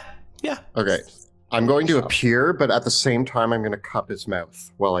 Yeah. Okay. I'm going to appear, but at the same time, I'm going to cup his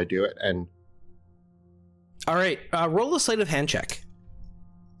mouth while I do it, and... Alright, roll a sleight of hand check.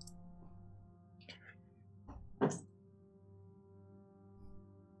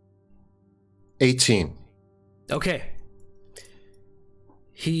 $18. Okay.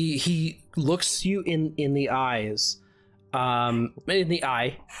 He looks you in the eyes, and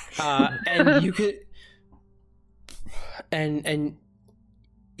you could, and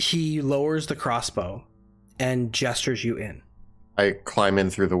he lowers the crossbow and gestures you in. I climb in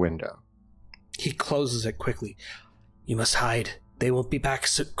through the window. He closes it quickly. You must hide. They won't be back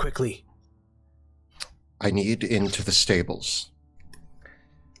so quickly. I need into the stables.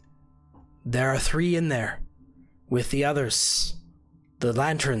 There are 3 in there, with the others. The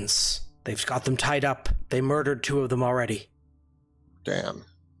lanterns. They've got them tied up. They murdered 2 of them already. Damn.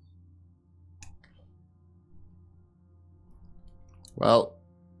 Well,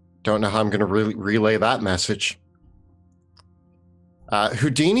 don't know how I'm going to relay that message.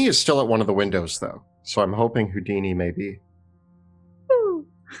 Houdini is still at one of the windows, though. So I'm hoping Houdini maybe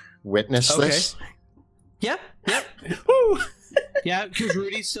witness this. Yep. Yeah, because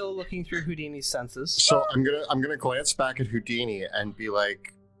Rudy's still looking through Houdini's senses. So I'm gonna glance back at Houdini and be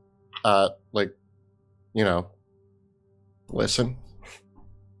like, listen.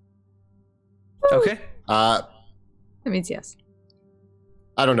 Okay. That means yes.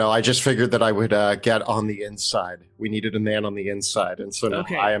 I don't know. I just figured that I would get on the inside. We needed a man on the inside, and so now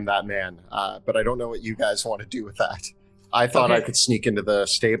I am that man. But I don't know what you guys want to do with that. I thought I could sneak into the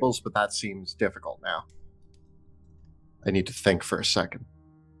stables, but that seems difficult now. I need to think for a second.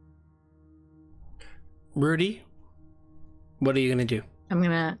 Rudy, what are you going to do? I'm going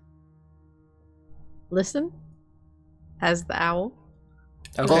to listen as the owl.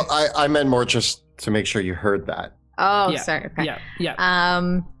 Okay. Well, I meant more just to make sure you heard that. Oh, Yeah. sorry. Okay. Yeah.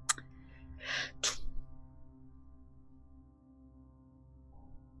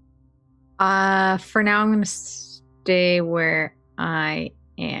 For now, I'm going to stay where I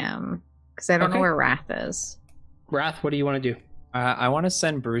am because I don't know where Wrath is. Wrath, what do you want to do? I want to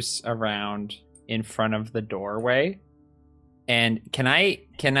send Bruce around in front of the doorway And can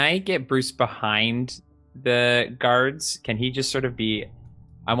I get Bruce behind the guards? Can he just sort of be?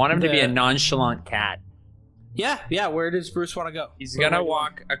 I want him to be a nonchalant cat. Yeah. Where does Bruce want to go? He's gonna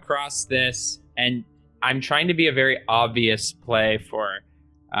walk across this, and I'm trying to be a very obvious play for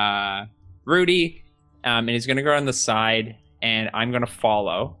Rudy, and he's gonna go on the side, and I'm gonna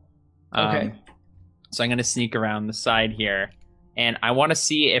follow. Okay. So I'm gonna sneak around the side here, and I want to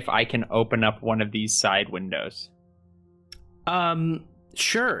see if I can open up one of these side windows.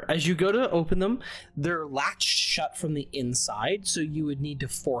 Sure. As you go to open them, they're latched shut from the inside, so you would need to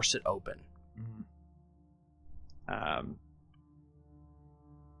force it open.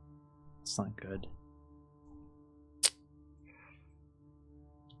 It's not good.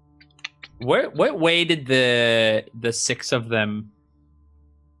 What way did the six of them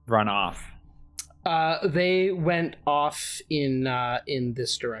run off? They went off in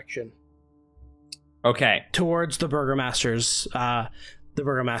this direction. Okay. Towards the burgomaster's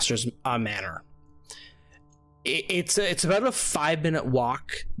manor. It's about a 5-minute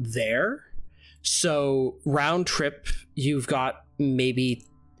walk there. So round trip, you've got maybe,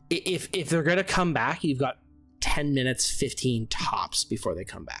 if they're gonna come back, you've got 10 minutes, 15 tops before they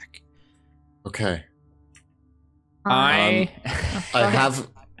come back. Okay. I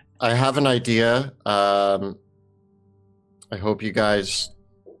have an idea. I hope you guys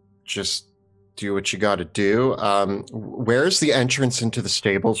just do what you got to do. Where's the entrance into the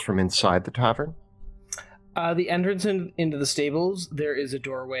stables from inside the tavern? The entrance into the stables, there is a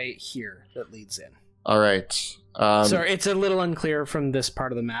doorway here that leads in. All right. Sorry, it's a little unclear from this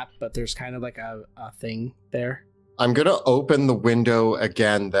part of the map, but there's kind of like a thing there. I'm going to open the window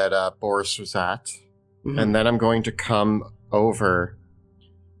again that Boris was at, and then I'm going to come over,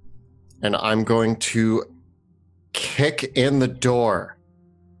 and I'm going to kick in the door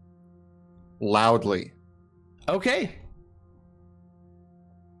loudly. Okay.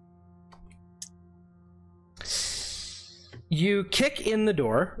 You kick in the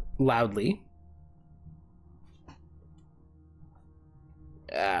door loudly.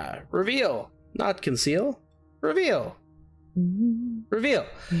 Reveal, not conceal. Reveal. Reveal.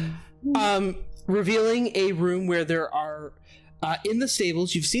 Revealing a room where there are in the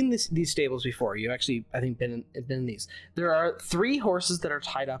stables. You've seen these stables before. You actually, I think, been in these. There are 3 horses that are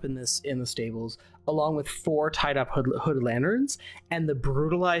tied up in the stables, along with 4 tied up hooded lanterns, and the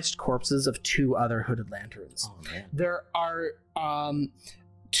brutalized corpses of 2 other hooded lanterns. Oh, man. There are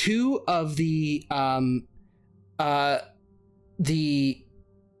 2 of the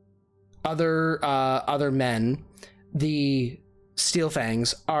other men, the Steel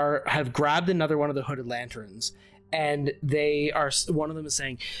Fangs, have grabbed another one of the hooded lanterns, and one of them is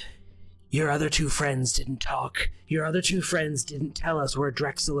saying, "Your other 2 friends didn't talk. Your other 2 friends didn't tell us where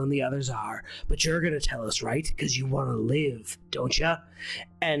Drexel and the others are, but you're gonna tell us, right? Because you want to live, don't you?"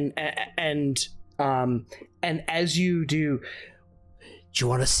 And as you do you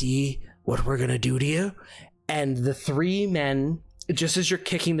want to see what we're gonna do to you? And the 3 men, just as you're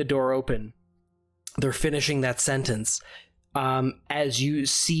kicking the door open, they're finishing that sentence. As you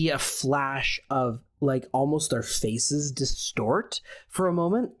see a flash of, like, almost their faces distort for a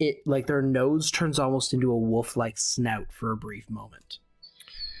moment. It, like, their nose turns almost into a wolf-like snout for a brief moment.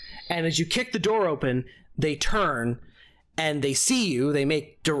 And as you kick the door open, they turn and they see you. They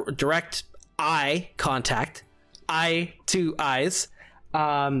make direct eye contact, eye to eyes.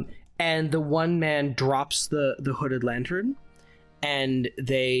 And the one man drops the hooded lantern, and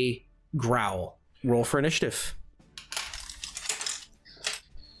they growl. Roll for initiative.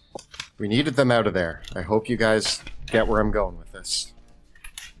 We needed them out of there. I hope you guys get where I'm going with this.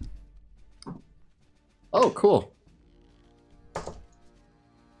 Oh, cool.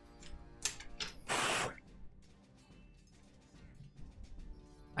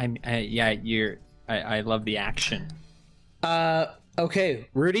 I love the action. Okay,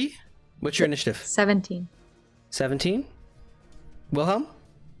 Rudy, what's your initiative? 17. 17? Wilhelm?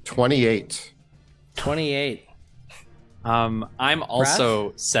 28. 28. I'm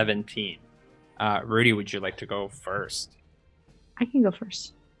also 17. Rudy, would you like to go first? I can go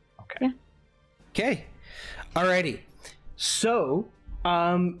first. Okay. Yeah. Okay. Alrighty. So,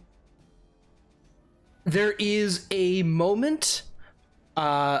 there is a moment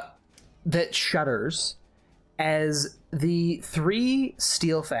that shudders as the 3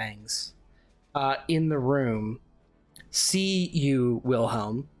 Steel Fangs in the room see you,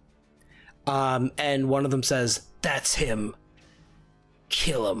 Wilhelm, and one of them says, "That's him.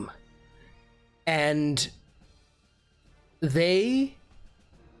 Kill him." And the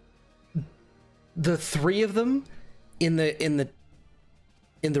 3 of them in the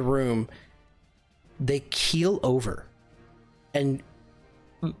room, they keel over and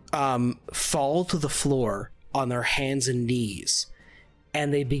fall to the floor on their hands and knees,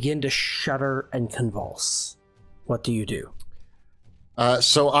 and they begin to shudder and convulse. What do you do?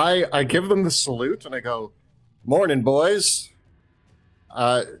 So I give them the salute and I go, "Morning, boys.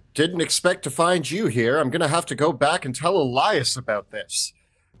 Didn't expect to find you here. I'm going to have to go back and tell Elias about this."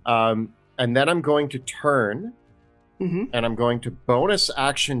 And then I'm going to turn, and I'm going to bonus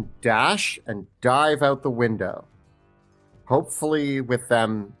action dash and dive out the window. Hopefully with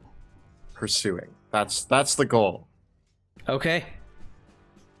them pursuing. That's the goal. Okay.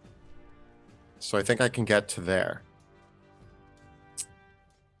 So I think I can get to there.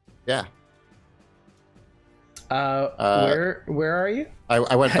 Yeah. Where are you?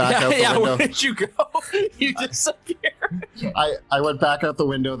 I went back out the window. Where did you go? You disappeared. I went back out the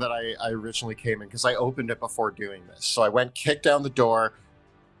window that I originally came in because I opened it before doing this. So I went, kicked down the door,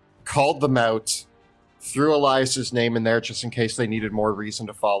 called them out, threw Elias's name in there just in case they needed more reason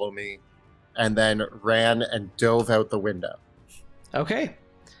to follow me, and then ran and dove out the window. Okay.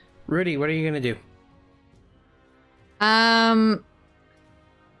 Rudy, what are you going to do?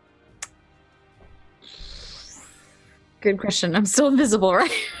 Good question. I'm still invisible,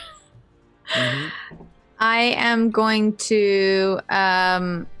 right? I am going to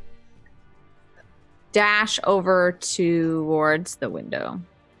dash over towards the window.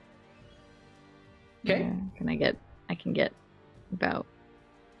 Okay. I can get about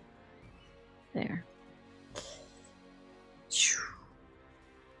there.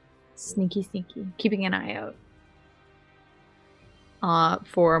 Sneaky. Keeping an eye out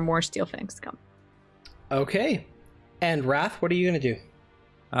for more steel fangs to come. Okay. And Wrath, what are you going to do?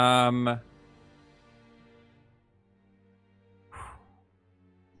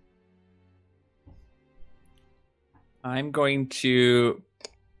 I'm going to...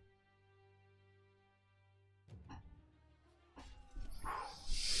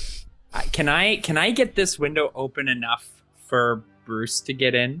 Can I get this window open enough for Bruce to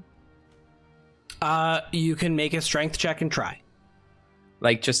get in? You can make a strength check and try.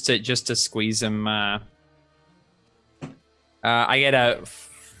 Like just to squeeze him. I get a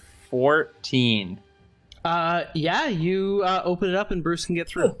 14. Yeah, you open it up and Bruce can get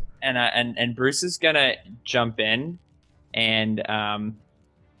through. And Bruce is gonna jump in, and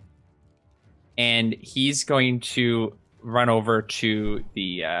he's going to run over to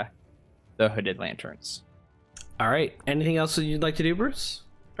the hooded lanterns. All right. Anything else that you'd like to do, Bruce?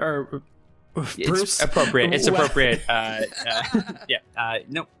 Or Bruce? It's appropriate. It's appropriate. Yeah.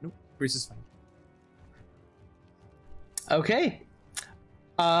 No. Bruce is fine. Okay.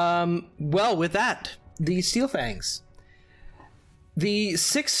 Well, with that, the Steel Fangs. The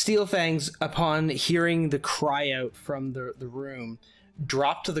 6 Steel Fangs, upon hearing the cry out from the room,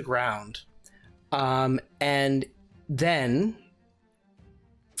 drop to the ground. And then,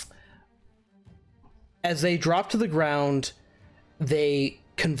 as they drop to the ground, they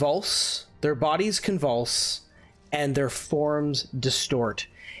convulse, their bodies convulse, and their forms distort.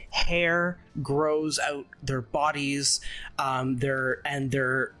 Hair grows out their bodies,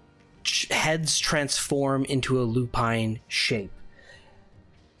 their heads transform into a lupine shape.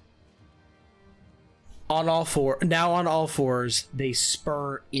 On all fours, they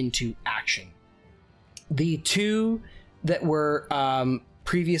spur into action. The 2 that were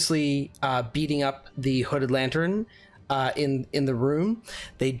previously beating up the hooded lantern in the room,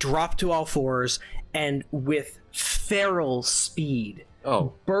 they drop to all fours and with feral speed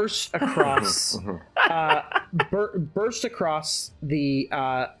burst across the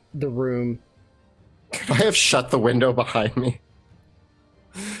room. Could I have shut the window behind me?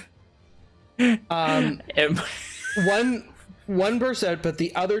 One bursts out, but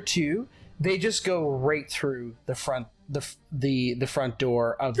the other 2, they just go right through the front the front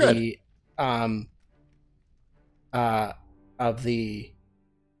door of Good.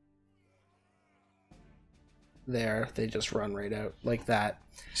 there. They just run right out like that.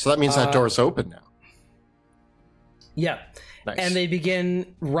 So that means that door's open now. Yeah. Nice. And they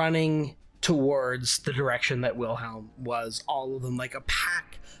begin running towards the direction that Wilhelm was, all of them like a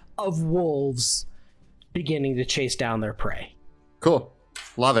pack of wolves beginning to chase down their prey. Cool.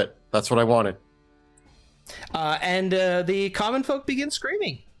 Love it. That's what I wanted. And the common folk begin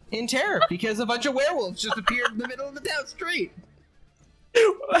screaming in terror because a bunch of werewolves just appeared in the middle of the town street.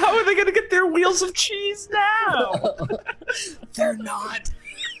 How are they going to get their wheels of cheese now? They're not.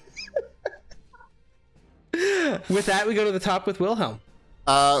 With that, we go to the top with Wilhelm.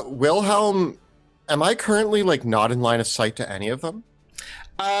 Wilhelm, am I currently not in line of sight to any of them?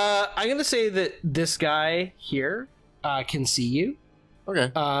 I'm going to say that this guy here can see you.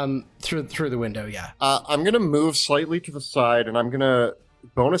 Okay. Through the window, yeah. I'm gonna move slightly to the side, and I'm gonna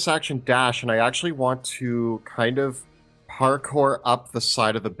bonus action dash, and I actually want to kind of parkour up the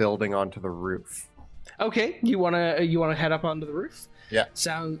side of the building onto the roof. Okay, you wanna head up onto the roof? Yeah.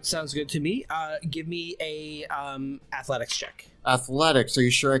 Sounds good to me. Give me a athletics check. Athletics? Are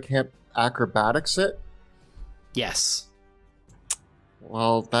you sure I can't acrobatics it? Yes.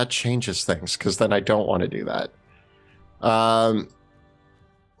 Well, that changes things, because then I don't want to do that.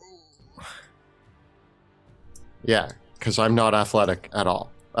 Yeah, because I'm not athletic at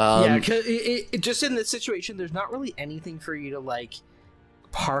all. Yeah, because just in this situation, there's not really anything for you to like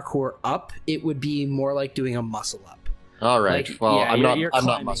parkour up. It would be more like doing a muscle up. All right. Like, well, yeah, I'm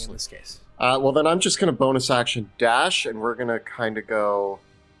not muscling in this case. Well, then I'm just going to bonus action dash, and we're going to kind of go.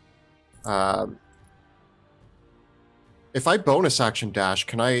 If I bonus action dash,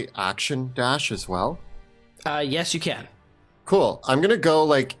 can I action dash as well? Yes, you can. Cool. I'm going to go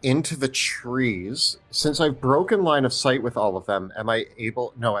like into the trees. Since I've broken line of sight with all of them, am I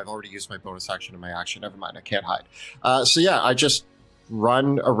able... No, I've already used my bonus action and my action. Never mind, I can't hide. So yeah, I just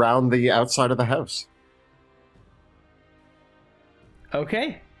run around the outside of the house.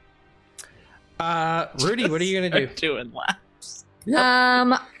 Okay. Rudy, what are you going to do? Doing laps. Yep.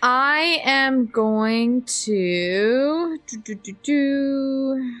 I am going to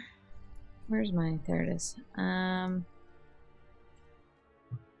Where's my... There it is.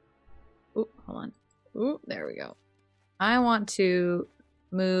 Ooh, hold on. Ooh, there we go. I want to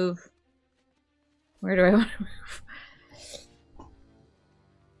move. Where do I want to move?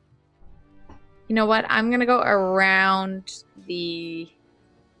 You know what? I'm gonna go around the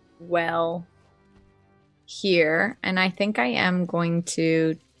well here, and I think I am going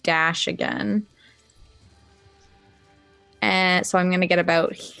to dash again. And so I'm gonna get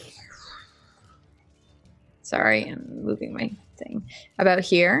about here. Sorry, I'm moving my thing. About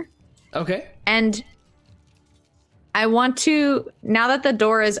here. Okay. And I want to, now that the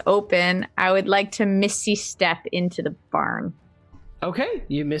door is open, I would like to misty step into the barn. Okay,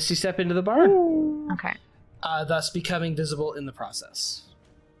 you misty step into the barn. Okay. Thus becoming visible in the process.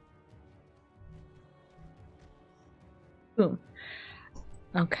 Boom.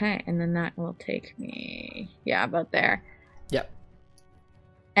 Okay, and then that will take me, yeah, about there. Yep.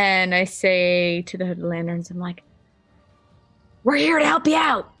 And I say to the Hooded Lanterns, I'm like, we're here to help you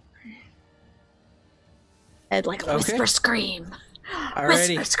out. And like whisper scream.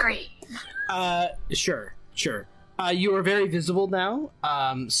 Alrighty. Whisper scream. Sure. You are very visible now.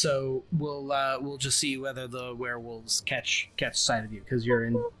 So we'll just see whether the werewolves catch sight of you because you're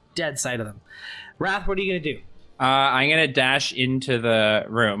in dead sight of them. Wrath, what are you gonna do? I'm gonna dash into the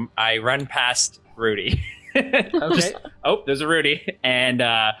room. I run past Rudy. Okay. Oh, there's a Rudy, and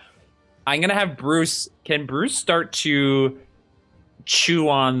I'm gonna have Bruce. Can Bruce start to chew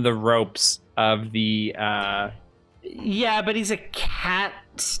on the ropes of the? Yeah, but he's a cat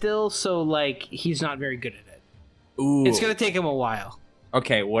still, so like he's not very good at it. Ooh. It's gonna take him a while.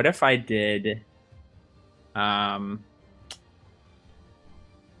 Okay, what if I did?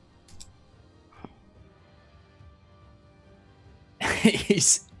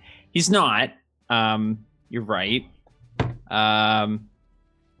 He's not. You're right.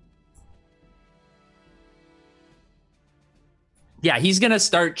 Yeah, he's gonna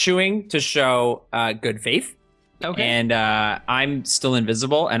start chewing to show good faith. Okay. And I'm still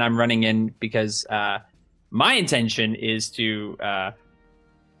invisible, and I'm running in because my intention is to. I'm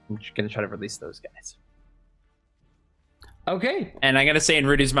just gonna try to release those guys. Okay. And I'm gonna say in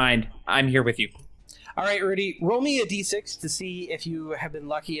Rudy's mind, I'm here with you. All right, Rudy, roll me a d6 to see if you have been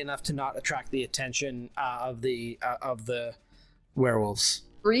lucky enough to not attract the attention of the werewolves.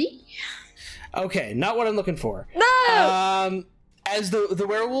 3? Okay, not what I'm looking for. No! As the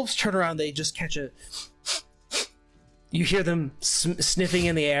werewolves turn around, they just catch a... You hear them sniffing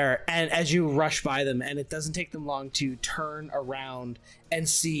in the air, and as you rush by them, and it doesn't take them long to turn around and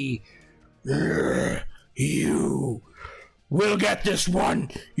see... You... We'll get this one.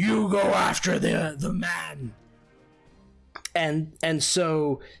 You go after the man. And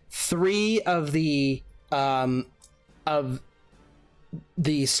so 3 of the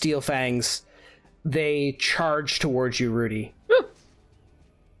steel fangs, they charge towards you, Rudy.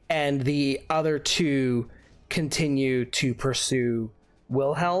 And the other 2 continue to pursue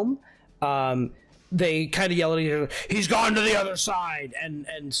Wilhelm. They kind of yell at each other, he's gone to the other side.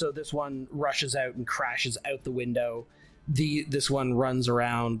 And so this one rushes out and crashes out the window. This one runs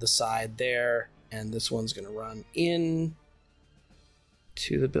around the side there, and this one's going to run in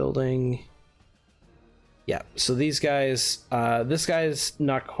to the building. Yeah, so these guys, this guy's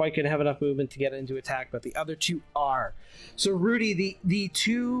not quite going to have enough movement to get into attack, but the other 2 are. are. So Rudy, the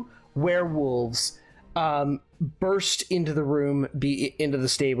two werewolves burst into the room, into the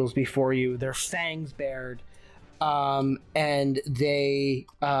stables before you, their fangs bared, and they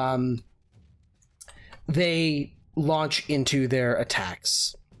launch into their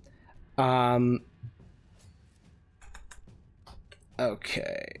attacks.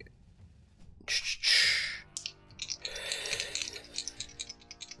 Okay.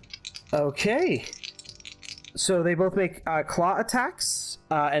 Okay. So they both make claw attacks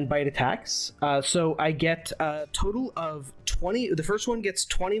and bite attacks. So I get a total of 20. The first one gets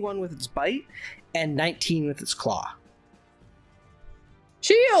 21 with its bite and 19 with its claw.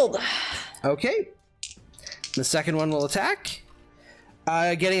 Shield! Okay. The second one will attack,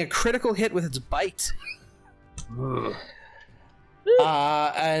 getting a critical hit with its bite.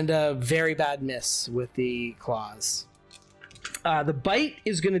 And a very bad miss with the claws. The bite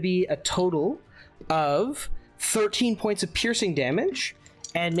is going to be a total of 13 points of piercing damage,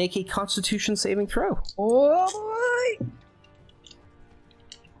 and make a Constitution saving throw. Oh boy!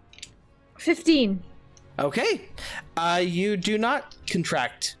 15. Okay. You do not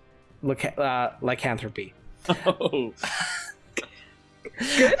contract lycanthropy. Oh.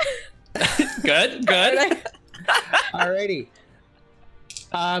 Good. Good. Alrighty.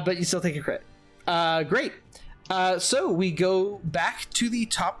 But you still take a crit. Great. So we go back to the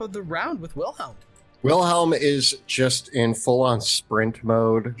top of the round with Wilhelm. Wilhelm is just in full-on sprint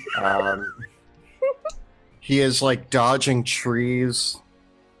mode. He is like dodging trees.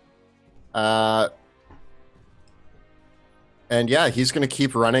 And yeah, he's going to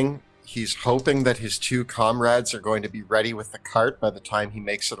keep running. He's hoping that his two comrades are going to be ready with the cart by the time he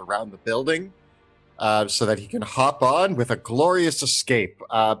makes it around the building, so that he can hop on with a glorious escape.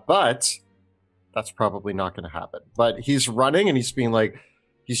 But that's probably not going to happen. But he's running, and he's being like,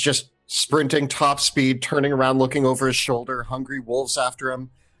 he's just sprinting top speed, turning around, looking over his shoulder, hungry wolves after him.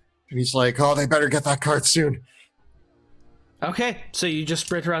 And he's like, oh, they better get that cart soon. Okay, so you just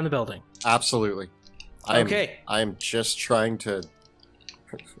sprint around the building. Absolutely. I'm just trying to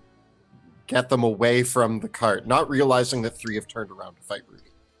get them away from the cart, not realizing that three have turned around to fight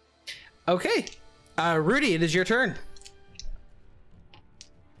Rudy. Okay. Rudy, it is your turn.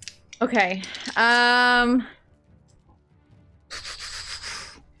 Okay.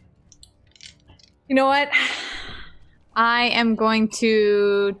 You know what? I am going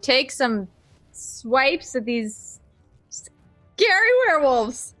to take some swipes at these scary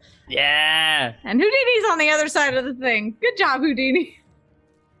werewolves. Yeah. And Houdini's on the other side of the thing. Good job, Houdini.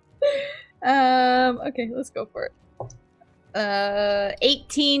 Okay, let's go for it.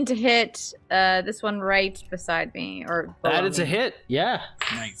 18 to hit this one right beside me. Or that is a hit. Yeah.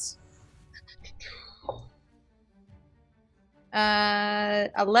 Nice.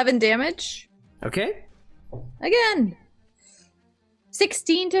 11 damage. Okay. Again.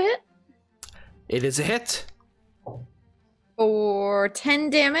 16 to hit. It is a hit. For 10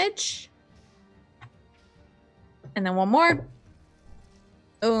 damage. And then one more.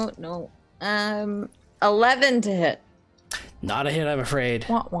 Oh, no. 11 to hit. Not a hit, I'm afraid.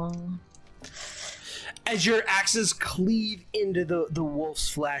 Wah, wah. As your axes cleave into the wolf's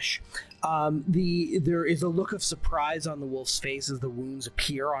flesh, there is a look of surprise on the wolf's face as the wounds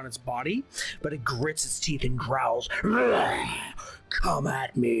appear on its body, but it grits its teeth and growls, "Come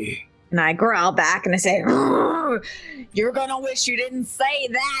at me." And I growl back and I say, "You're gonna wish you didn't say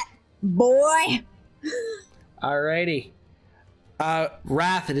that, boy." Alrighty.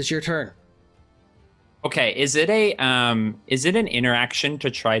 Wrath, it is your turn. Okay, is it an interaction to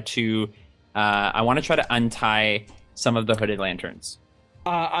try to I want to try to untie some of the hooded lanterns.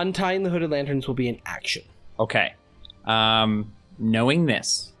 Untying the hooded lanterns will be an action. Okay. Knowing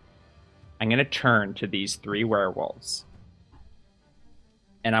this, I'm going to turn to these three werewolves.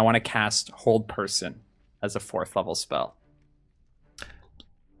 And I want to cast Hold Person as a 4th level spell.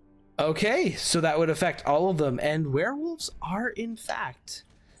 Okay, so that would affect all of them. And werewolves are, in fact,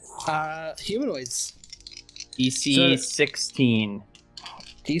 humanoids. DC 16.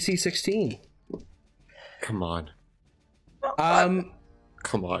 DC 16. Come on.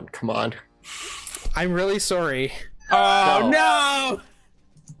 Come on. I'm really sorry. Oh, no!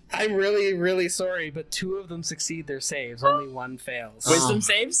 I'm really, really sorry, but 2 of them succeed their saves. Only 1 fails. Wisdom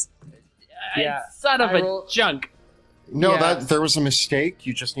saves? Yeah. Son of a junk. No, Yeah. there was a mistake.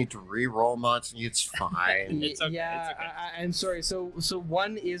 You just need to re-roll mods. It's fine. It's okay. Yeah, It's okay. I'm sorry. So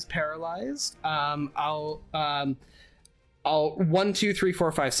 1 is paralyzed. I'll 1, 2, 3,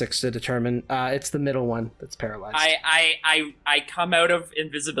 4, 5, 6 to determine. It's the middle one that's paralyzed. I come out of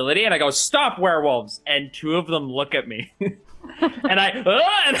invisibility and I go, "Stop, werewolves!" And 2 of them look at me. and I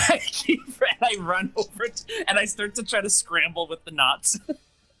run over and I start to try to scramble with the knots.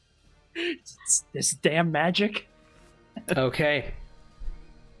 It's this damn magic. Okay.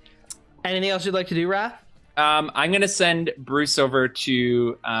 Anything else you'd like to do, Wrath? I'm gonna send Bruce over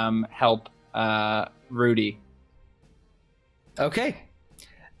to help Rudy. Okay.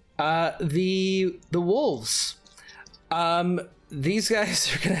 The wolves. These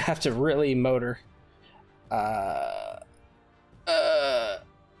guys are gonna have to really motor. That's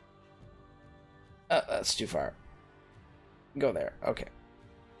too far. Go there. Okay.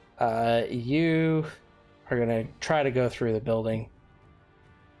 You are gonna try to go through the building.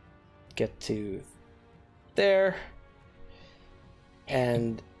 Get to there.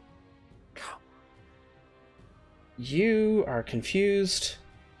 And you are confused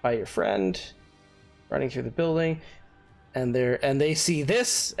by your friend running through the building, and they see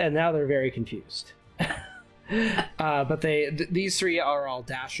this, and now they're very confused. But these three are all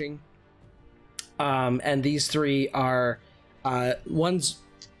dashing, and these three are one's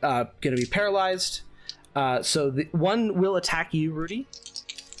gonna be paralyzed. So one will attack you, Rudy.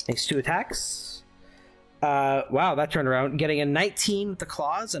 Makes 2 attacks. Wow, that turned around. Getting a 19 with the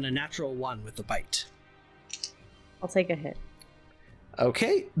claws and a natural 1 with the bite. I'll take a hit.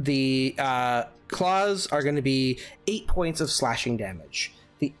 Okay, the claws are going to be 8 points of slashing damage.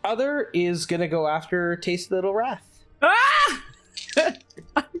 The other is going to go after Tasty Little Wrath. Ah!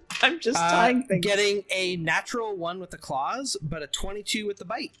 I'm just tying things. Getting a natural 1 with the claws, but a 22 with the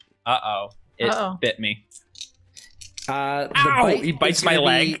bite. Uh-oh. It bit me. The he bites my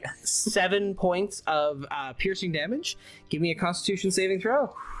leg. 7 points of piercing damage. Give me a Constitution saving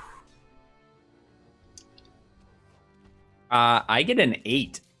throw. I get an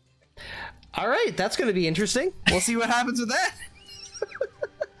 8. All right, that's going to be interesting. We'll see what happens with that.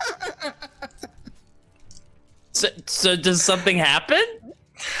 So does something happen?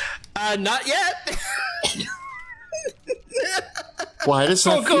 Not yet. Why does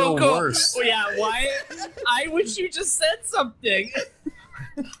that feel worse? Oh, yeah, why? I wish you just said something.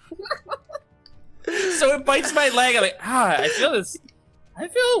 So it bites my leg. I'm like, I feel this. I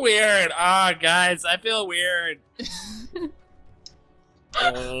feel weird. Guys, I feel weird.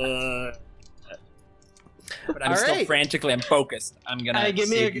 But I'm still frantically. I'm focused. I'm gonna. Give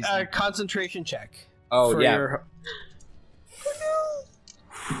me a concentration check. Oh yeah.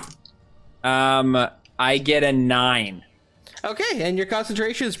 I get a 9. Okay, and your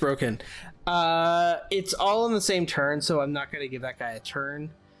concentration is broken. It's all in the same turn, so I'm not going to give that guy a turn.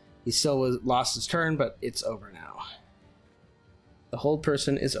 He still lost his turn, but it's over now. The hold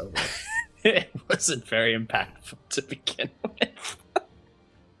person is over. It wasn't very impactful to begin with.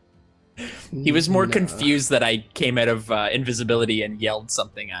 He was more confused that I came out of invisibility and yelled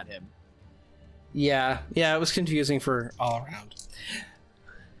something at him. Yeah, it was confusing for all around.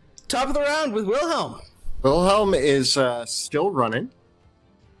 Top of the round with Wilhelm. Wilhelm is still running.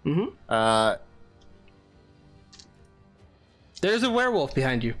 Mm-hmm. There's a werewolf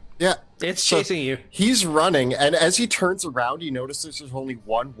behind you. Yeah. It's chasing you. He's running, and as he turns around, he notices there's only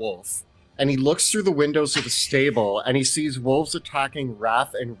one wolf. And he looks through the windows of the stable, and he sees wolves attacking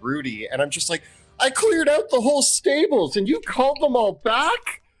Wrath and Rudy. And I'm just like, I cleared out the whole stables, and you called them all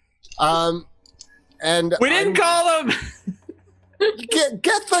back? And we didn't call them! Get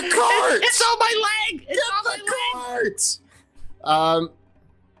the cart! It's on my leg! It's on my leg! Cart!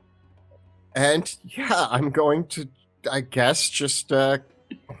 And yeah, I'm going to, I guess, just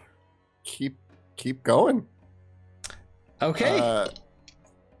keep going. Okay.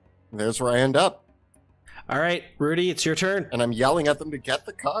 There's where I end up. All right, Rudy, it's your turn. And I'm yelling at them to get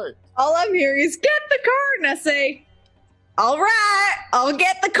the cart. All I'm hearing is get the cart, and I say, all right, I'll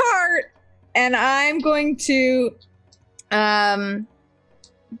get the cart. And I'm going to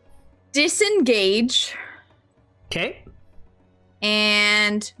disengage. Okay.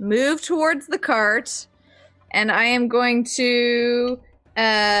 And move towards the cart. And I am going to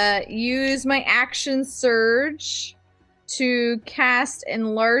use my action surge to cast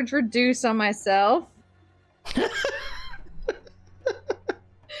Enlarge Reduce on myself.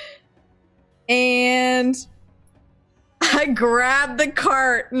 And I grab the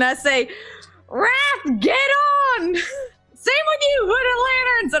cart and I say, Wrath, get on! Same with you, hooded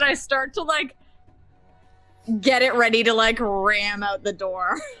lanterns! And I start to, like, get it ready to, like, ram out the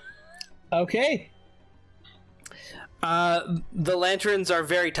door. Okay. The lanterns are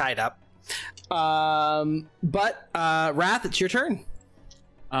very tied up. But Wrath, it's your turn.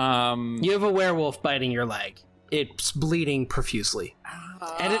 You have a werewolf biting your leg. It's bleeding profusely.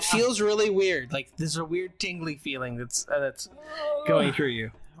 And it feels really weird. Like, there's a weird tingly feeling that's going through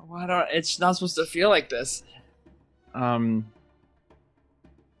you. It's not supposed to feel like this.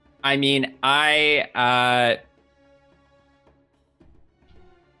 I mean,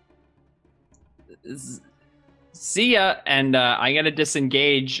 see ya, and I'm gonna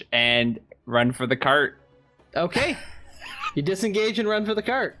disengage and run for the cart. Okay. You disengage and run for the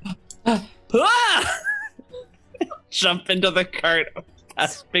cart. Jump into the cart.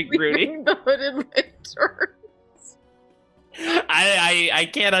 That's Big Rudy. The hooded lanterns. I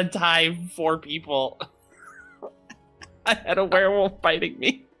can't untie 4 people. I had a werewolf biting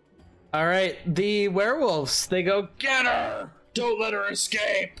me. All right, the werewolves, they go, get her! Don't let her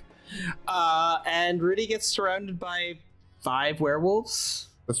escape! And Rudy gets surrounded by 5 werewolves.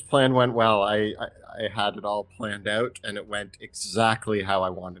 This plan went well. I had it all planned out, and it went exactly how I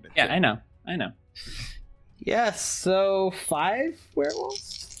wanted it Yeah, to. I know. Yes, so 5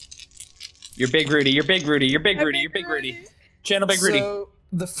 werewolves? You're Big Rudy. You're Big Rudy. You're Big Rudy. You're Big Rudy. Channel Big Rudy. So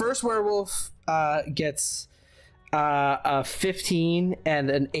the first werewolf gets a 15 and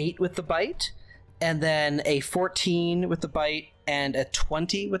an 8 with the bite, and then a 14 with the bite and a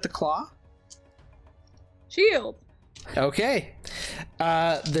 20 with the claw. Shield. Okay.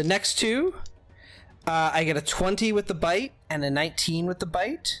 The next 2, I get a 20 with the bite and a 19 with the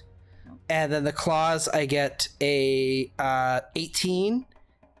bite. And then the claws, I get a 18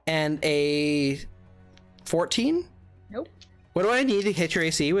 and a 14. Nope. What do I need to hit your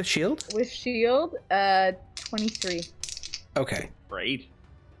AC with shield? With shield, 23. Okay. Great.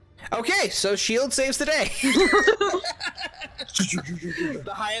 Okay, so shield saves the day.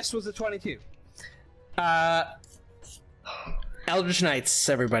 The highest was a 22. Eldritch Knights,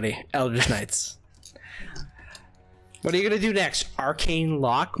 everybody. Eldritch Knights. What are you going to do next? Arcane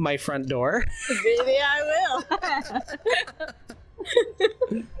lock my front door? Maybe I will.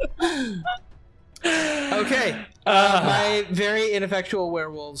 Okay. My very ineffectual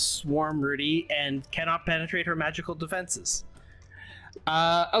werewolves swarm Rudy and cannot penetrate her magical defenses.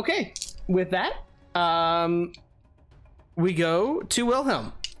 Okay. With that, we go to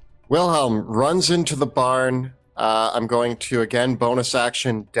Wilhelm. Wilhelm runs into the barn. I'm going to, again, bonus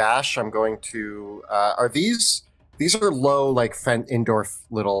action dash. I'm going to... are these are low, like, indoor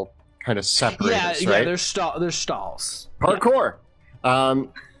little kind of separators, right? Yeah, there's stalls. Parkour. I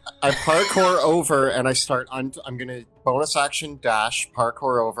parkour over and I start... I'm going to bonus action dash,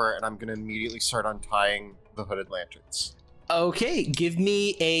 parkour over, and I'm going to immediately start untying the hooded lanterns. Okay, give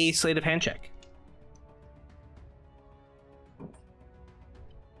me a sleight of hand check.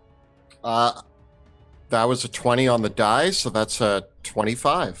 That was a 20 on the die, so that's a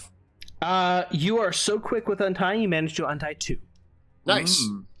 25. You are so quick with untying, you managed to untie 2. Nice.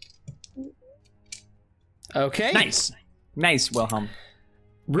 Okay. Nice, Wilhelm.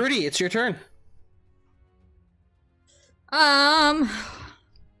 Rudy, it's your turn.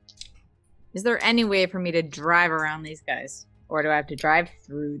 Is there any way for me to drive around these guys? Or do I have to drive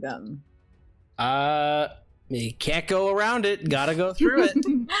through them? You can't go around it. Gotta go through it.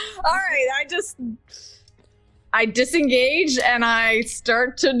 Alright, I disengage and I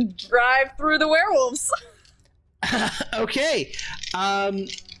start to drive through the werewolves. Okay.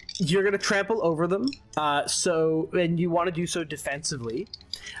 You're gonna trample over them. And you want to do so defensively.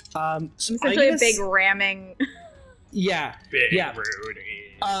 So essentially a big ramming. Yeah. Big yeah.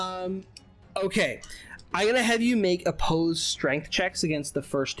 Rudy. Okay. I'm gonna have you make opposed strength checks against the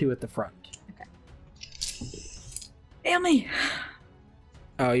first 2 at the front. Okay. Family.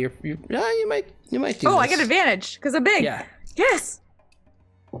 Oh, you might do this. I get advantage because I'm big. Yeah. Yes.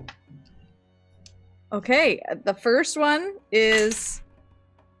 Okay, the first one is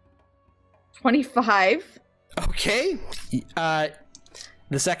 25. Okay. The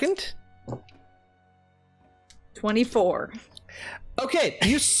second? 24. Okay,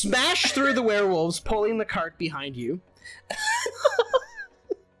 you smash through the werewolves, pulling the cart behind you.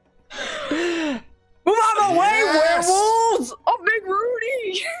 Move out of the way, werewolves! I'm Big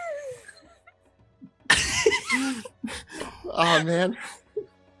Rudy! Oh, man.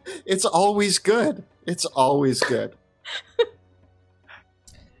 It's always good. It's always good.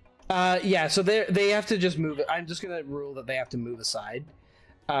 Yeah, so they have to just move. I'm just going to rule that they have to move aside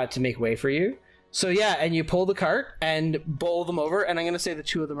to make way for you. So yeah, and you pull the cart and bowl them over, and I'm going to say the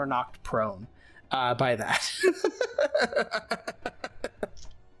 2 of them are knocked prone by that.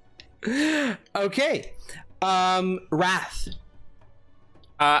 Okay. Wrath.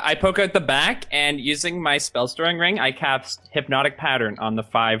 I poke out the back, and using my spell storing ring, I cast Hypnotic Pattern on the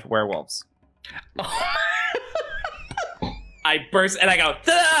 5 werewolves. I burst, and I go,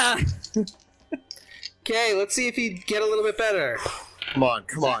 "Ah!" Okay, let's see if you get a little bit better. Come on.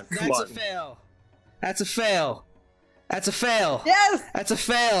 That's a fail. That's a fail. That's a fail. Yes! That's a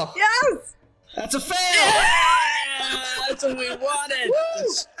fail. Yes! That's a fail. Yeah! That's what we wanted.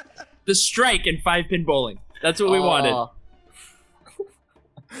 the strike in 5-pin bowling. That's what we wanted.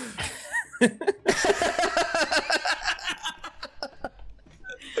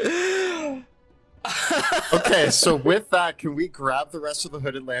 Okay, so with that, can we grab the rest of the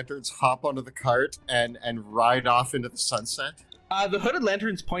Hooded Lanterns, hop onto the cart, and ride off into the sunset? The Hooded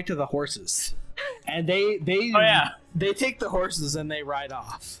Lanterns point to the horses, and they take the horses and they ride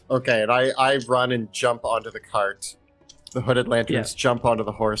off. Okay, and I run and jump onto the cart. The Hooded Lanterns jump onto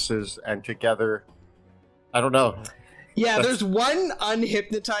the horses, and together, I don't know. Yeah, there's one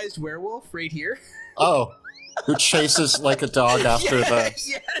unhypnotized werewolf right here. Oh, who chases like a dog after the...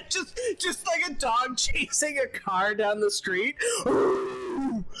 Yeah, just like a dog chasing a car down the street.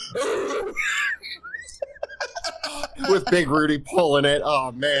 With Big Rudy pulling it.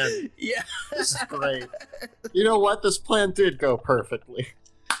 Oh, man. Yeah. This is great. You know what? This plan did go perfectly.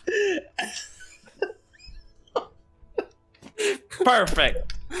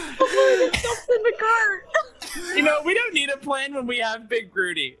 Perfect. Jumps in the cart. You know, we don't need a plan when we have Big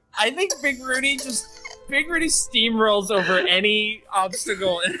Rudy. I think Big Rudy steamrolls over any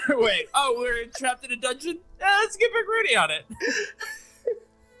obstacle in our way. Oh, we're trapped in a dungeon? Yeah, let's get Big Rudy on it.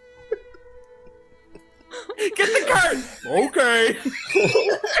 Get the cart! Okay.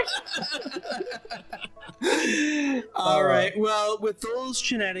 All right. Well, with those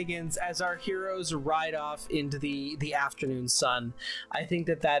shenanigans, as our heroes ride off into the afternoon sun, I think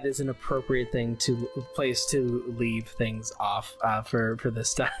that is an appropriate place to leave things off for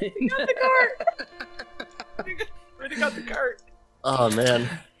this time. Got the cart. Already got the cart. Oh, man.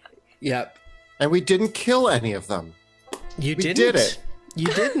 Yep. And we didn't kill any of them. We did it. You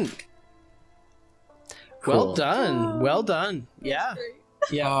didn't. Cool. Well done. Well done. Yeah.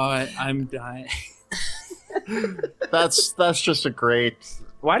 Yeah. Oh, I'm dying. That's just a great...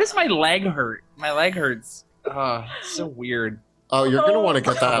 Why does my leg hurt? My leg hurts. Oh, it's so weird. Oh, you're going to want to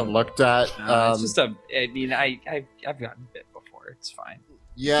get that looked at. It's just I mean, I've gotten bit before. It's fine.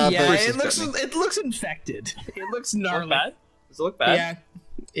 Yeah, but it looks infected. It looks gnarly. Bad? Does it look bad?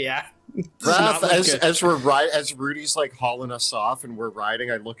 Yeah. Raph, as Rudy's like hauling us off and we're riding,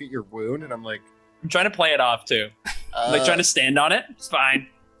 I look at your wound and I'm like, I'm trying to play it off too. I'm like trying to stand on it. It's fine.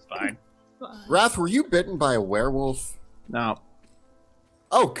 It's fine. Raph, were you bitten by a werewolf? No.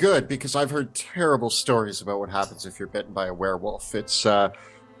 Oh, good, because I've heard terrible stories about what happens if you're bitten by a werewolf. It's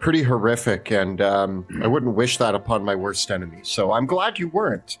pretty horrific, and I wouldn't wish that upon my worst enemy. So I'm glad you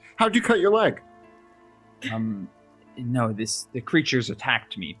weren't. How'd you cut your leg? No, the creatures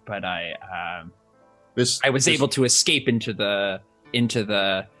attacked me, but I was able to escape into the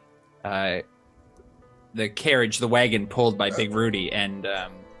carriage, the wagon pulled by Big Rudy, and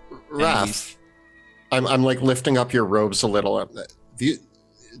Raph, I'm like lifting up your robes a little.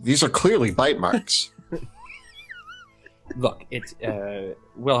 These are clearly bite marks. Look, it's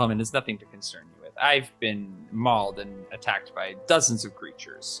Wilhelm, there's nothing to concern you with. I've been mauled and attacked by dozens of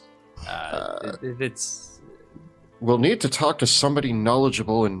creatures. We'll need to talk to somebody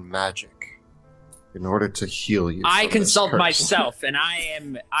knowledgeable in magic in order to heal you. I consult myself, and I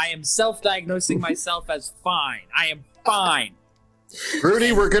am self-diagnosing myself as fine. I am fine.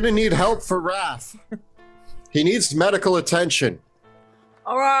 Rudy, we're gonna need help for Raph. He needs medical attention.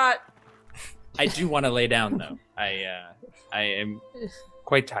 All right. I do want to lay down, though. I am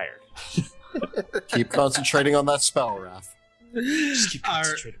quite tired. Keep concentrating on that spell, Raph. Just keep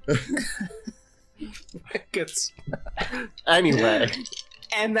concentrating. Anyway.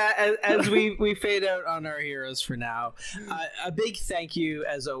 And that, as we fade out on our heroes for now, a big thank you,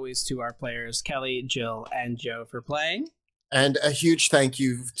 as always, to our players, Kelly, Jill, and Joe, for playing. And a huge thank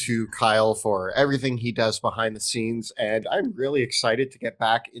you to Kyle for everything he does behind the scenes. And I'm really excited to get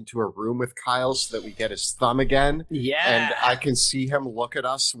back into a room with Kyle so that we get his thumb again. Yeah. And I can see him look at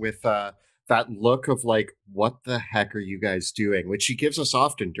us with that look of like, what the heck are you guys doing? Which he gives us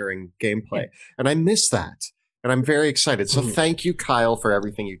often during gameplay. And I miss that. And I'm very excited. So thank you, Kyle, for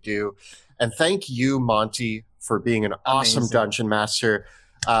everything you do. And thank you, Monty, for being an awesome dungeon master.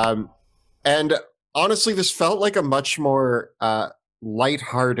 And honestly, this felt like a much more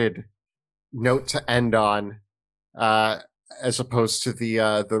lighthearted note to end on, as opposed to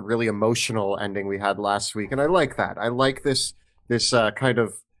the really emotional ending we had last week. And I like that. I like this kind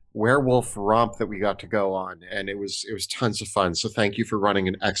of werewolf romp that we got to go on, and it was tons of fun. So thank you for running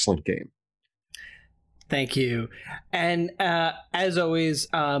an excellent game. Thank you. And as always,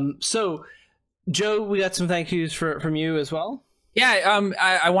 so Joe, we got some thank yous from you as well. Yeah,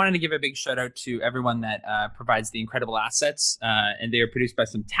 I wanted to give a big shout out to everyone that provides the incredible assets, and they are produced by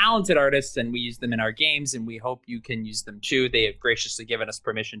some talented artists, and we use them in our games, and we hope you can use them too. They have graciously given us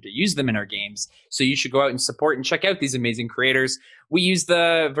permission to use them in our games, so you should go out and support and check out these amazing creators. We use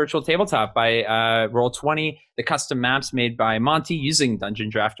the virtual tabletop by Roll20, the custom maps made by Monty using Dungeon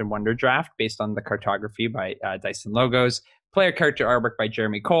Draft and Wonder Draft based on the cartography by Dyson Logos, player character artwork by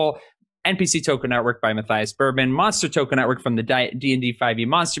Jeremy Cole, NPC token artwork by Matthias Bourbon, monster token artwork from the D&D 5e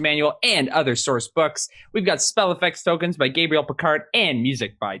Monster Manual, and other source books. We've got spell effects tokens by Gabriel Picard and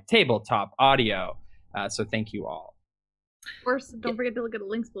music by Tabletop Audio. So thank you all. First, don't forget to look at the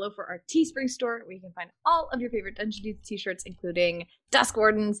links below for our Teespring store, where you can find all of your favorite Dungeon Dudes t-shirts, including Dusk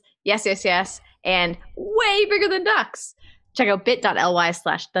Wardens, Yes, Yes, Yes, and way bigger than ducks. Check out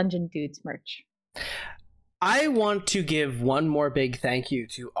bit.ly/Dungeon Dudes merch. I want to give one more big thank you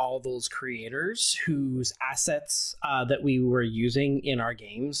to all those creators whose assets that we were using in our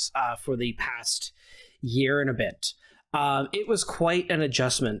games for the past year and a bit. It was quite an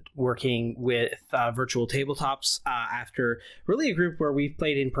adjustment working with virtual tabletops after really a group where we've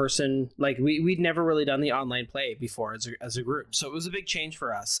played in person. Like we'd never really done the online play before as a group. So it was a big change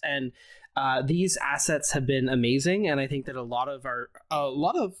for us. And these assets have been amazing, and I think that a lot of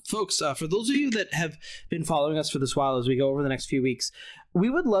folks, for those of you that have been following us for this while, as we go over the next few weeks, we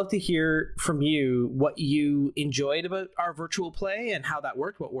would love to hear from you what you enjoyed about our virtual play and how that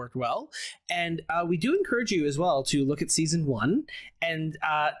worked, what worked well, and we do encourage you as well to look at season 1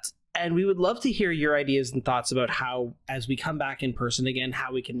 and we would love to hear your ideas and thoughts about how, as we come back in person again,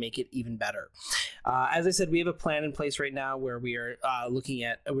 how we can make it even better. As I said, we have a plan in place right now where we are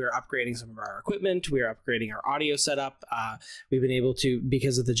we're upgrading some of our equipment. We are upgrading our audio setup. We've been able to,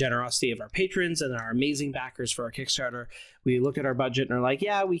 because of the generosity of our patrons and our amazing backers for our Kickstarter, we looked at our budget and are like,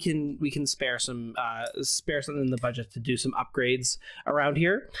 yeah, we can spare something in the budget to do some upgrades around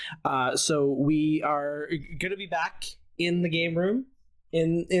here. So we are going to be back in the game room.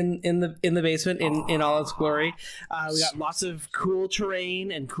 In the basement in all its glory. We got lots of cool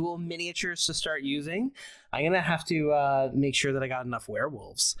terrain and cool miniatures to start using. I'm gonna have to make sure that I got enough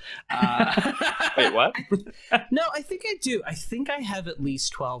werewolves. Wait, what? No, I think I do. I think I have at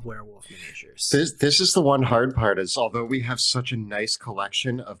least 12 werewolf miniatures. This is the one hard part, is although we have such a nice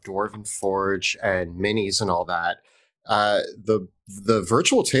collection of Dwarven Forge and minis and all that, the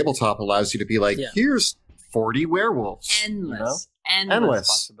virtual tabletop allows you to be like, here's 40 werewolves. Endless. You know? Endless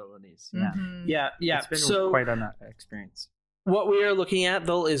possibilities. Yeah. It's been quite an experience. What we are looking at,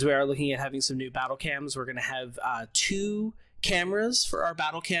 though, is we are looking at having some new battle cams. We're going to have 2 cameras for our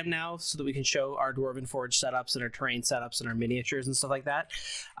battle cam now, so that we can show our Dwarven Forge setups and our terrain setups and our miniatures and stuff like that.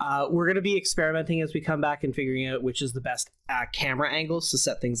 We're going to be experimenting as we come back and figuring out which is the best camera angles to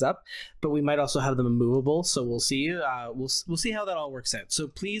set things up, but we might also have them movable, so we'll see. We'll see how that all works out. So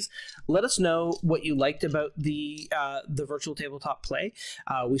please let us know what you liked about the virtual tabletop play.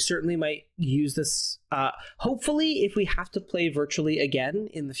 We certainly might use this. Hopefully, if we have to play virtually again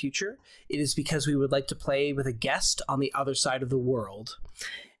in the future, it is because we would like to play with a guest on the other side of the world,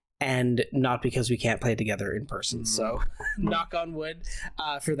 and not because we can't play together in person. So knock on wood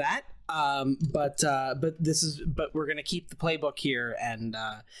for that. But we're going to keep the playbook here and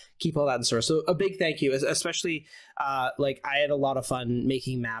keep all that in store. So a big thank you, especially like I had a lot of fun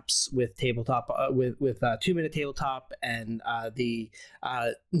making maps with tabletop, with 2-minute tabletop and the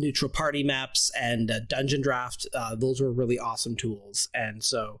neutral party maps and dungeon draft. Those were really awesome tools. And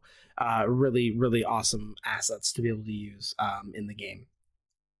so really, really awesome assets to be able to use in the game.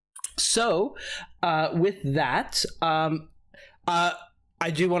 So with that, I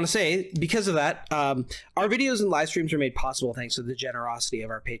do want to say, because of that, our videos and live streams are made possible thanks to the generosity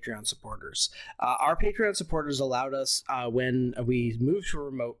of our Patreon supporters. Our Patreon supporters allowed us, when we moved to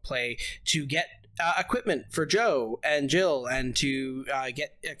remote play, to get equipment for Joe and Jill, and to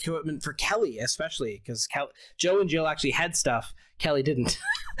get equipment for Kelly, especially because Joe and Jill actually had stuff. Kelly didn't.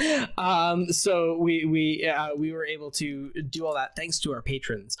 So we were able to do all that thanks to our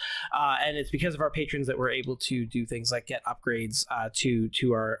patrons, and it's because of our patrons that we're able to do things like get upgrades to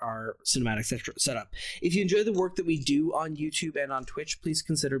our cinematic setup. If you enjoy the work that we do on YouTube and on Twitch, please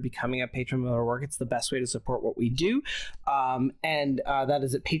consider becoming a patron of our work. It's the best way to support what we do, and that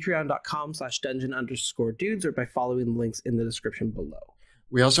is at patreon.com/dungeon_dudes, or by following the links in the description below.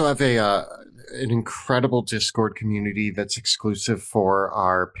 We also have an incredible Discord community that's exclusive for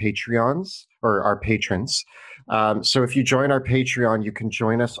our Patreons, or our patrons. So if you join our Patreon, you can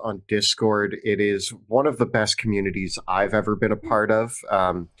join us on Discord. It is one of the best communities I've ever been a part of.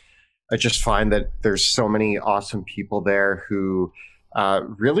 I just find that there's so many awesome people there who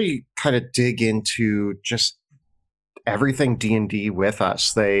really kind of dig into just everything D&D with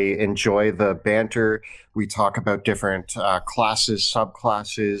us. They enjoy the banter. We talk about different classes,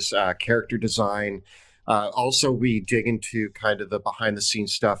 subclasses, character design. Also, we dig into kind of the behind the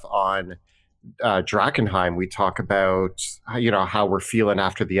scenes stuff on Drakkenheim. We talk about how we're feeling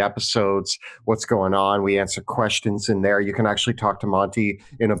after the episodes, what's going on. We answer questions in there. You can actually talk to Monty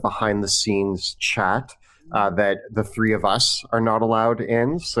in a behind the scenes chat that the three of us are not allowed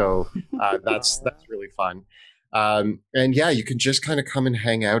in. So that's really fun. And yeah, you can just kind of come and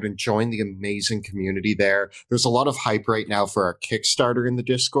hang out and join the amazing community there. There's a lot of hype right now for our Kickstarter in the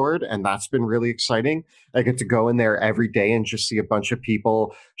Discord, and that's been really exciting. I get to go in there every day and just see a bunch of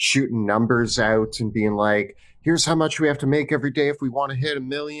people shooting numbers out and being like, here's how much we have to make every day if we want to hit 1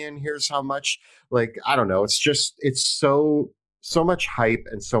 million. Here's how much, like, I don't know. It's so much hype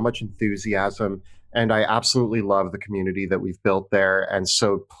and so much enthusiasm. And I absolutely love the community that we've built there. And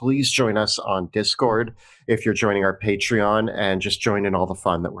so please join us on Discord if you're joining our Patreon, and just join in all the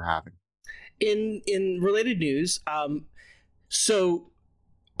fun that we're having. In related news, for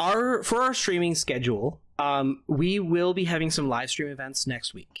our streaming schedule, we will be having some live stream events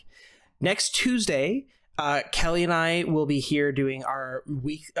next week. Next Tuesday, Kelly and I will be here doing our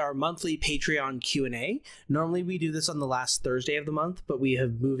monthly Patreon Q&A. Normally we do this on the last Thursday of the month, but we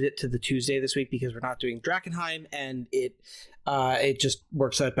have moved it to the Tuesday this week because we're not doing Drakkenheim, and it just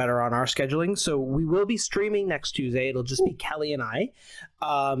works out better on our scheduling. So we will be streaming next Tuesday. It'll just be Kelly and I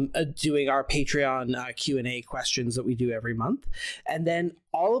doing our Patreon Q&A questions that we do every month. And then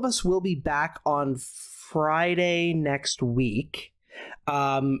all of us will be back on Friday next week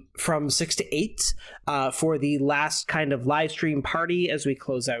from 6 to 8 for the last kind of live stream party as we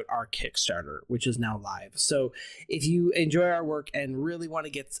close out our Kickstarter, which is now live. So if you enjoy our work and really want to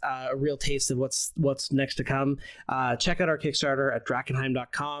get a real taste of what's next to come, check out our Kickstarter at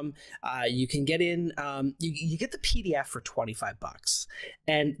Drakkenheim.com. You can get in, you get the PDF for $25,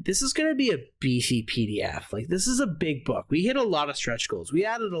 and this is going to be a beefy PDF. Like, this is a big book. We hit a lot of stretch goals. We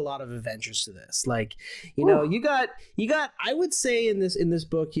added a lot of adventures to this. Like, you got I would say in this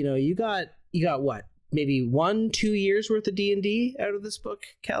book, you got what, maybe 1-2 years worth of D&D out of this book.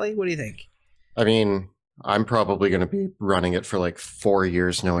 Kelly, what do you think? I mean, I'm probably going to be running it for like 4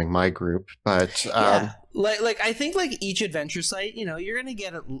 years, knowing my group, but yeah. Like I think like each adventure site, you're going to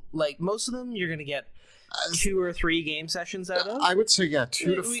get like most of them, you're going to get 2 or 3 game sessions out of. I would say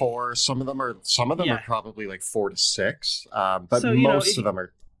 2 to 4. Some of them are probably like 4 to 6, but so, most of them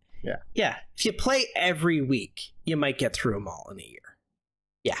are. Yeah. If you play every week, you might get through them all in a year.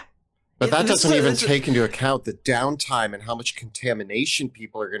 Yeah. But that doesn't even take into account the downtime and how much contamination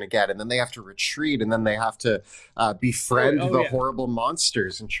people are going to get. And then they have to retreat, and then they have to befriend the horrible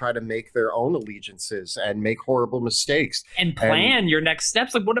monsters and try to make their own allegiances and make horrible mistakes. And plan your next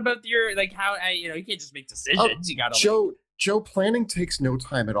steps. Like, what about your, like, how, you can't just make decisions. You got to. Joe, planning takes no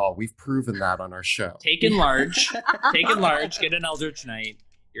time at all. We've proven that on our show. Take in large. Get an Eldritch Knight.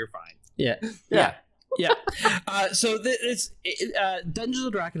 You're fine. Yeah. So Dungeons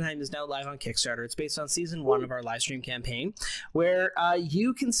of Drakkenheim is now live on Kickstarter. It's based on season 1 of our live stream campaign, where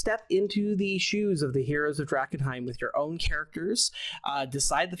you can step into the shoes of the heroes of Drakkenheim with your own characters,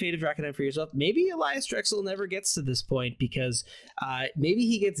 decide the fate of Drakkenheim for yourself. Maybe Elias Drexel never gets to this point because maybe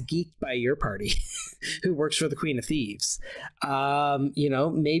he gets geeked by your party who works for the Queen of Thieves.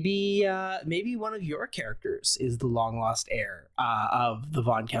 Maybe one of your characters is the long lost heir of the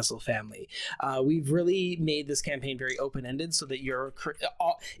Von Kessel family. We've really made this campaign very open-ended so that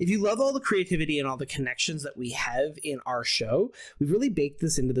if you love all the creativity and all the connections that we have in our show, we've really baked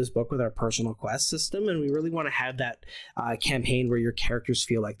this into this book with our personal quest system, and we really want to have that campaign where your characters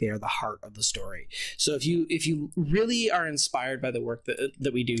feel like they are the heart of the story. So if you really are inspired by the work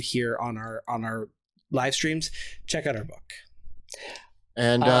that we do here on our live streams, check out our book.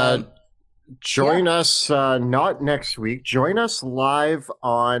 And join us not next week. Join us live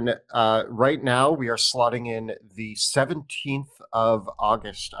on right now. We are slotting in the 17th of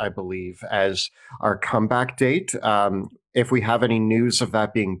August, I believe, as our comeback date. If we have any news of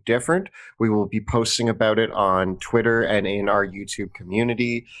that being different, we will be posting about it on Twitter and in our YouTube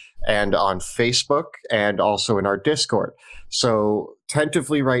community and on Facebook and also in our Discord. So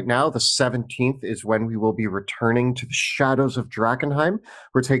tentatively right now, the 17th is when we will be returning to the Shadows of Drakkenheim.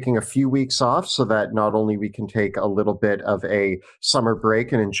 We're taking a few weeks off so that not only we can take a little bit of a summer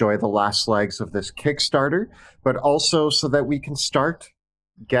break and enjoy the last legs of this Kickstarter, but also so that we can start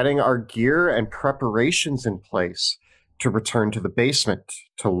getting our gear and preparations in place to return to the basement,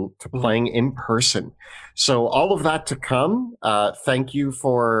 to playing in person. So all of that to come. Thank you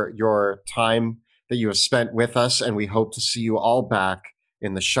for your time that you have spent with us, and we hope to see you all back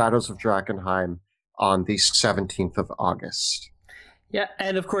in the Shadows of Drakkenheim on the 17th of August. Yeah,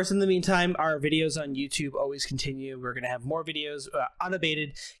 and of course, in the meantime, our videos on YouTube always continue. We're going to have more videos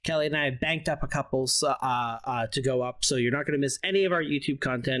unabated. Kelly and I have banked up a couple to go up, so you're not going to miss any of our YouTube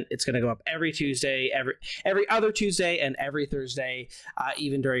content. It's going to go up every Tuesday, every other Tuesday, and every Thursday,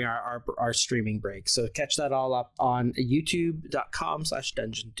 even during our streaming break. So catch that all up on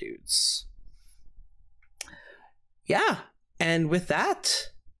youtube.com/Dungeon Dudes. Yeah, and with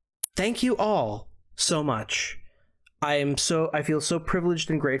that, thank you all so much. I feel so privileged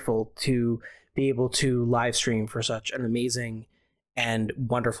and grateful to be able to live stream for such an amazing and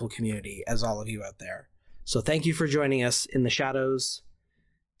wonderful community as all of you out there. So thank you for joining us in the shadows.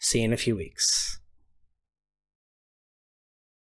 See you in a few weeks.